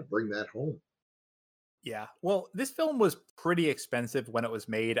really kind of bring that home. yeah, well, this film was pretty expensive when it was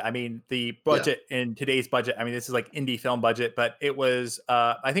made. I mean, the budget in today's budget, I mean, this is like indie film budget, but it was,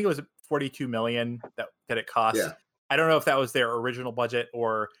 I think it was 42 million that it cost. Yeah. I don't know if that was their original budget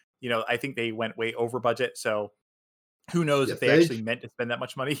or, I think they went way over budget. So who knows You if they think? actually meant to spend that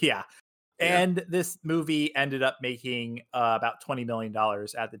much money. Yeah. Yeah. And this movie ended up making about $20 million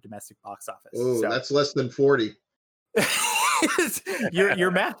at the domestic box office. Oh, So that's less than 40.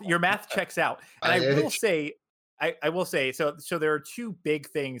 your math checks out. And I will edge. say, I will say, so there are two big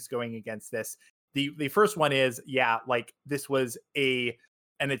things going against this. The first one is, like this was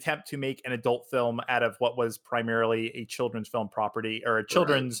an attempt to make an adult film out of what was primarily a children's film property, or a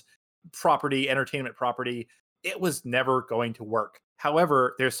children's property, entertainment property. It was never going to work.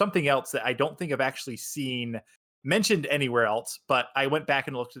 However, there's something else that I don't think I've actually seen mentioned anywhere else, but I went back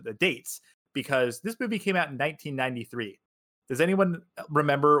and looked at the dates, because this movie came out in 1993. Does anyone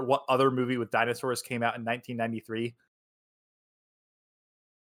remember what other movie with dinosaurs came out in 1993?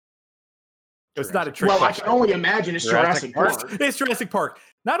 It's not a trick Well, question. I can only imagine it's Jurassic Park. It's Jurassic Park.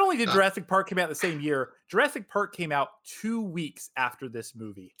 Not only did Jurassic Park come out the same year, Jurassic Park came out 2 weeks after this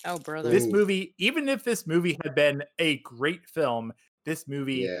movie. Oh, brother. This Ooh. movie, even if this movie had been a great film, this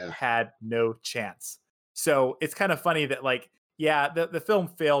movie had no chance. So it's kind of funny that, like, the film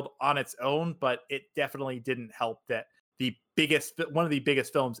failed on its own, but it definitely didn't help that one of the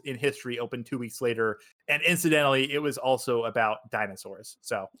biggest films in history opened 2 weeks later. And incidentally, it was also about dinosaurs.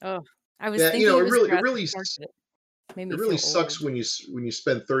 So I was Yeah, thinking it it was really Jurassic Park that made me It really feel sucks old. when you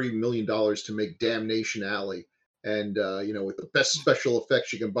spend $30 million to make Damnation Alley, and with the best special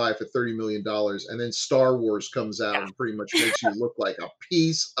effects you can buy for $30 million, and then Star Wars comes out and pretty much makes you look like a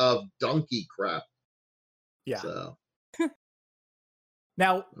piece of donkey crap. yeah. So,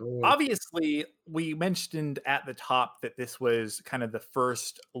 Now, oh, obviously, we mentioned at the top that this was kind of the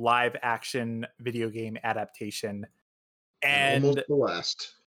first live action video game adaptation. and And almost the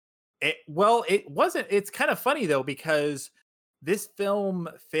last. it wasn't. It's kind of funny though, because this film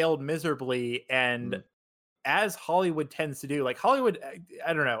failed miserably, and as Hollywood tends to do, like Hollywood,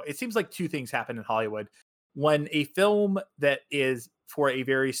 I don't know, it seems like two things happen in Hollywood. When a film that is for a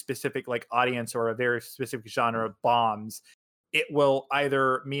very specific like audience or a very specific genre bombs, it will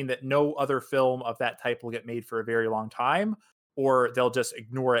either mean that no other film of that type will get made for a very long time, or they'll just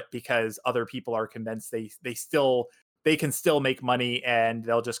ignore it because other people are convinced they can still make money, and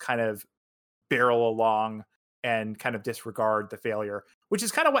they'll just kind of barrel along and kind of disregard the failure, which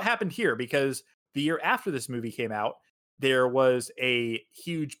is kind of what happened here, because the year after this movie came out, there was a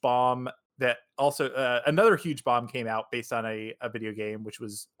huge bomb that also another huge bomb came out based on a video game, which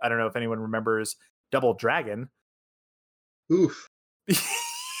was, I don't know if anyone remembers, Double Dragon. Oof.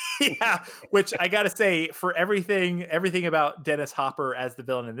 Yeah, which I gotta say, for everything about Dennis Hopper as the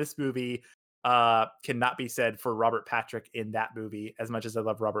villain in this movie cannot be said for Robert Patrick in that movie. As much as I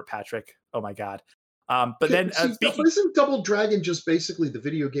love Robert Patrick, oh my god. But Okay, then see, speaking, isn't Double Dragon just basically the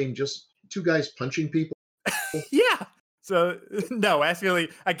video game, just two guys punching people? yeah. So no, actually,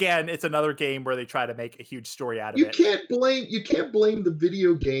 again, it's another game where they try to make a huge story out of You it. can't blame the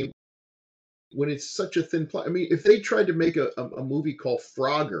video game when it's such a thin plot. I mean, if they tried to make a movie called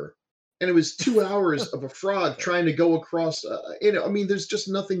Frogger, and it was 2 hours of a frog trying to go across, I mean, there's just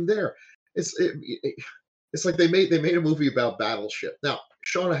nothing there. It's like they made a movie about Battleship. Now,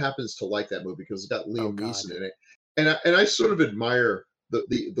 Shauna happens to like that movie because it's got Liam Neeson in it, and I sort of admire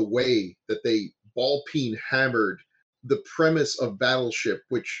the way that they ball peen hammered the premise of Battleship,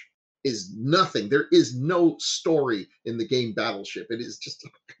 which is nothing. There is no story in the game Battleship. It is just,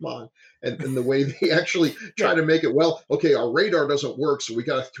 come on. And the way they actually try to make it, well, okay, our radar doesn't work, so we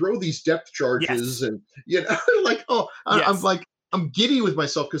got to throw these depth charges. And, like, I'm giddy with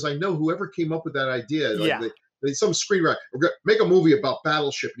myself because I know whoever came up with that idea, like some screenwriter, we're going to make a movie about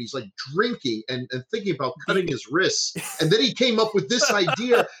Battleship. And he's like drinking and thinking about cutting his wrists. And then he came up with this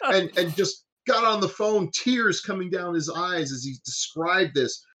idea and just got on the phone, tears coming down his eyes as he described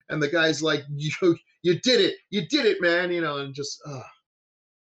this. And the guy's like, you did it, man, and just,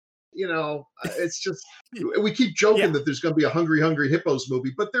 it's just, we keep joking that there's going to be a Hungry Hungry Hippos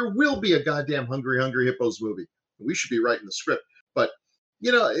movie, but there will be a goddamn Hungry Hungry Hippos movie. We should be writing the script, but,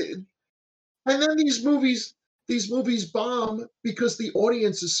 and then these movies bomb because the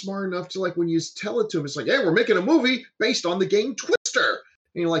audience is smart enough to, like, when you tell it to them, it's like, hey, we're making a movie based on the game Twister.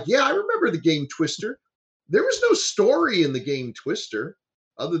 And you're like, yeah, I remember the game Twister. There was no story in the game Twister.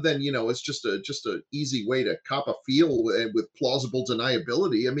 Other than, it's just a easy way to cop a feel with plausible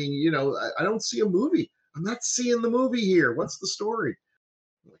deniability. I mean, I don't see a movie. I'm not seeing the movie here. What's the story?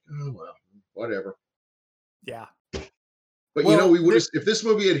 I'm like, oh well, whatever. Yeah. But we would have, if this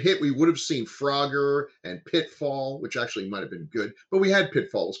movie had hit, we would have seen Frogger and Pitfall, which actually might have been good. But we had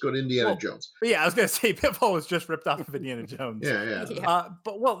Pitfall. Let's go to Indiana Jones. Yeah, I was gonna say Pitfall was just ripped off of Indiana Jones. Yeah.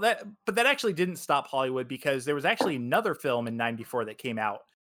 But that actually didn't stop Hollywood, because there was actually another film in '94 that came out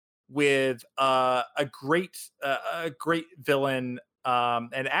with a great villain,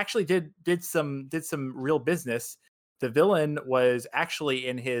 and actually did some real business. The villain was actually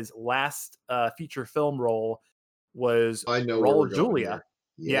in his last feature film role was Raul Julia.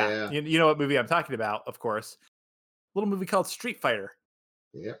 Yeah. You know what movie I'm talking about, of course. Little movie called Street Fighter.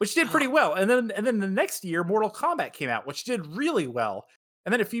 Yeah. Which did pretty well. And then the next year Mortal Kombat came out, which did really well.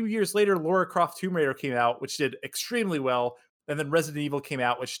 And then a few years later Lara Croft Tomb Raider came out, which did extremely well. And then Resident Evil came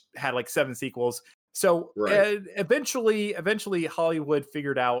out, which had like 7 sequels. So eventually Hollywood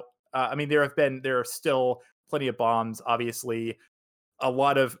figured out, I mean, there are still plenty of bombs, obviously. A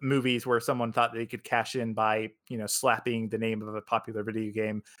lot of movies where someone thought they could cash in by, slapping the name of a popular video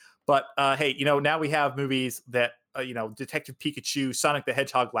game. But hey, now we have movies that, Detective Pikachu, Sonic the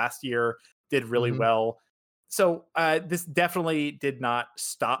Hedgehog last year did really well. So this definitely did not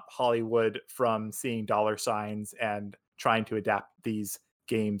stop Hollywood from seeing dollar signs and trying to adapt these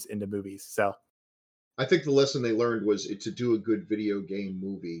games into movies. So I think the lesson they learned was to do a good video game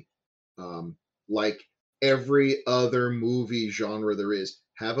movie, like every other movie genre there is,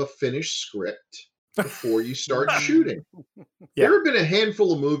 have a finished script before you start shooting. There have been a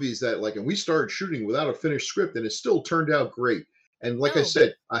handful of movies that, like, and we started shooting without a finished script and it still turned out great. And like I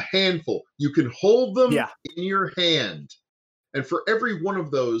said, a handful. You can hold them in your hand. And for every one of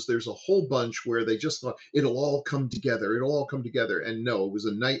those, there's a whole bunch where they just thought, it'll all come together. And no, it was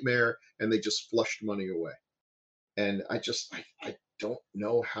a nightmare, and they just flushed money away. And I don't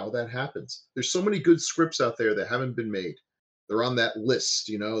know how that happens. There's so many good scripts out there that haven't been made. They're on that list,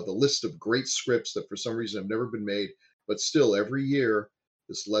 the list of great scripts that for some reason have never been made. But still, every year,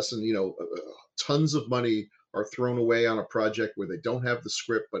 this lesson, tons of money are thrown away on a project where they don't have the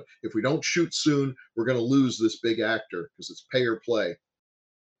script. But if we don't shoot soon, we're going to lose this big actor because it's pay or play,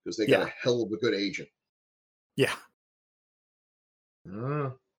 because they got a hell of a good agent. Yeah.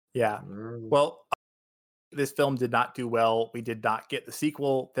 Well, this film did not do well. We did not get the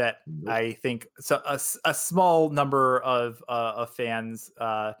sequel that I think a small number of fans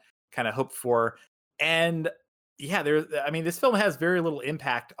kind of hoped for. And this film has very little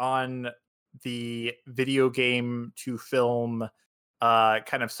impact on the video game to film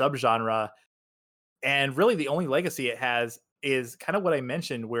kind of subgenre. And really the only legacy it has is kind of what I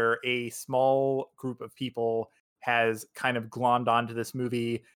mentioned, where a small group of people has kind of glommed onto this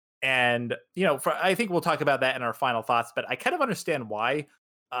movie. And, you know, I think we'll talk about that in our final thoughts, but I kind of understand why.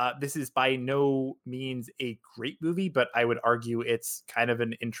 This is by no means a great movie, but I would argue it's kind of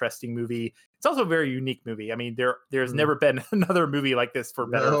an interesting movie. It's also a very unique movie. I mean, there's never been another movie like this, for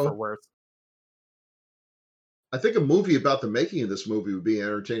better or for No. worse. I think a movie about the making of this movie would be an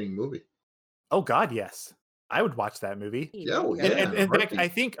entertaining movie. Oh God, yes, I would watch that movie. Yeah, well, And, yeah. and in a in fact,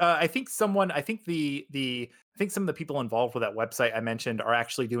 heartbeat. I think someone, I think I think some of the people involved with that website I mentioned are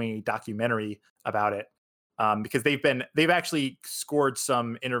actually doing a documentary about it, because they've actually scored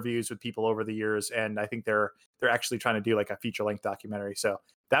some interviews with people over the years, and I think they're actually trying to do like a feature length documentary. So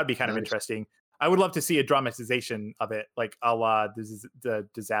that would be kind of Nice. interesting. I would love to see a dramatization of it, like a la the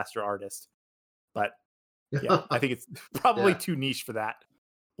Disaster Artist, but yeah, I think it's probably Yeah. too niche for that.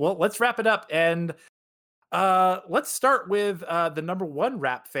 Well, let's wrap it up, and let's start with the number one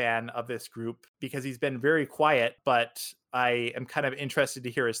rap fan of this group, because he's been very quiet, but I am kind of interested to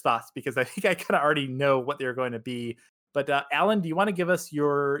hear his thoughts, because I think I kind of already know what they're going to be. But Alan, do you want to give us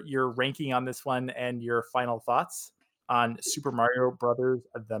your ranking on this one and your final thoughts on Super Mario Brothers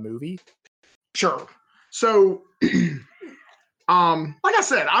the movie? Sure. So, like I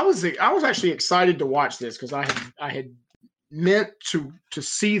said, I was actually excited to watch this because I had meant to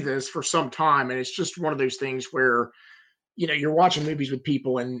see this for some time, and it's just one of those things where, you know, you're watching movies with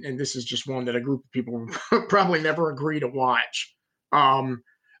people, and this is just one that a group of people probably never agree to watch.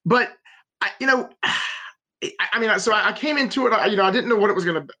 But you know, I mean, so I came into it, you know, I didn't know what it was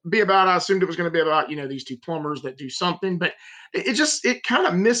going to be about. I assumed it was going to be about, you know, these two plumbers that do something, but it kind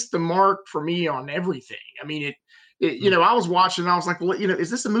of missed the mark for me on everything. I mean, you know, I was watching and I was like, well, you know, is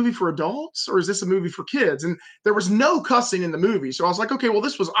this a movie for adults or is this a movie for kids? And there was no cussing in the movie. So I was like, okay, well,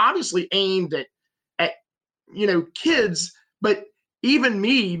 this was obviously aimed at, you know, kids, but even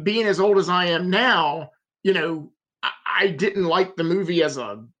me being as old as I am now, you know, I didn't like the movie as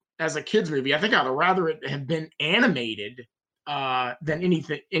a kids movie. I think I'd rather it have been animated than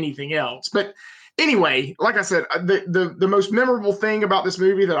anything else. But anyway, like I said, the most memorable thing about this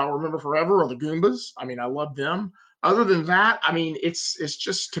movie that I'll remember forever are the Goombas. I mean, I love them. Other than that, I mean, it's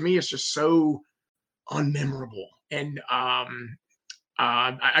just, to me, it's just so unmemorable. And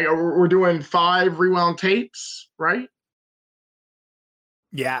we're doing 5 rewound tapes, right?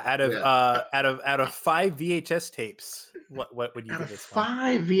 Yeah, Yeah. out of 5 VHS tapes, what would you Out give of this one?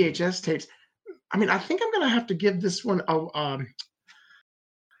 5 VHS tapes, I mean, I think I'm gonna have to give this one oh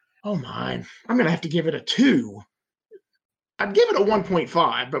my, I'm gonna have to give it a 2. I'd give it a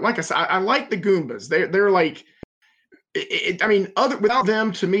 1.5, but like I said, I like the Goombas. They're like, I mean, without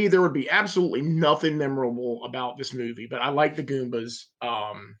them, to me, there would be absolutely nothing memorable about this movie. But I like the Goombas.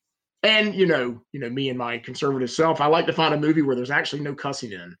 And you know, me and my conservative self, I like to find a movie where there's actually no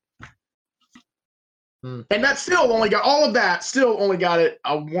cussing in. And that still only got all of that. Still only got it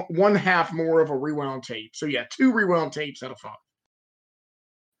a one half more of a rewound tape. So yeah, 2 rewound tapes out of 5.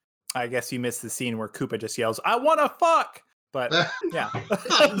 I guess you missed the scene where Koopa just yells, "I want to fuck!" But yeah.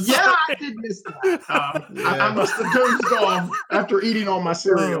 Yeah, I did miss that. I must have dozed off after eating all my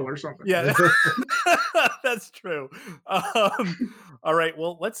cereal or something. Yeah, that's true. All right,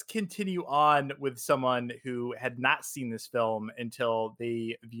 well, let's continue on with someone who had not seen this film until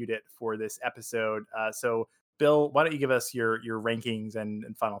they viewed it for this episode. So, Bill, why don't you give us your rankings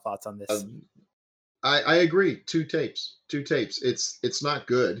and final thoughts on this? I agree. 2 tapes. 2 tapes. It's not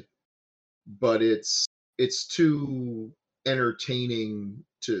good, but it's too entertaining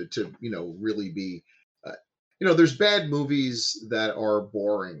to you know, really be you know, there's bad movies that are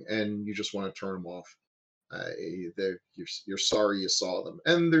boring and you just want to turn them off. You're sorry you saw them,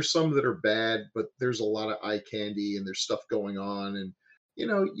 and there's some that are bad, but there's a lot of eye candy and there's stuff going on, and you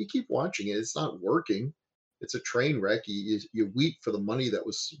know, you keep watching it. It's not working. It's a train wreck. You weep for the money that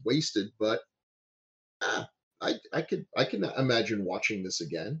was wasted, but ah, I can imagine watching this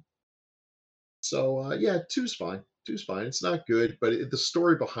again. So yeah, two's fine. Two's fine. It's not good, but the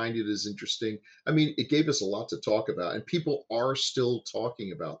story behind it is interesting. I mean, it gave us a lot to talk about, and people are still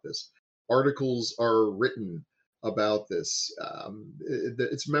talking about this. Articles are written about this.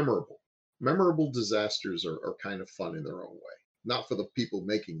 It's memorable. Memorable disasters are kind of fun in their own way. Not for the people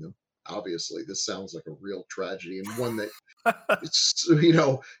making them. Obviously, this sounds like a real tragedy and one that it's, you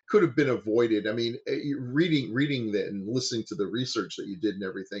know, could have been avoided. I mean, reading that and listening to the research that you did and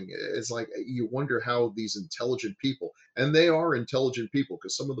everything, it's like you wonder how these intelligent people, and they are intelligent people,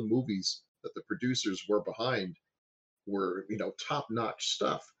 because some of the movies that the producers were behind were, you know, top-notch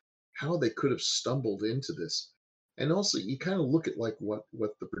stuff, how they could have stumbled into this. And also, you kind of look at like what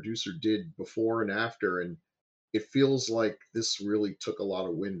the producer did before and after, and it feels like this really took a lot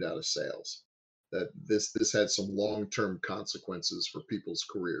of wind out of sails. that this had some long-term consequences for people's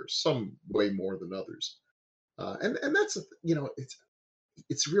careers, some way more than others. And that's,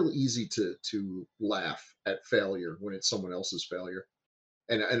 it's real easy to laugh at failure when it's someone else's failure.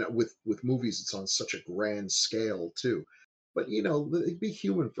 And with movies, it's on such a grand scale too. But be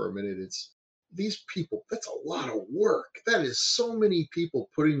human for a minute. It's these people. That's a lot of work. That is so many people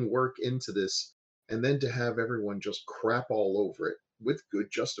putting work into this, and then to have everyone just crap all over it with good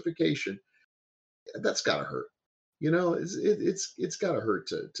justification. That's gotta hurt. It's gotta hurt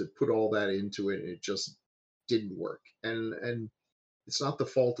to put all that into it, and it just didn't work. And it's not the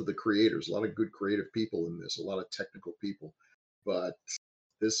fault of the creators. A lot of good creative people in this, a lot of technical people, but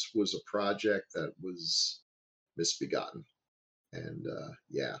this was a project that was misbegotten. And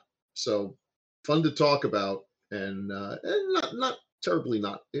yeah, so fun to talk about, and not terribly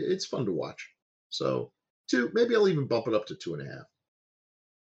not. It's fun to watch. So two, maybe I'll even bump it up to 2.5.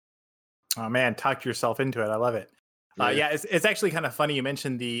 Oh man, talk yourself into it. I love it. Yeah, it's actually kind of funny. You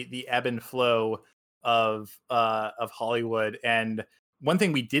mentioned the ebb and flow of Hollywood, and one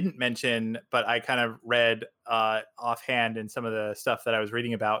thing we didn't mention, but I kind of read offhand in some of the stuff that I was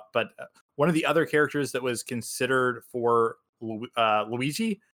reading about. But one of the other characters that was considered for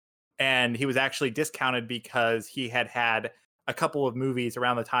Luigi, and he was actually discounted because he had a couple of movies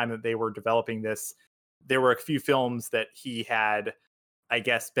around the time that they were developing this. There were a few films that he had, I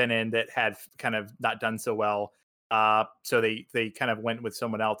guess, been in that had kind of not done so well. So they kind of went with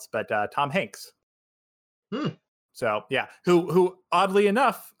someone else, but Tom Hanks. So yeah, who oddly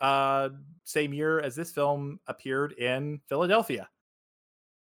enough, same year as this film appeared in Philadelphia.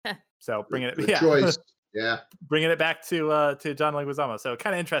 So bringing it, Good choice. Yeah, bringing it back to John Leguizamo. So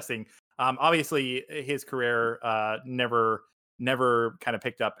kind of interesting. Obviously, his career never kind of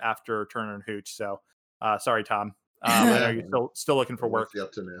picked up after Turner and Hooch. So sorry, Tom. I know you're still looking for work.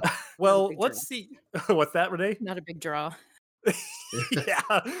 Up to now. Well, let's see. What's that, Renee? Not a big draw.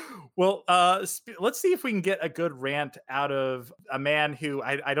 Yeah. Well, let's see if we can get a good rant out of a man who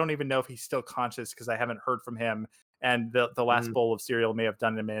I don't even know if he's still conscious because I haven't heard from him. And the last bowl of cereal may have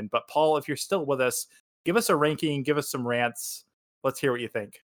done him in. But Paul, if you're still with us, give us a ranking, give us some rants. Let's hear what you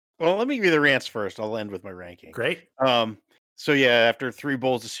think. Well, let me give you the rants first. I'll end with my ranking. Great. So yeah, after 3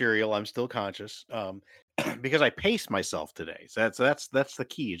 bowls of cereal, I'm still conscious. Because I paced myself today. So that's the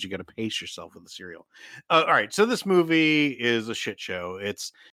key, is you got to pace yourself with the cereal. All right. So this movie is a shit show.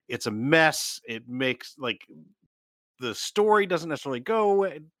 It's a mess. It makes, like, the story doesn't necessarily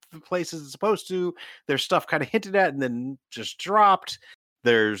go the places it's supposed to. There's stuff kind of hinted at and then just dropped.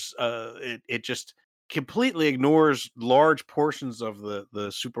 There's it just completely ignores large portions of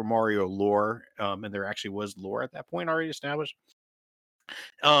the Super Mario lore. And there actually was lore at that point already established.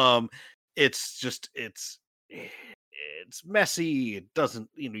 It's messy. It doesn't,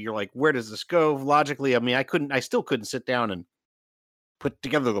 you're like, where does this go logically? I mean, I still couldn't sit down and put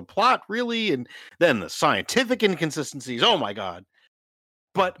together the plot, really. And then the scientific inconsistencies. Oh my God.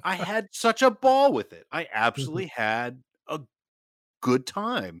 But I had such a ball with it. I absolutely had a good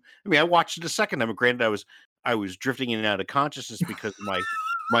time. I mean, I watched it a second time. Granted, I was drifting in and out of consciousness because of my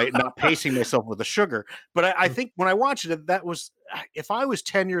not pacing myself with the sugar. But I think when I watched it, that was, if I was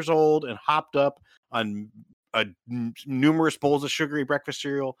 10 years old and hopped up on numerous bowls of sugary breakfast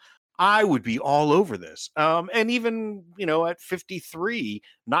cereal, I would be all over this. And even, at 53,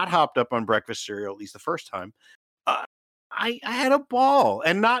 not hopped up on breakfast cereal, at least the first time, I had a ball,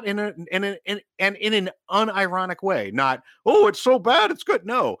 and not in an unironic way. Not, oh, it's so bad, it's good.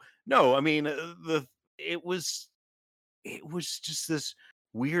 No. I mean, it was just this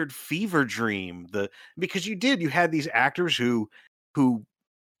weird fever dream. Because you had these actors who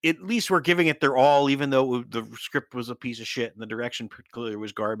at least were giving it their all, even though the script was a piece of shit and the direction particularly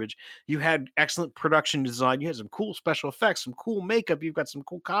was garbage. You had excellent production design. You had some cool special effects, some cool makeup. You've got some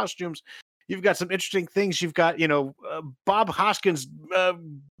cool costumes. You've got some interesting things. You've got, Bob Hoskins,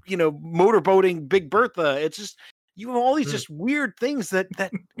 motorboating Big Bertha. It's just, you have all these just weird things that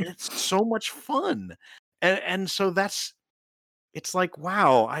it's so much fun. And so it's like,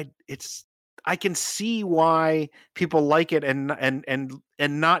 wow, I can see why people like it, and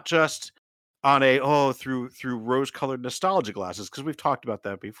not just on through rose-colored nostalgia glasses, because we've talked about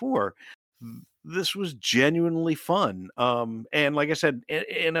that before. This was genuinely fun. And like I said,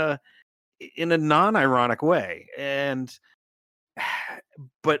 in a non-ironic way.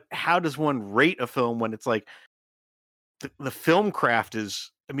 But how does one rate a film when it's like the film craft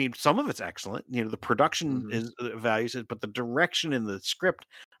is, I mean, some of it's excellent. The production is values it, but the direction and the script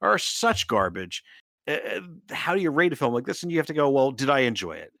are such garbage. How do you rate a film like this? And you have to go, well, did I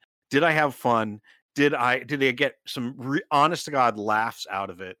enjoy it? Did I have fun? Did I get some honest to God laughs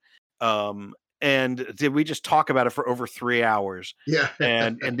out of it? And did we just talk about it for over 3 hours? Yeah.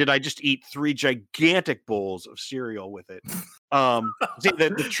 And did I just eat 3 gigantic bowls of cereal with it? See,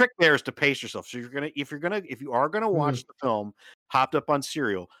 the trick there is to pace yourself. So if you are gonna watch the film, hopped up on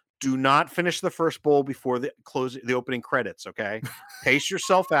cereal, do not finish the first bowl before the opening credits. Okay, pace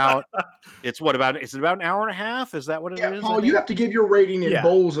yourself out. It's about an hour and a half? Is that what it Yeah, is? Paul, you have to give your rating in Yeah.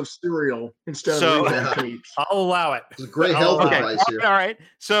 bowls of cereal instead So- of reading tapes. I'll allow it. It's a great Oh, health okay. advice here. All right.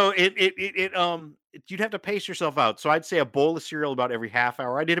 So you'd have to pace yourself out. So I'd say a bowl of cereal about every half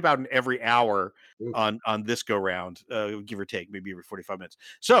hour. I did about an every hour Oof. on this go round, give or take, maybe every 45 minutes.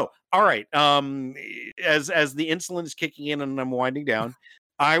 So all right. As the insulin is kicking in and I'm winding down,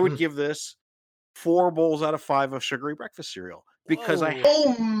 I would give this 4 bowls out of 5 of sugary breakfast cereal because Whoa.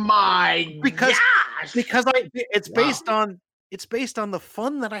 Oh my Because- gosh! it's based on the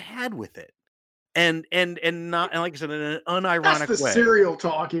fun that I had with it. And like I said, in an unironic That's the way. cereal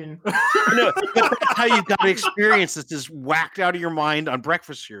talking. No, but that's how you got to experience this is whacked out of your mind on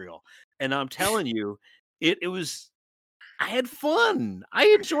breakfast cereal. And I'm telling you, it was. I had fun. I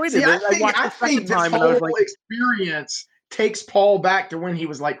enjoyed See, it. I watched the think second this time and I was whole like, experience takes Paul back to when he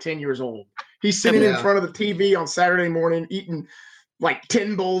was like 10 years old. He's sitting in Yeah. front of the TV on Saturday morning eating like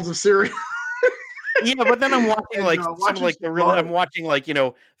 10 bowls of cereal. yeah, but then I'm watching And, like watching some like the some real. fun. I'm watching like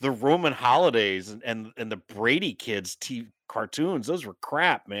the Roman holidays and the Brady kids cartoons. Those were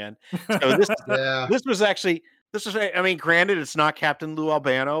crap, man. So Yeah. this was. I mean, granted, it's not Captain Lou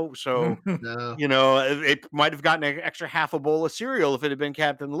Albano, so. No. It might have gotten an extra half a bowl of cereal if it had been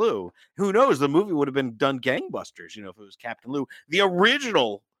Captain Lou. Who knows? The movie would have been done gangbusters, if it was Captain Lou, the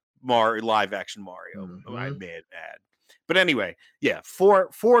original live action Mario. I may add. But anyway, yeah,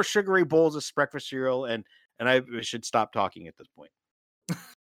 four sugary bowls of breakfast cereal, and I should stop talking at this point.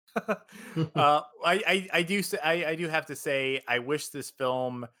 I do have to say I wish this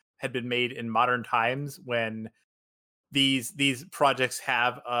film had been made in modern times when these projects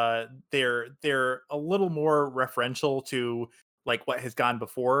have they're a little more referential to like what has gone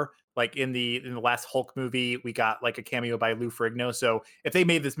before. Like in the last Hulk movie, we got like a cameo by Lou Ferrigno. So if they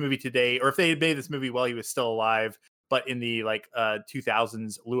made this movie today, or if they had made this movie while he was still alive, but in the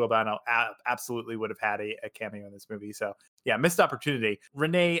 2000s, Lou Albano absolutely would have had a cameo in this movie. So yeah, missed opportunity.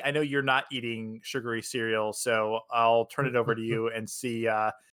 Renee, I know you're not eating sugary cereal, so I'll turn it over to you and see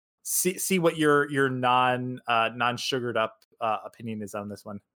what your non sugared up opinion is on this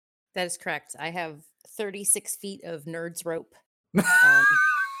one. That is correct. I have 36 feet of nerds rope.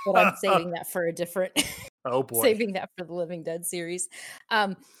 But I'm saving that for a different Oh boy. saving that for the Living Dead series.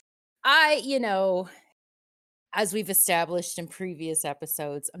 As we've established in previous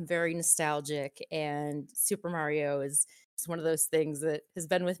episodes, I'm very nostalgic, and Super Mario is one of those things that has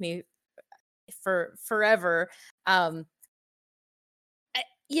been with me for forever. And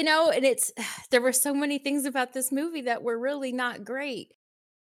it's there were so many things about this movie that were really not great.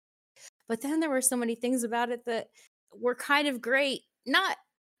 But then there were so many things about it that were kind of great. Not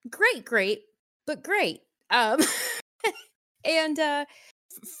great, but great. And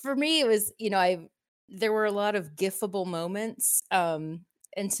for me, it was, there were a lot of gifable moments. And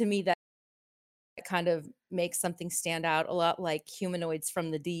to me, that kind of makes something stand out a lot, like Humanoids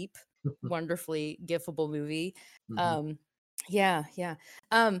from the Deep. Wonderfully gifable movie. Yeah.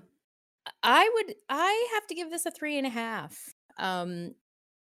 I have to give this a 3.5.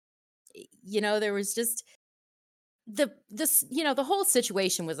 There was just the whole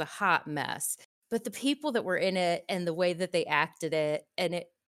situation was a hot mess, but the people that were in it and the way that they acted it, and it,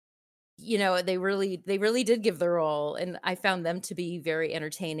 they really did give their all, and I found them to be very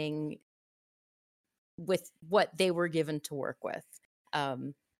entertaining with what they were given to work with.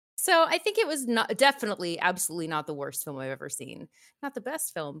 So I think it was definitely absolutely not the worst film I've ever seen. Not the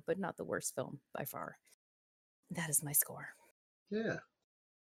best film, but not the worst film by far. That is my score. Yeah.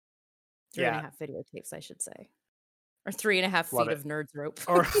 3.5 videotapes, I should say. Or 3.5 feet of nerds rope.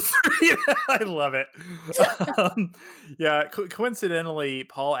 Or I love it. Coincidentally,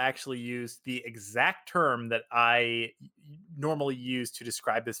 Paul actually used the exact term that I normally use to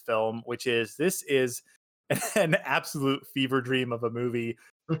describe this film, which is this is an absolute fever dream of a movie.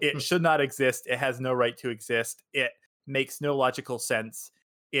 It should not exist. It has no right to exist. It makes no logical sense.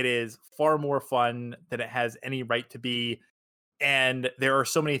 It is far more fun than it has any right to be. And there are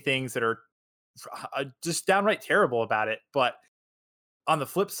so many things that are just downright terrible about it. But on the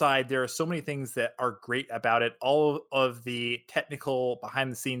flip side, there are so many things that are great about it. All of the technical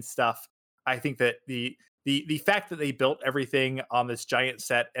behind the scenes stuff. I think that the fact that they built everything on this giant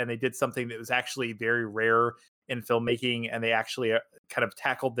set and they did something that was actually very rare in filmmaking, and they actually kind of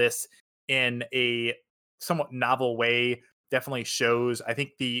tackled this in a somewhat novel way definitely shows. I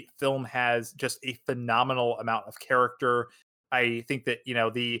think the film has just a phenomenal amount of character. I think that,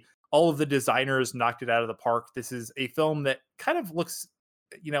 all of the designers knocked it out of the park. This is a film that kind of looks,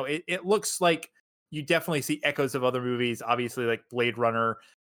 it looks like you definitely see echoes of other movies, obviously like Blade Runner,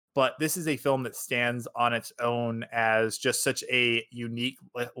 but this is a film that stands on its own as just such a unique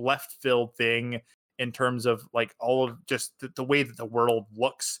left field thing in terms of like all of just the way that the world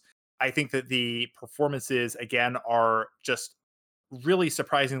looks. I think that the performances again are just really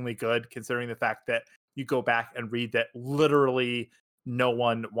surprisingly good, considering the fact that you go back and read that literally no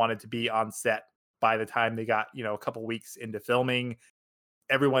one wanted to be on set by the time they got, a couple weeks into filming.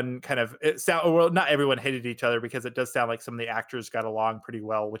 Everyone kind of not everyone hated each other, because it does sound like some of the actors got along pretty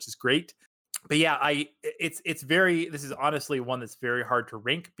well, which is great. But yeah, this is honestly one that's very hard to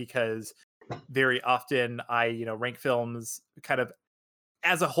rank, because very often I, rank films kind of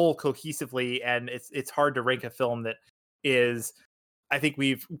as a whole cohesively, and it's hard to rank a film that is, I think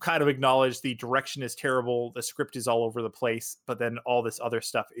we've kind of acknowledged the direction is terrible, the script is all over the place, but then all this other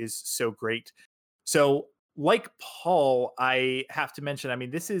stuff is so great. So like Paul, I have to mention, I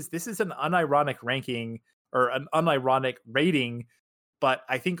mean, this is an unironic ranking or an unironic rating, but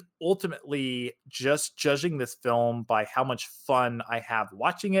I think ultimately just judging this film by how much fun I have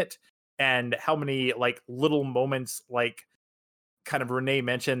watching it and how many like little moments, like kind of Renee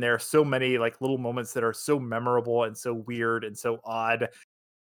mentioned, there are so many like little moments that are so memorable and so weird and so odd.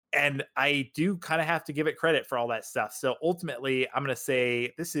 And I do kind of have to give it credit for all that stuff. So ultimately, I'm going to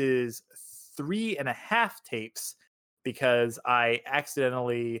say this is 3.5 tapes, because I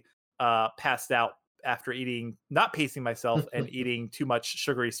accidentally passed out after not pacing myself and eating too much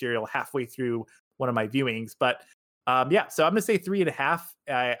sugary cereal halfway through one of my viewings. But yeah, so I'm going to say 3.5.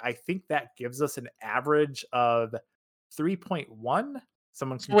 I think that gives us an average of 3.1.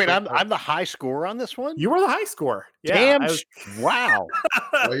 Someone can Wait, I'm the high score on this one? You were the high score. Yeah. Damn. Wow.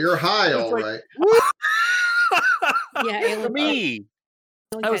 Well, you're high, all right. Yeah, For me.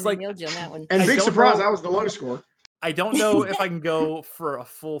 I was like, nailed you on that one. And I big don't surprise, know- I was the low score. I don't know if I can go for a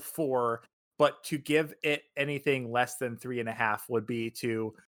full 4, but to give it anything less than 3.5 would be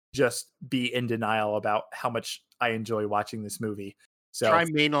to just be in denial about how much I enjoy watching this movie. So Try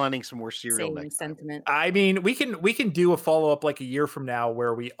mainlining some more cereal Same next time. sentiment. I mean, we can do a follow-up like a year from now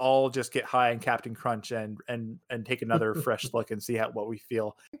where we all just get high on Captain Crunch and take another fresh look and see what we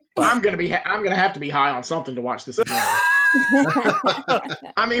feel. But I'm gonna have to be high on something to watch this again.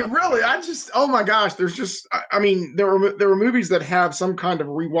 I mean, really, oh my gosh, there's just, I mean, there were movies that have some kind of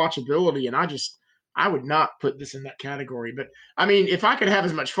rewatchability, and I would not put this in that category. But I mean, if I could have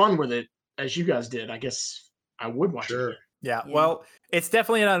as much fun with it as you guys did, I guess I would watch it again. Yeah, well, it's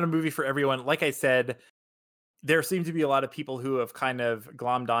definitely not a movie for everyone. Like I said, there seem to be a lot of people who have kind of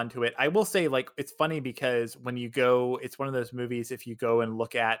glommed onto it. I will say, like, it's funny because when you go, it's one of those movies, if you go and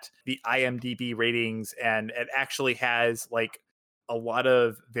look at the IMDb ratings, and it actually has like a lot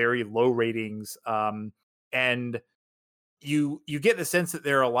of very low ratings. And you get the sense that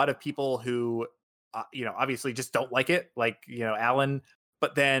there are a lot of people who, obviously just don't like it, like, Alan,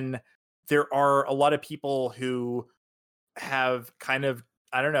 but then there are a lot of people who have kind of,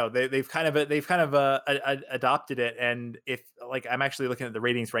 I don't know, they've kind of adopted it. And if, like, I'm actually looking at the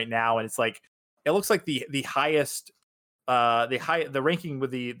ratings right now, and it's like, it looks like the highest the ranking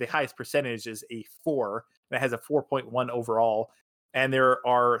with the highest percentage is a 4, and it has a 4.1 overall, and there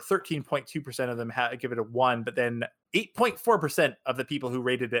are 13.2% of them give it a 1, but then 8.4% of the people who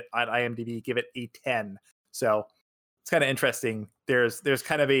rated it on IMDb give it a 10. So it's kind of interesting. There's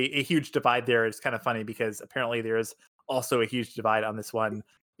kind of a huge divide there. It's kind of funny because apparently there's also a huge divide on this one.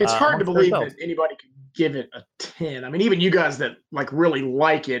 It's hard to believe ourselves. that anybody could give it a 10. I mean, even you guys that like really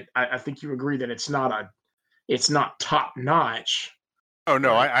like it, I think you agree that it's not top notch. Oh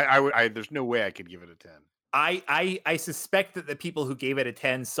no, I there's no way I could give it a 10. I suspect that the people who gave it a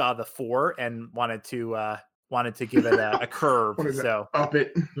 10 saw the 4 and wanted to give it a curve. So up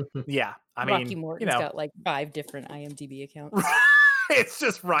it. Yeah, I Rocky mean, Morton's got like 5 different IMDb accounts. It's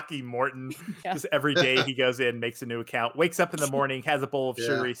just Rocky Morton. Yeah. Just every day he goes in, makes a new account, wakes up in the morning, has a bowl of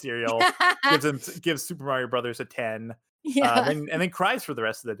sugary cereal, gives Super Mario Brothers a 10, and then cries for the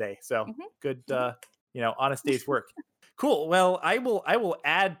rest of the day. So good, honest day's work. Cool. Well, I will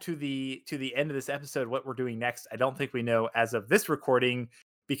add to the end of this episode what we're doing next. I don't think we know as of this recording,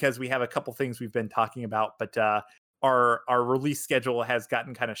 because we have a couple things we've been talking about, but our release schedule has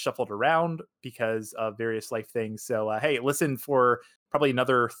gotten kind of shuffled around because of various life things. So hey, listen for probably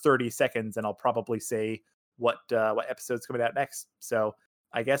another 30 seconds, and I'll probably say what episode's coming out next. So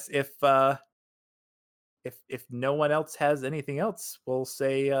I guess if no one else has anything else, we'll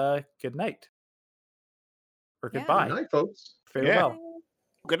say good night. or Yeah. goodbye. Good night, folks. Farewell.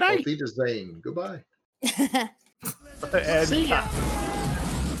 Good night. Auf Wiedersehen. Goodbye. And See ya.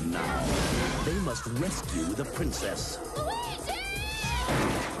 Now, they must rescue the princess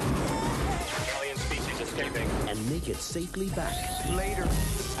Alien species escaping. and make it safely back Later,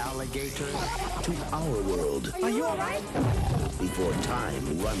 alligator. to our world Are you alright? before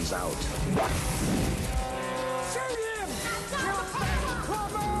time runs out. Shoot him!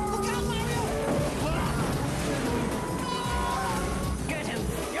 Look out, Mario! Get him!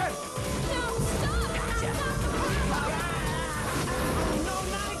 Yes! No, stop! Gotcha! No,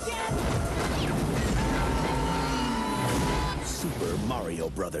 not again! Super Mario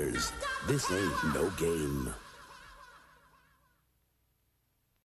Brothers. This ain't no game.